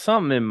win, but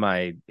something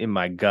in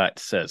my gut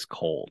says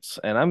Colts,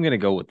 and I'm gonna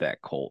go with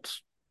that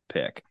Colts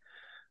pick.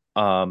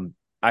 Um,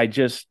 I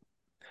just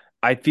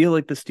I feel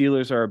like the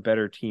Steelers are a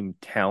better team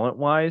talent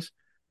wise,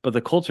 but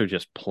the Colts are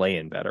just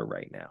playing better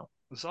right now.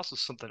 There's also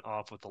something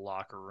off with the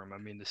locker room. I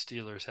mean, the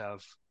Steelers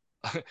have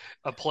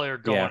a player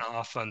Yeah. going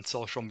off on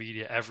social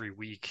media every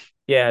week.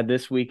 Yeah,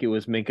 this week it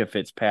was Minka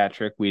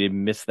Fitzpatrick. We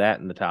didn't miss that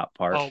in the top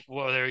part. Oh,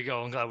 well, there you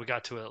go. I'm glad we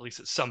got to it at least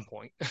at some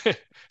point.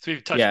 So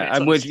we've touched Yeah, base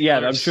on the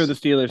I'm sure the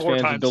Steelers Steelers four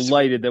fans are times this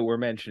week. delighted that we're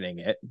mentioning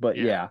it, but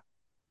Yeah. yeah.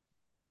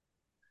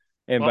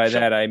 And Well, by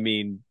that I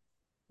mean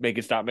make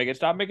it stop, make it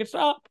stop, make it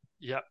stop.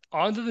 yeah,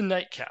 on to the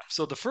nightcap.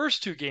 So the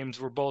first 2 games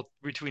were both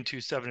between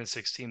two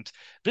 7-6 teams.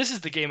 This is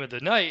the game of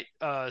the night.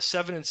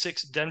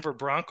 7-6 Denver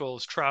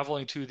Broncos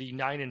traveling to the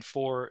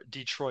 9-4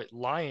 Detroit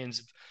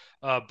Lions.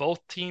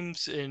 Both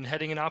teams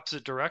heading in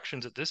opposite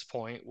directions at this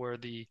point, where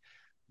the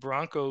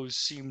Broncos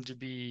seem to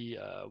be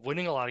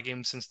winning a lot of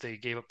games since they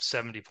gave up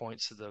 70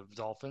 points to the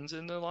Dolphins,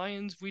 and the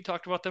Lions, we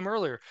talked about them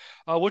earlier.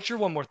 What's your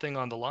one more thing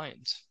on the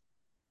Lions?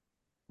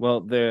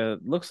 Well, the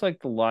looks like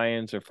the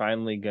Lions are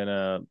finally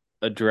gonna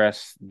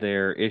address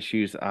their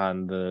issues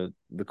on the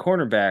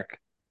cornerback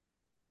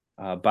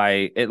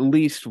by at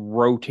least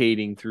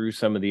rotating through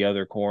some of the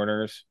other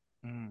corners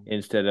Mm.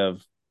 instead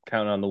of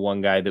counting on the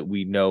one guy that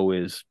we know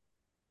is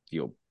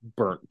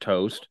burnt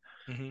toast.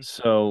 Hmm.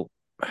 So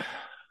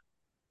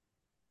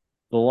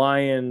the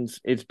Lions,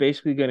 it's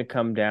basically going to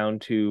come down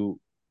to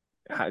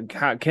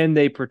how can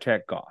they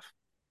protect Goff?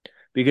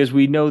 Because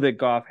we know that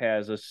Goff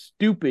has a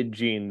stupid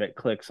gene that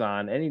clicks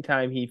on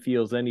anytime he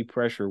feels any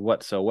pressure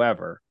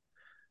whatsoever.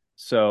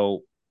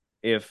 So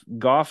if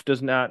Goff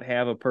does not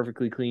have a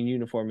perfectly clean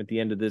uniform at the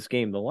end of this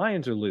game, the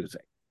Lions are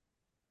losing.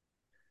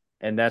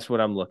 And that's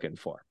what I'm looking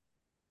for.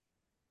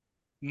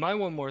 My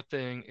one more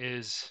thing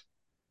is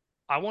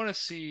I want to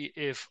see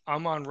if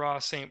Amon-Ra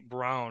St.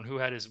 Brown, who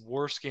had his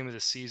worst game of the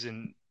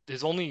season,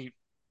 his only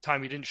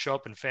time he didn't show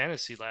up in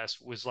fantasy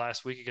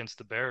last week against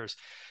the Bears.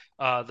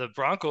 The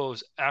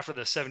Broncos, after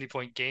the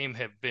 70-point game,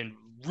 have been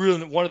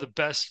really one of the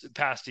best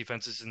pass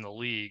defenses in the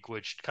league,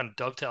 which kind of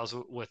dovetails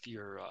with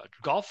your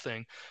golf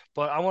thing.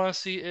 But I want to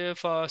see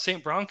if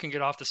St. Brown can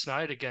get off the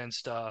snide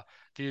against the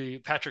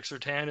Patrick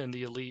Surtain and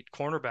the elite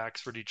cornerbacks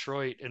for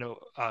Detroit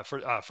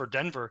for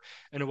Denver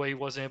in a way he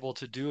wasn't able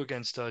to do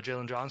against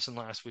Jalen Johnson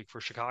last week for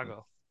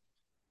Chicago.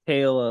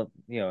 Taylor,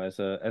 as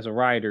a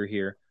rider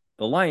here,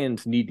 the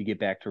Lions need to get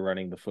back to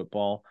running the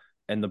football,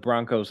 and the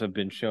Broncos have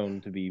been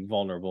shown to be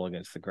vulnerable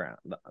against the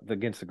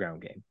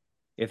ground game.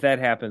 If that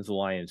happens, the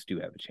Lions do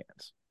have a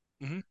chance.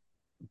 Hmm.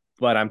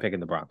 But I'm picking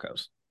the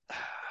Broncos.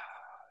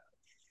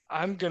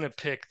 I'm gonna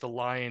pick the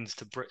Lions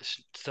to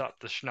stop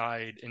the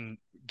Schneid and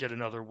get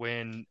another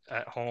win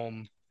at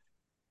home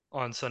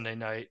on Sunday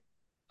night.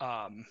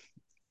 Um,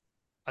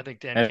 I think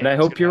Dan And I Campbell's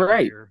hope gonna you're have a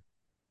right. year.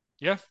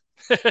 Yeah.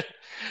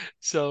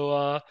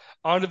 So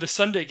on to the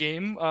Sunday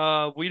game.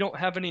 We don't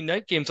have any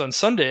night games on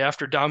Sunday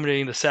after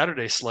dominating the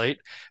Saturday slate.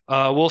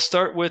 We'll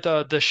start with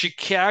the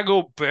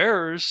Chicago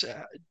Bears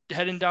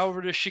heading down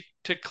over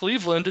to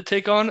Cleveland to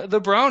take on the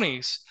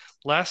Brownies.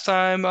 Last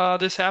time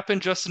this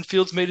happened, Justin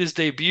Fields made his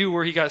debut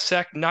where he got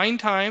sacked 9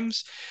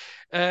 times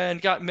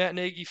and got Matt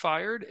Nagy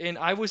fired. And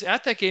I was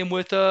at that game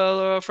with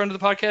a friend of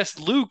the podcast,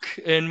 Luke,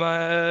 and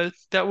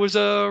that was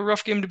a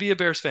rough game to be a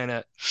Bears fan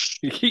at.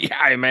 Yeah,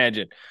 I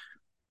imagine.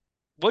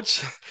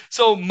 What's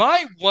so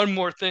my one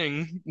more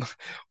thing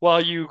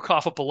while you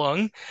cough up a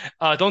lung,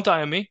 don't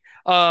die on me,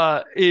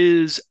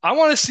 is I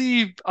want to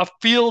see a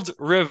Fields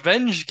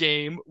revenge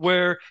game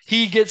where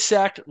he gets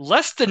sacked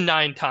less than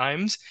 9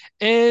 times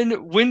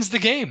and wins the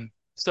game.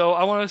 So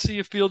I want to see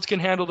if Fields can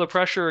handle the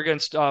pressure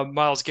against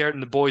Myles Garrett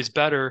and the boys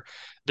better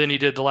than he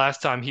did the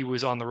last time he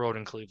was on the road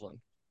in Cleveland.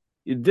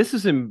 This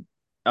is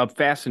a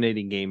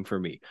fascinating game for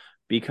me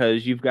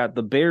because you've got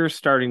the Bears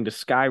starting to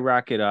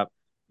skyrocket up.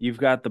 You've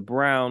got the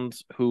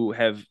Browns who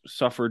have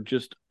suffered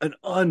just an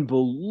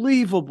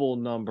unbelievable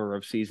number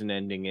of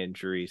season-ending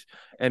injuries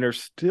and are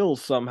still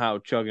somehow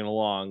chugging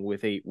along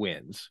with 8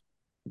 wins.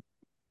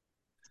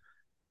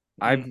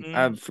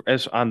 Hmm.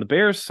 As on the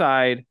Bears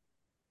side,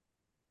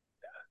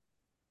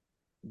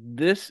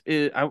 this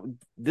is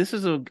this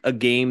is a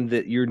game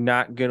that you're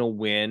not going to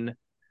win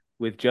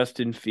with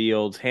Justin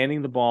Fields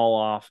handing the ball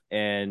off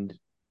and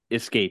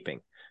escaping.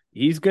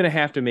 He's going to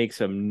have to make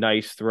some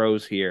nice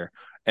throws here.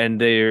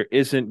 And there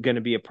isn't going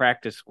to be a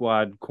practice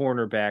squad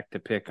cornerback to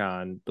pick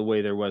on the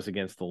way there was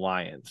against the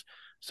Lions.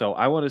 So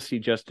I want to see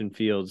Justin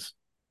Fields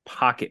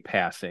pocket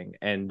passing,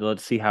 and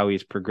let's see how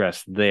he's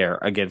progressed there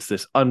against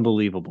this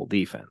unbelievable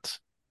defense.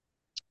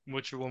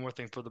 What's your one more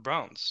thing for the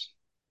Browns?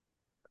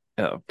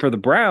 For the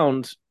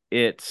Browns,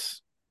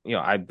 it's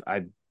I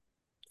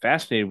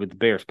fascinated with the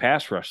Bears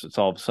pass rush that's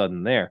all of a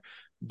sudden there.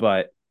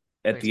 But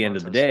at Thanks, the end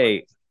of the Montez Sweat.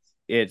 day,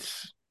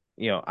 it's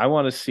I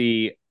want to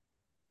see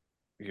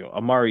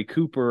Amari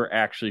Cooper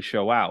actually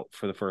show out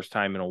for the first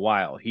time in a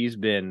while. He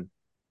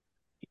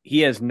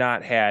has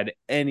not had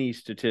any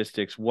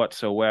statistics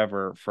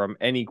whatsoever from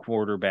any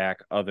quarterback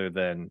other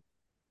than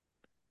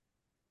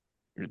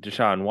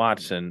Deshaun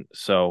Watson.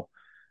 So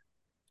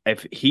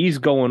if he's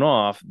going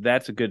off,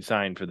 that's a good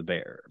sign for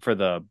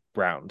the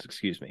Browns,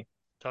 excuse me.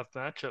 Tough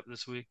matchup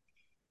this week.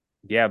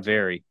 Yeah, So,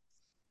 very.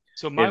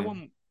 so my It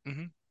one.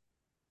 Mhm.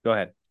 Go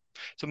ahead.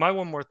 So my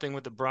one more thing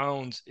with the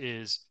Browns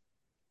is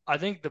I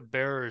think the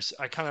Bears.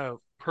 I kind of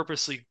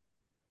purposely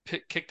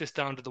kicked this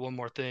down to the one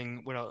more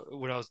thing when I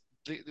was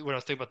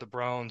thinking about the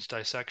Browns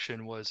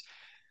dissection was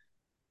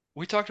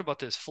we talked about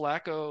this.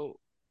 Flacco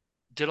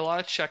did a lot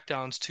of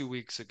checkdowns 2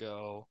 weeks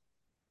ago.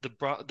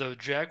 The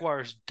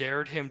Jaguars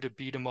dared him to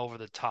beat him over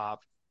the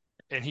top,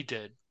 and he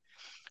did.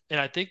 And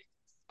I think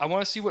I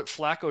want to see what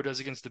Flacco does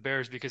against the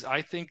Bears because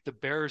I think the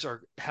Bears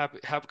are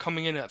have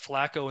coming in at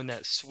Flacco in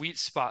that sweet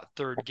spot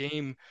third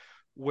game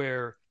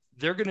where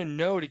they're going to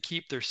know to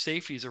keep their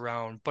safeties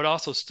around, but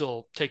also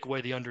still take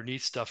away the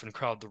underneath stuff and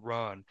crowd the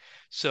run.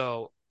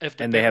 So if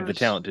the And they have the Bears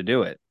talent to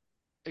do it.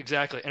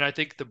 exactly, and I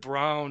think the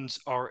Browns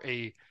are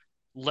a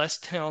less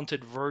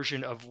talented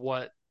version of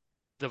what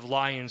the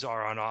Lions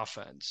are on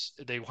offense.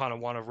 They kind of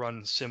want to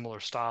run similar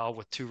style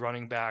with two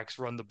running backs,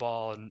 run the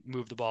ball and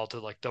move the ball to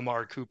like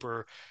Damar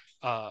Cooper,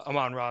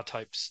 Amon-Ra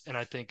types. And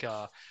I think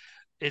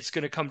it's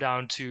going to come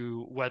down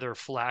to whether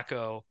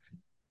Flacco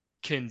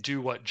can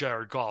do what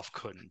Jared Goff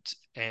couldn't.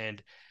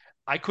 And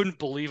I couldn't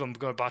believe I'm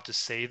about to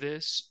say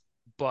this,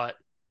 but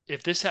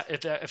if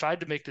I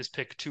had to make this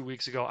pick 2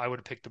 weeks ago, I would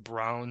have picked the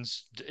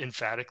Browns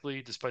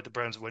emphatically, despite the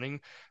Browns winning.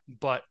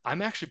 But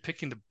I'm actually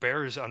picking the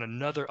Bears on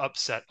another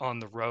upset on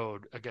the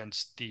road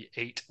against the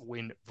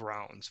 8-win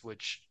Browns,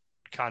 which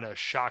kind of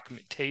shocked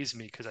me, tased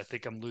me because I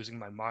think I'm losing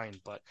my mind.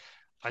 But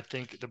I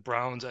think the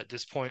Browns at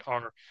this point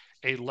are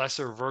a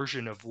lesser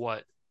version of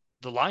what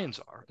the Lions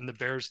are, and the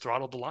Bears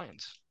throttled the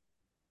Lions.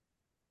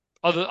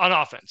 Other on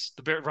offense,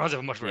 the Browns have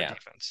a much better Yeah.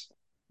 defense.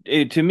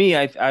 To me,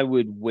 I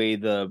would weigh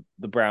the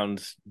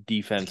Browns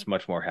defense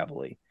much more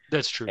heavily.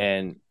 That's true.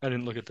 And I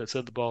didn't look at that.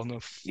 Said the ball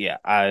enough. yeah,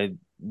 I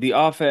the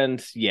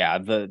offense, yeah,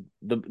 the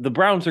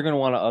Browns are going to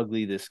want to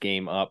ugly this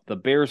game up. The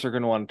Bears are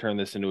going to want to turn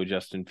this into a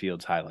Justin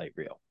Fields highlight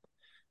reel.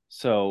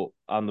 So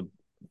on the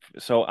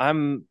so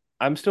I'm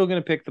still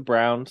going to pick the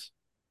Browns,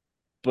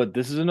 but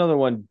this is another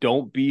one.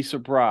 Don't be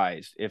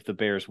surprised if the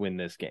Bears win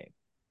this game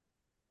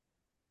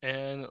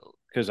And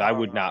because I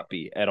would uh, not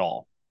be at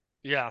all.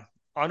 yeah,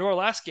 on to our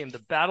last game, the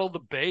Battle of the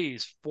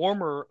Bays,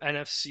 former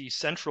NFC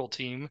Central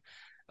team,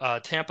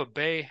 Tampa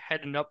Bay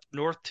heading up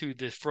north to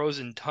the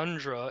frozen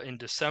tundra in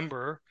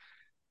December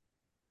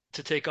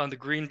to take on the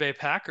Green Bay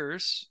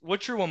Packers.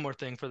 What's your one more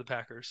thing for the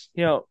Packers?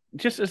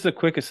 Just as a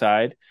quick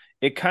aside,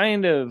 it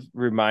kind of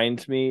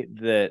reminds me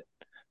that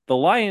the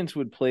Lions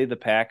would play the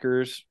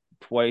Packers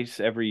twice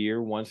every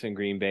year, once in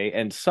Green Bay,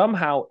 and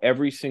somehow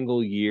every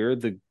single year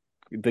the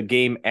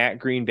game at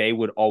Green Bay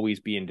would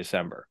always be in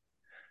December.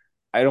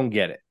 I don't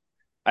get it.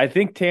 I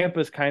think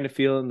Tampa's kind of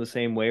feeling the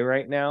same way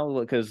right now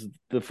because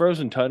the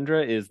frozen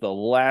tundra is the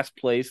last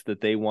place that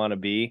they want to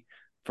be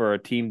for a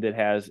team that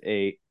has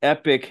a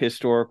epic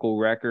historical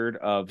record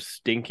of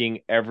stinking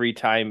every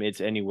time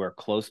it's anywhere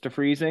close to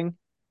freezing.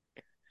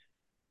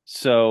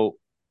 So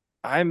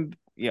I'm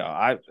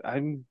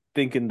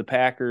thinking the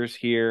Packers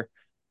here.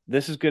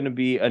 This is going to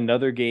be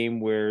another game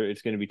where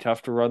it's going to be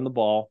tough to run the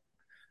ball,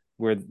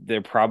 where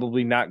they're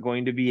probably not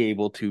going to be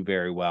able to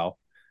very well.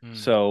 Hmm.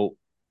 So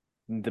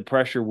the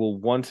pressure will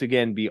once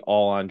again be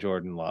all on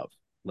Jordan Love.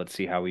 Let's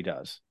see how he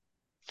does.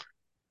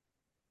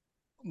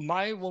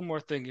 My one more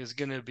thing is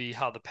going to be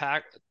how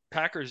the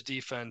Packers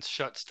defense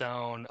shuts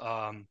down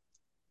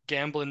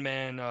gambling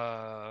man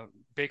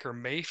Baker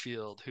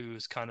Mayfield,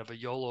 who's kind of a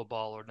YOLO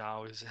baller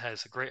now,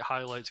 has great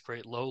highlights,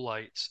 great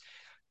lowlights.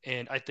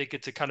 And I think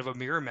it's a kind of a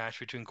mirror match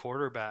between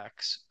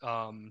quarterbacks,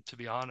 to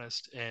be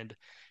honest. And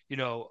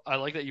I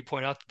like that you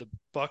point out that the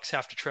Bucks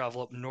have to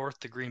travel up north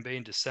to Green Bay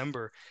in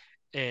December,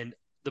 and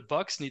the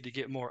Bucks need to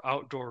get more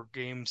outdoor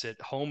games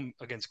at home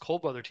against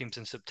cold weather teams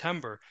in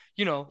September.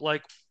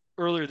 Like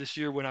earlier this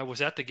year when I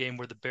was at the game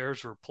where the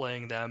Bears were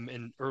playing them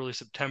in early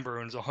September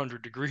and it was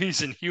 100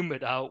 degrees and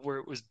humid out, where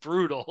it was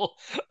brutal.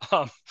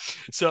 Um,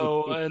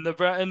 and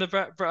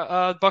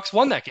the Bucks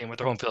won that game with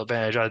their home field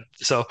advantage.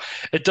 So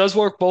it does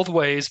work both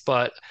ways,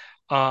 but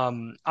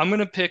I'm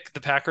gonna pick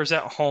the Packers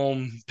at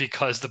home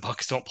because the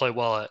Bucks don't play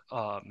well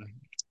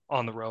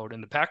on the road,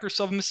 and the Packers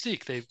still have a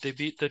mystique. They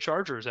beat the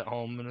Chargers at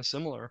home in a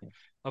similar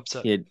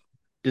upset. It,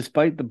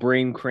 despite the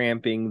brain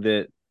cramping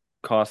that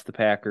cost the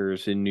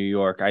Packers in New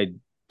York, I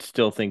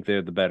still think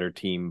they're the better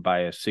team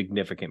by a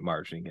significant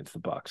margin against the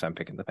Bucks. I'm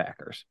picking the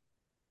Packers.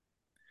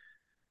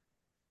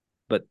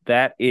 But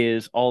that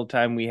is all the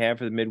time we have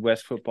for the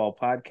Midwest Football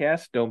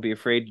Podcast. Don't be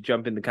afraid to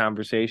jump in the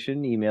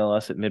conversation. Email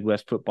us at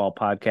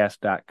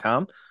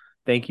midwestfootballpodcast.com.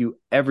 Thank you,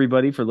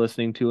 everybody, for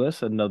listening to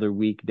us another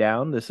week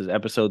down. This is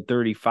episode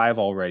 35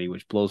 already,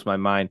 which blows my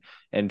mind.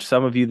 And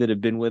some of you that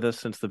have been with us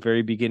since the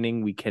very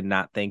beginning, we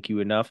cannot thank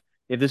you enough.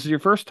 If this is your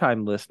first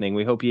time listening,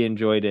 we hope you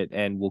enjoyed it,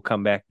 and we'll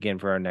come back again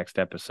for our next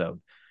episode.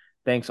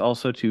 Thanks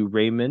also to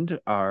Raymond,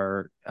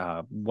 our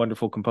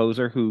wonderful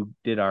composer who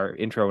did our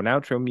intro and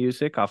outro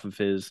music off of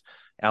his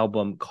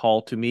album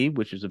Call to Me,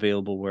 which is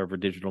available wherever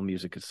digital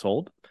music is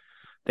sold.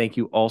 Thank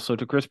you also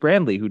to Chris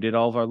Brandley, who did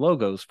all of our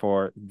logos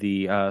for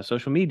the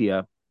social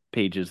media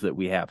pages that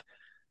we have.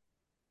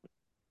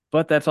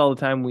 But that's all the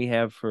time we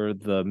have for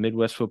the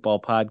Midwest Football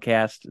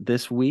Podcast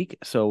this week.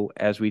 So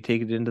as we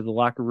take it into the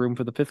locker room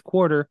for the fifth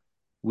quarter,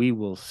 we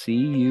will see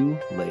you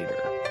later.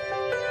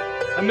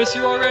 I miss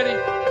you already.